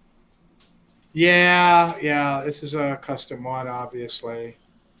 Yeah. This is a custom one, obviously.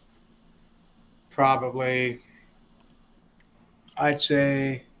 Probably, I'd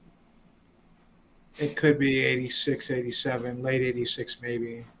say it could be 86, 87, late 86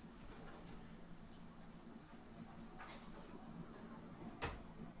 maybe.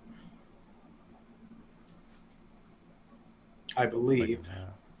 I believe.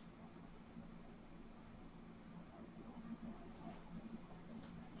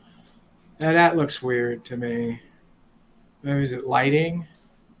 Now that looks weird to me. Maybe is it lighting?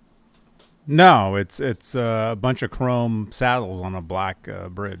 No, it's a bunch of chrome saddles on a black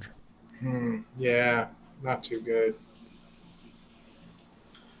bridge. Yeah, not too good.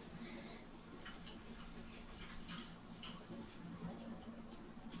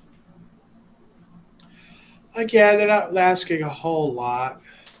 Yeah, they're not asking a whole lot.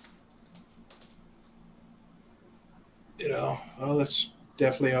 Well, it's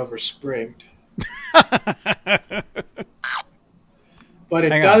definitely overspringed. But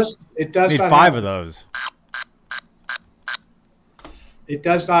it does Need not 5 have, of those. It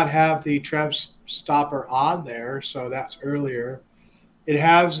does not have the trem stopper on there, so that's earlier. It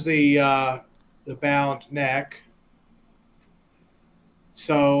has the bound neck.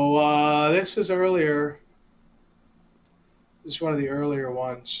 So this was earlier. This is one of the earlier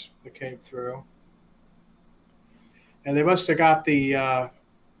ones that came through. And they must have got the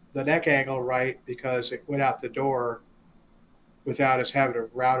neck angle right because it went out the door without us having to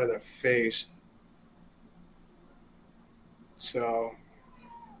router the face. So,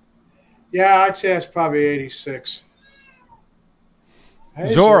 yeah, I'd say that's probably 86. Hey,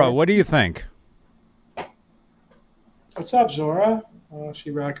 Zora, what do you think? What's up, Zora? Oh,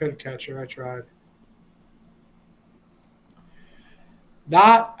 I couldn't catch her. I tried.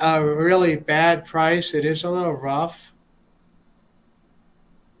 Not a really bad price. It is a little rough.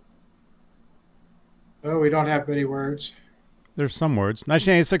 Oh, we don't have many words. There's some words.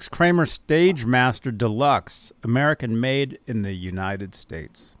 1986 Kramer Stage Master Deluxe, American made in the United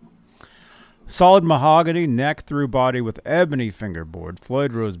States. Solid mahogany, neck through body with ebony fingerboard,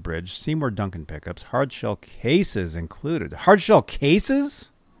 Floyd Rose bridge, Seymour Duncan pickups, hardshell cases included. Hardshell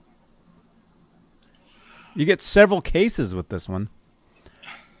cases? You get several cases with this one.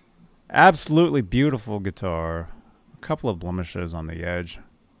 Absolutely beautiful guitar. A couple of blemishes on the edge.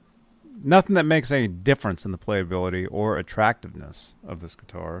 Nothing that makes any difference in the playability or attractiveness of this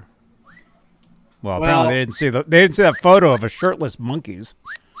guitar. Well, apparently they didn't see that photo of a shirtless monkeys.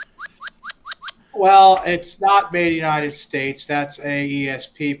 Well, it's not made in the United States. That's a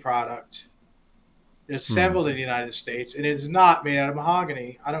ESP product. It's assembled in the United States, and it is not made out of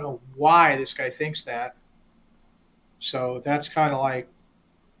mahogany. I don't know why this guy thinks that. So that's kind of like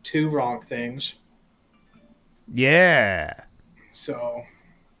 2 wrong things. Yeah. So,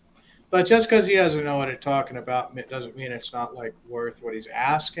 but just because he doesn't know what it's talking about, it doesn't mean it's not like worth what he's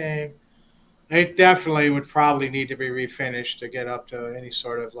asking. It definitely would probably need to be refinished to get up to any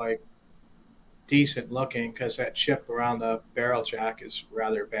sort of like decent looking, because that chip around the barrel jack is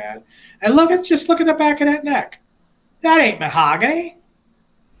rather bad. And look at the back of that neck. That ain't mahogany.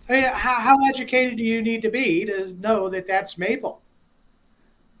 I mean, how educated do you need to be to know that that's maple?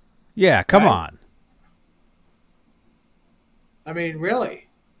 Yeah, come Right? on. I mean, really?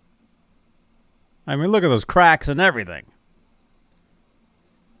 I mean, look at those cracks and everything.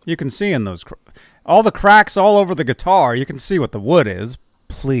 You can see in those all the cracks all over the guitar. You can see what the wood is.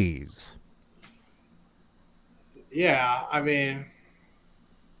 Please. Yeah, I mean,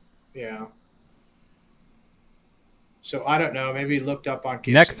 yeah. So I don't know. Maybe he looked up on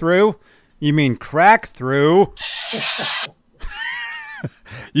Gibson. Neck through? You mean crack through?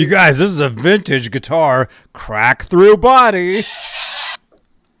 You guys, this is a vintage guitar. Crack through body.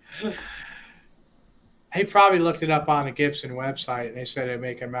 He probably looked it up on the Gibson website, and they said they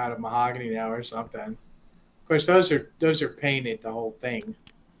make them out of mahogany now or something. Of course, those are painted, the whole thing.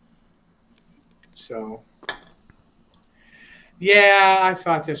 So, yeah, I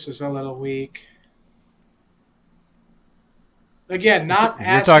thought this was a little weak. Again, not You're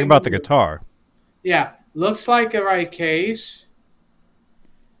asking. talking about the guitar. Yeah, looks like the right case.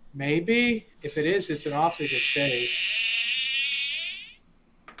 Maybe. If it is, it's an awfully good case.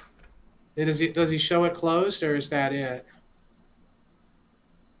 Does he show it closed, or is that it?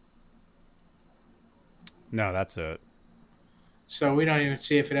 No, that's it. So we don't even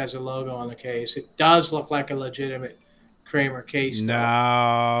see if it has a logo on the case. It does look like a legitimate Kramer case, though.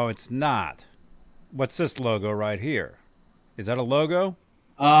 No, it's not. What's this logo right here? Is that a logo?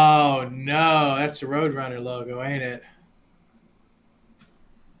 Oh, no. That's the Roadrunner logo, ain't it?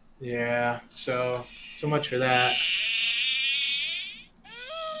 Yeah. So much for that.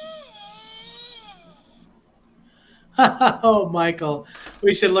 Oh, Michael,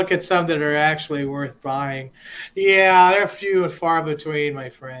 we should look at some that are actually worth buying. Yeah, they're few and far between, my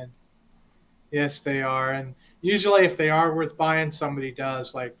friend. Yes, they are. And usually if they are worth buying, somebody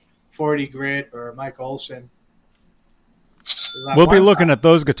does, like 40 Grit or Mike Olson. We'll be looking at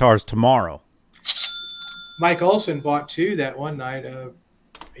those guitars tomorrow. Mike Olson bought two that one night.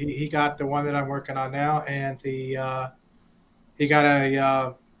 He got the one that I'm working on now, and he got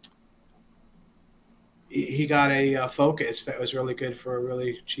a Focus that was really good for a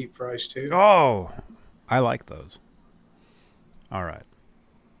really cheap price too. Oh, I like those. All right,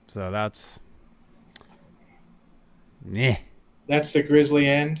 so that's That's the Grizzly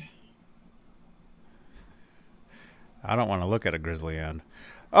End. I don't want to look at a Grizzly End.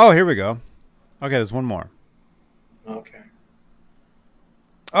 Oh, here we go. Okay, there's one more. Okay.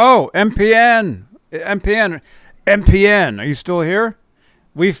 Oh, MPN. Are you still here?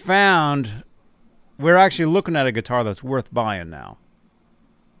 We're actually looking at a guitar that's worth buying now.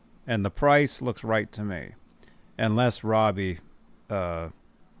 And the price looks right to me. Unless Robbie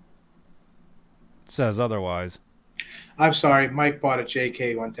says otherwise. I'm sorry, Mike bought a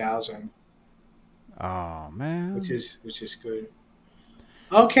JK 1000. Oh, man. Which is good.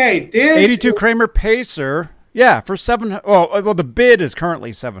 Okay, this 82 Kramer Pacer. Yeah, for well, the bid is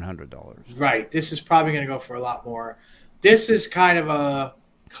currently $700. Right. This is probably going to go for a lot more. This is kind of a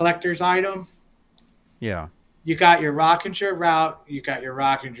collector's item. Yeah. You got your Rockinger route. You got your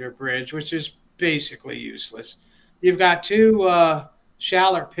Rockinger bridge, which is basically useless. You've got two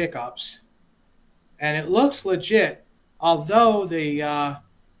Schaller pickups, and it looks legit, although the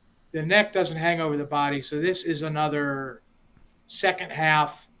neck doesn't hang over the body. So this is another second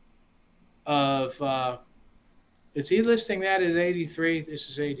half of is he listing that as 83? This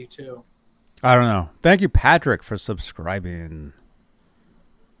is 82. I don't know. Thank you, Patrick, for subscribing.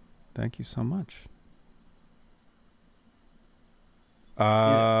 Thank you so much.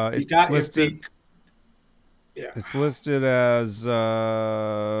 You got listed, yeah. It's listed as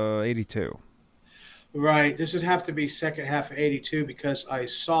 82. Right. This would have to be second half of 82 because I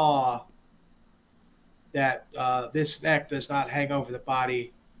saw that this neck does not hang over the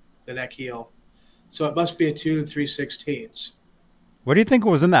body, the neck heel. So it must be a 2 3/16. What do you think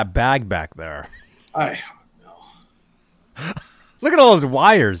was in that bag back there? I don't know. Look at all those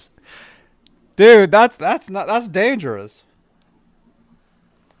wires. Dude, that's dangerous.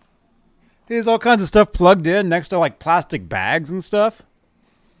 There's all kinds of stuff plugged in next to like plastic bags and stuff.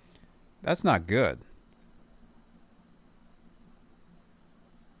 That's not good.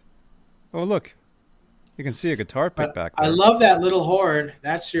 Oh, look. You can see a guitar pick back there. I love that little horn.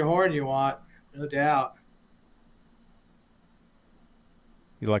 That's your horn you want, no doubt.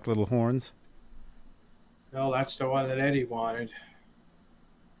 You like little horns? No, that's the one that Eddie wanted.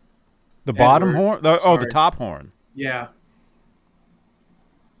 The bottom horn? The top horn. Yeah.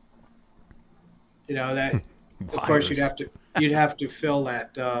 You know that. Of course, you'd have to fill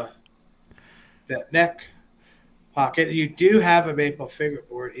that that neck pocket. You do have a maple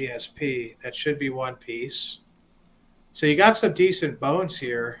fingerboard ESP that should be one piece. So you got some decent bones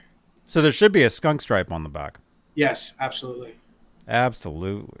here. So there should be a skunk stripe on the back. Yes, absolutely.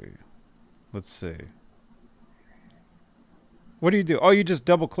 Absolutely. Let's see. What do you do? Oh, you just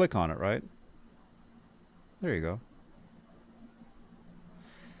double click on it, right? There you go.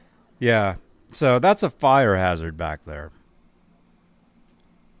 Yeah. So that's a fire hazard back there.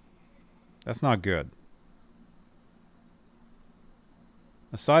 That's not good.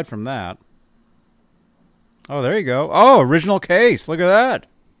 Aside from that. Oh, there you go. Oh, original case. Look at that.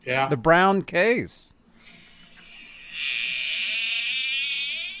 Yeah. The brown case.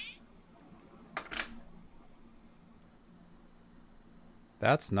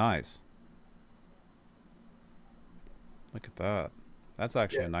 That's nice. Look at that. That's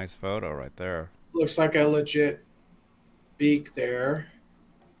actually a nice photo right there. Looks like a legit beak there.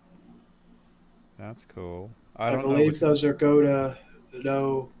 That's cool. I believe those are Goda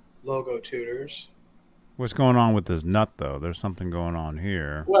no logo tuners. What's going on with this nut, though? There's something going on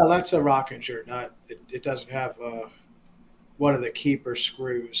here. Well, that's a Rockinger nut. It doesn't have one of the keeper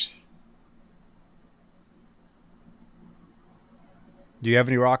screws. Do you have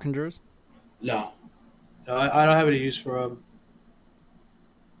any Rockingers? No, I don't have any use for them.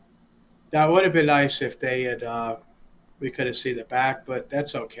 That would have been nice if they had. We could have seen the back, but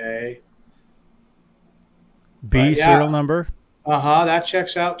that's okay. B serial number? That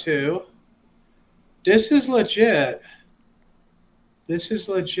checks out too. This is legit.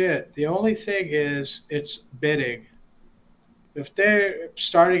 The only thing is it's bidding. If they're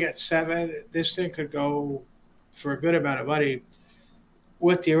starting at 7, this thing could go for a good amount of money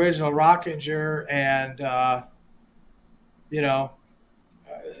with the original Rockinger and,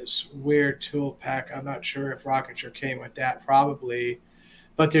 this weird tool pack. I'm not sure if Rockinger came with that, probably.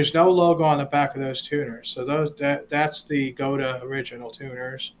 But there's no logo on the back of those tuners. So that's the Goda original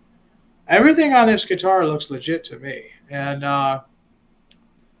tuners. Everything on this guitar looks legit to me. And,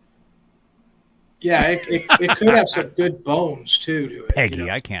 it could have some good bones, too, to it. Peggy,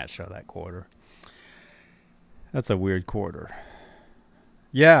 I can't show that quarter. That's a weird quarter.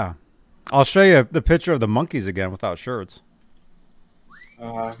 Yeah. I'll show you the picture of the monkeys again without shirts.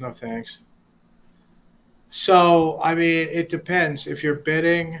 No, thanks. So, I mean, it depends. If you're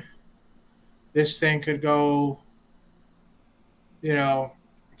bidding, this thing could go,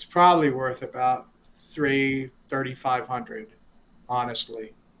 it's probably worth about $3,500,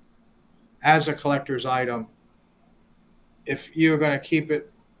 honestly, as a collector's item. If you're going to keep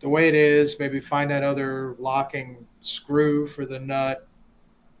it the way it is, maybe find that other locking screw for the nut,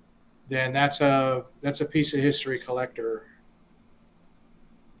 then that's a piece of history collector.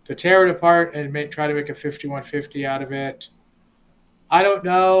 To tear it apart and try to make a 5150 out of it, I don't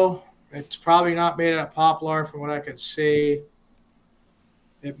know. It's probably not made out of poplar from what I can see.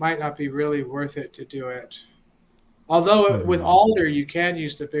 It might not be really worth it to do it. Although with Alder, you can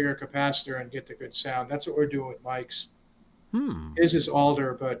use the bigger capacitor and get the good sound. That's what we're doing with Mike's. His is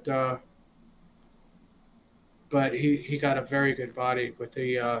Alder, but he got a very good body with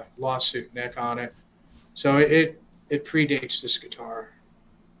the lawsuit neck on it. So it predates this guitar.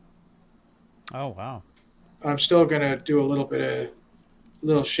 Oh, wow. I'm still going to do a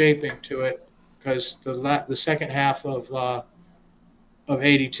little shaping to it because the second half of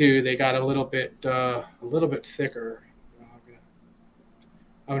 82, they got a little bit thicker.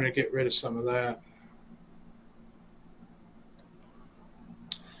 I'm going to get rid of some of that.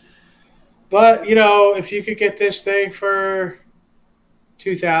 But, if you could get this thing for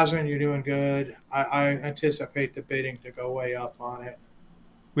 $2,000, you're doing good. I anticipate the bidding to go way up on it.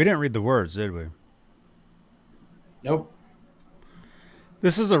 We didn't read the words, did we? Nope.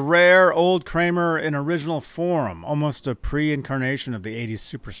 This is a rare old Kramer in original form, almost a pre-incarnation of the 80s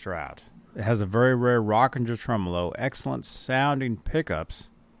Superstrat. It has a very rare Rockinger tremolo, excellent sounding pickups,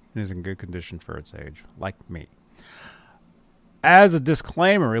 and is in good condition for its age, like me. As a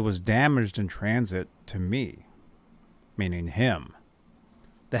disclaimer, it was damaged in transit to me, meaning him.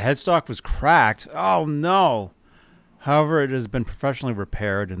 The headstock was cracked. Oh, no. However, it has been professionally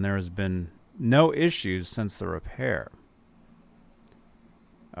repaired, and there has been no issues since the repair.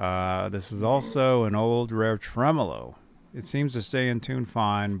 This is also an old rare tremolo. It seems to stay in tune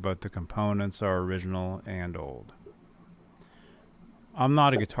fine, but the components are original and old. I'm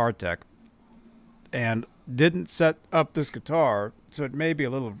not a guitar tech, and didn't set up this guitar, so it may be a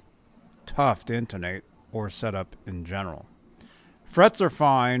little tough to intonate or set up in general. Frets are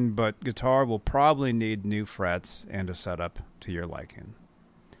fine, but guitar will probably need new frets and a setup to your liking.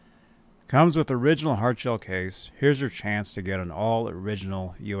 Comes with original hardshell case. Here's your chance to get an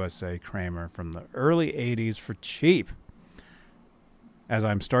all-original USA Kramer from the early 80s for cheap, as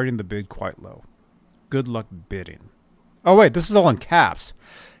I'm starting the bid quite low. Good luck bidding. Oh, wait, this is all in caps.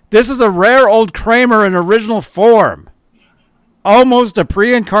 This is a rare old Kramer in original form. Almost a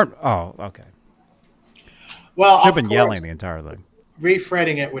pre-incarnate. Oh, okay. Well, Should have been yelling the entire thing.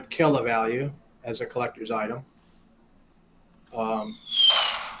 Refretting it would kill the value as a collector's item.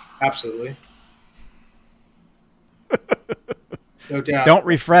 Absolutely. No doubt. Don't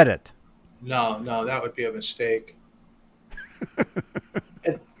refret it. No, that would be a mistake.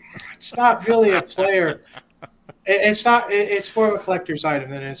 It's not really a player. It's not. It's more of a collector's item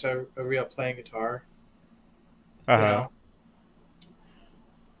than it's a real playing guitar. You know?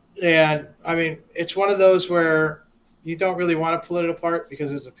 And I mean, it's one of those where you don't really want to pull it apart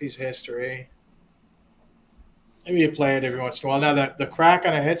because it's a piece of history. Maybe you play it every once in a while. Now that the crack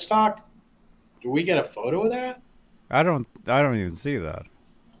on a headstock, do we get a photo of that? I don't even see that.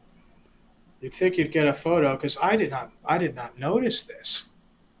 You'd think you'd get a photo because I did not notice this.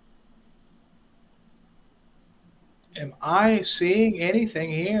 Am I seeing anything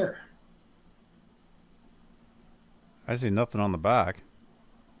here? I see nothing on the back.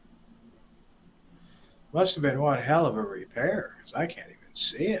 Must have been one hell of a repair because I can't even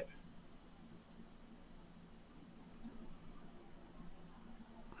see it.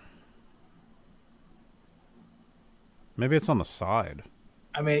 Maybe it's on the side.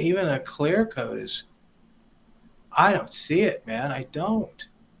 I mean, even a clear coat is... I don't see it, man. I don't.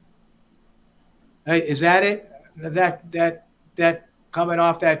 Hey, is that it? That coming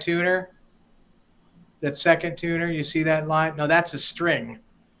off that tuner? That second tuner? You see that line? No, that's a string.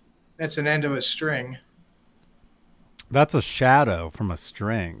 That's an end of a string. That's a shadow from a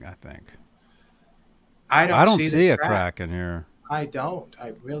string, I think. I don't see a crack in here. I don't.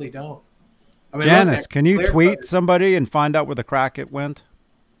 I really don't. I mean, Janice, can you tweet somebody and find out where the crack it went?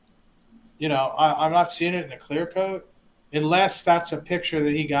 You know, I'm not seeing it in the clear coat, unless that's a picture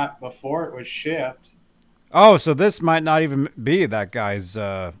that he got before it was shipped. Oh, so this might not even be that guy's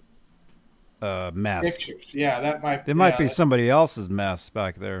mess. Pictures, yeah, that might. It might be somebody else's mess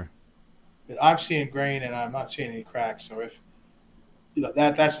back there. I'm seeing grain, and I'm not seeing any cracks. So if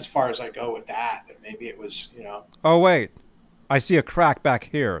that's as far as I go with that. That maybe it was, Oh wait, I see a crack back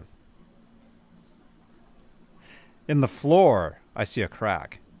here. In the floor, I see a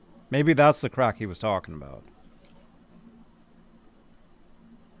crack. Maybe that's the crack he was talking about.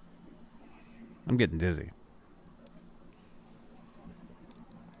 I'm getting dizzy.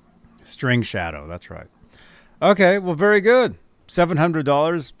 String shadow, that's right. Okay, well, very good.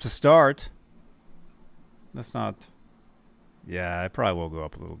 $700 to start. That's not... Yeah, it probably will go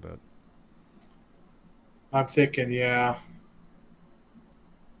up a little bit. I'm thinking, yeah.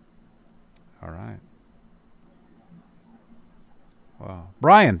 All right. Wow.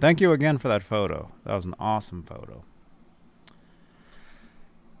 Brian, thank you again for that photo. That was an awesome photo.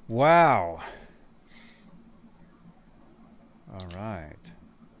 Wow. All right.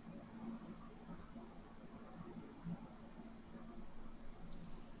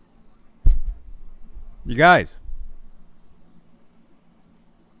 You guys.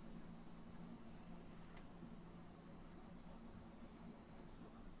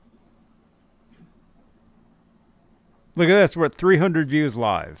 Look at this. We're at 300 views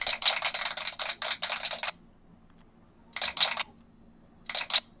live.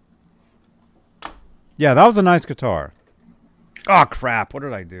 Yeah, that was a nice guitar. Oh, crap. What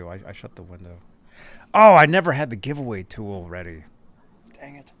did I do? I shut the window. Oh, I never had the giveaway tool ready.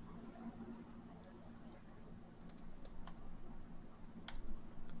 Dang it.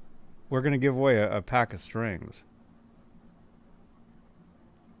 We're going to give away a pack of strings.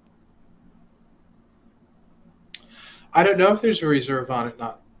 I don't know if there's a reserve on it,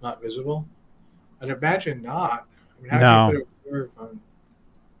 not visible. I'd imagine not. I mean, how do you put a reserve on?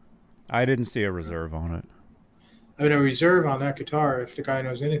 I didn't see a reserve on it. I mean, a reserve on that guitar, if the guy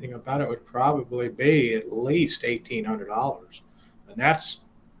knows anything about it, would probably be at least $1,800, and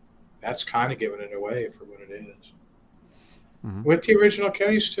that's kind of giving it away for what it is. Mm-hmm. With the original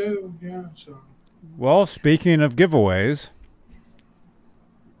case too, yeah. So. Well, speaking of giveaways,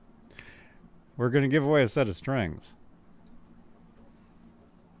 we're going to give away a set of strings.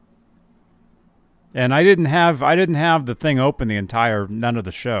 And I didn't have the thing open the entire none of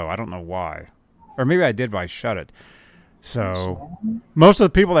the show. I don't know why. Or maybe I did, but I shut it. So most of the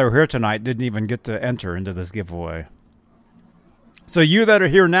people that were here tonight didn't even get to enter into this giveaway. So you that are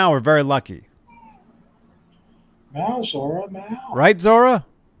here now are very lucky. Mal, Zora, Mal. Right, Zora?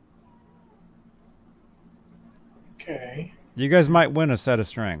 Okay. You guys might win a set of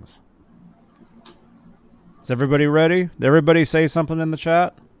strings. Is everybody ready? Did everybody say something in the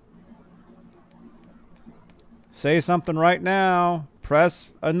chat? Say something right now. Press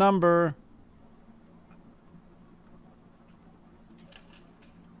a number.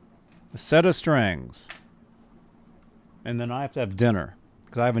 A set of strings. And then I have to have dinner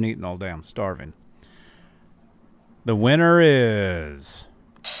because I haven't eaten all day. I'm starving. The winner is...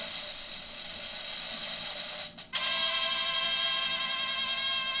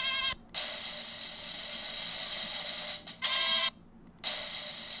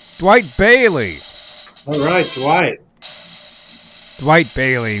 Dwight Bailey. All right, Dwight. Dwight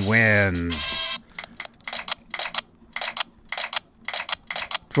Bailey wins.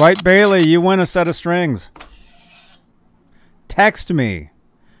 Dwight Bailey, you win a set of strings. Text me.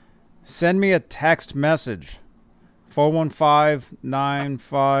 Send me a text message.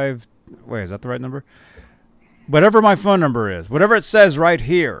 415-95... Wait, is that the right number? Whatever my phone number is. Whatever it says right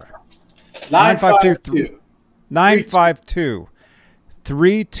here. 952.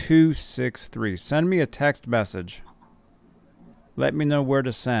 3263. Send me a text message. Let me know where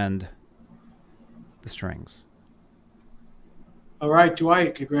to send the strings. All right,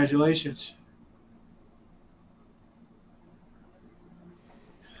 Dwight, congratulations.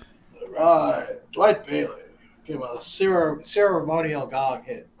 All right, Dwight Bailey. Give him a ceremonial gong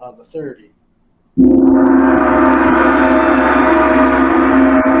hit on the 30.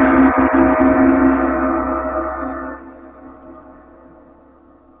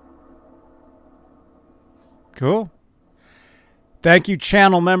 Cool. Thank you,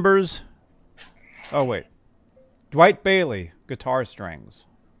 channel members. Oh, wait. Dwight Bailey, guitar strings.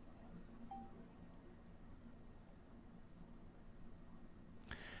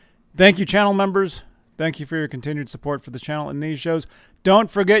 Thank you, channel members. Thank you for your continued support for the channel and these shows. Don't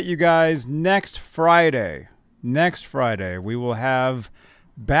forget, you guys, next Friday, we will have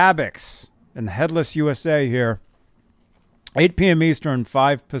Babix and Headless USA here. 8 p.m. Eastern,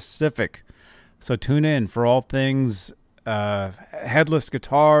 5 Pacific. So tune in for all things headless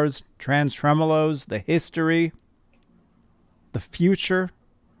guitars, trans tremolos, the history, the future,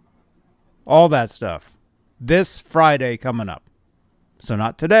 all that stuff. This Friday coming up. So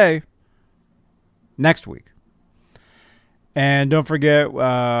not today, next week. And don't forget,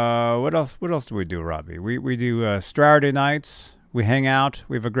 what else do we do, Robbie? We do Saturday nights. We hang out.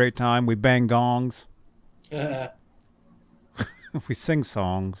 We have a great time. We bang gongs. We sing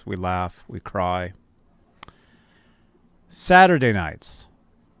songs, we laugh, we cry. Saturday nights,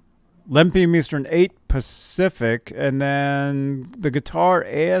 11 p.m. Eastern, 8 Pacific, and then the Guitar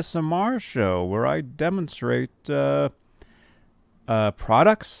ASMR show where I demonstrate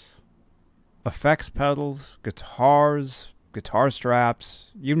products, effects pedals, guitars, guitar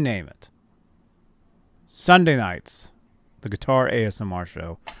straps, you name it. Sunday nights, the Guitar ASMR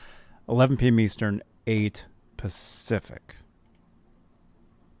show, 11 p.m. Eastern, 8 Pacific.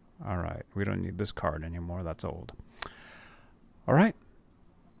 All right. We don't need this card anymore. That's old. All right.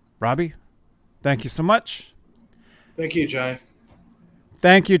 Robbie, thank you so much. Thank you, Johnny.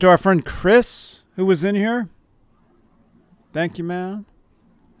 Thank you to our friend Chris, who was in here. Thank you, man.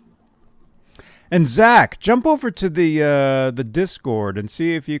 And Zach, jump over to the Discord and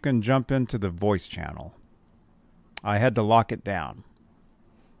see if you can jump into the voice channel. I had to lock it down.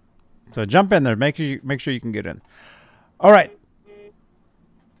 So jump in there. Make sure you can get in. All right.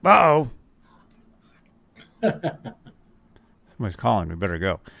 Uh-oh. Somebody's calling. We better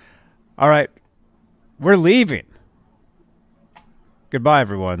go. All right. We're leaving. Goodbye,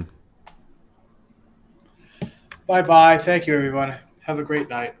 everyone. Bye-bye. Thank you, everyone. Have a great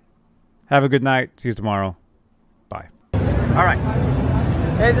night. Have a good night. See you tomorrow. Bye. All right.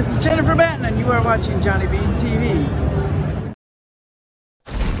 Hey, this is Jennifer Batten, and you are watching Johnny Bean TV.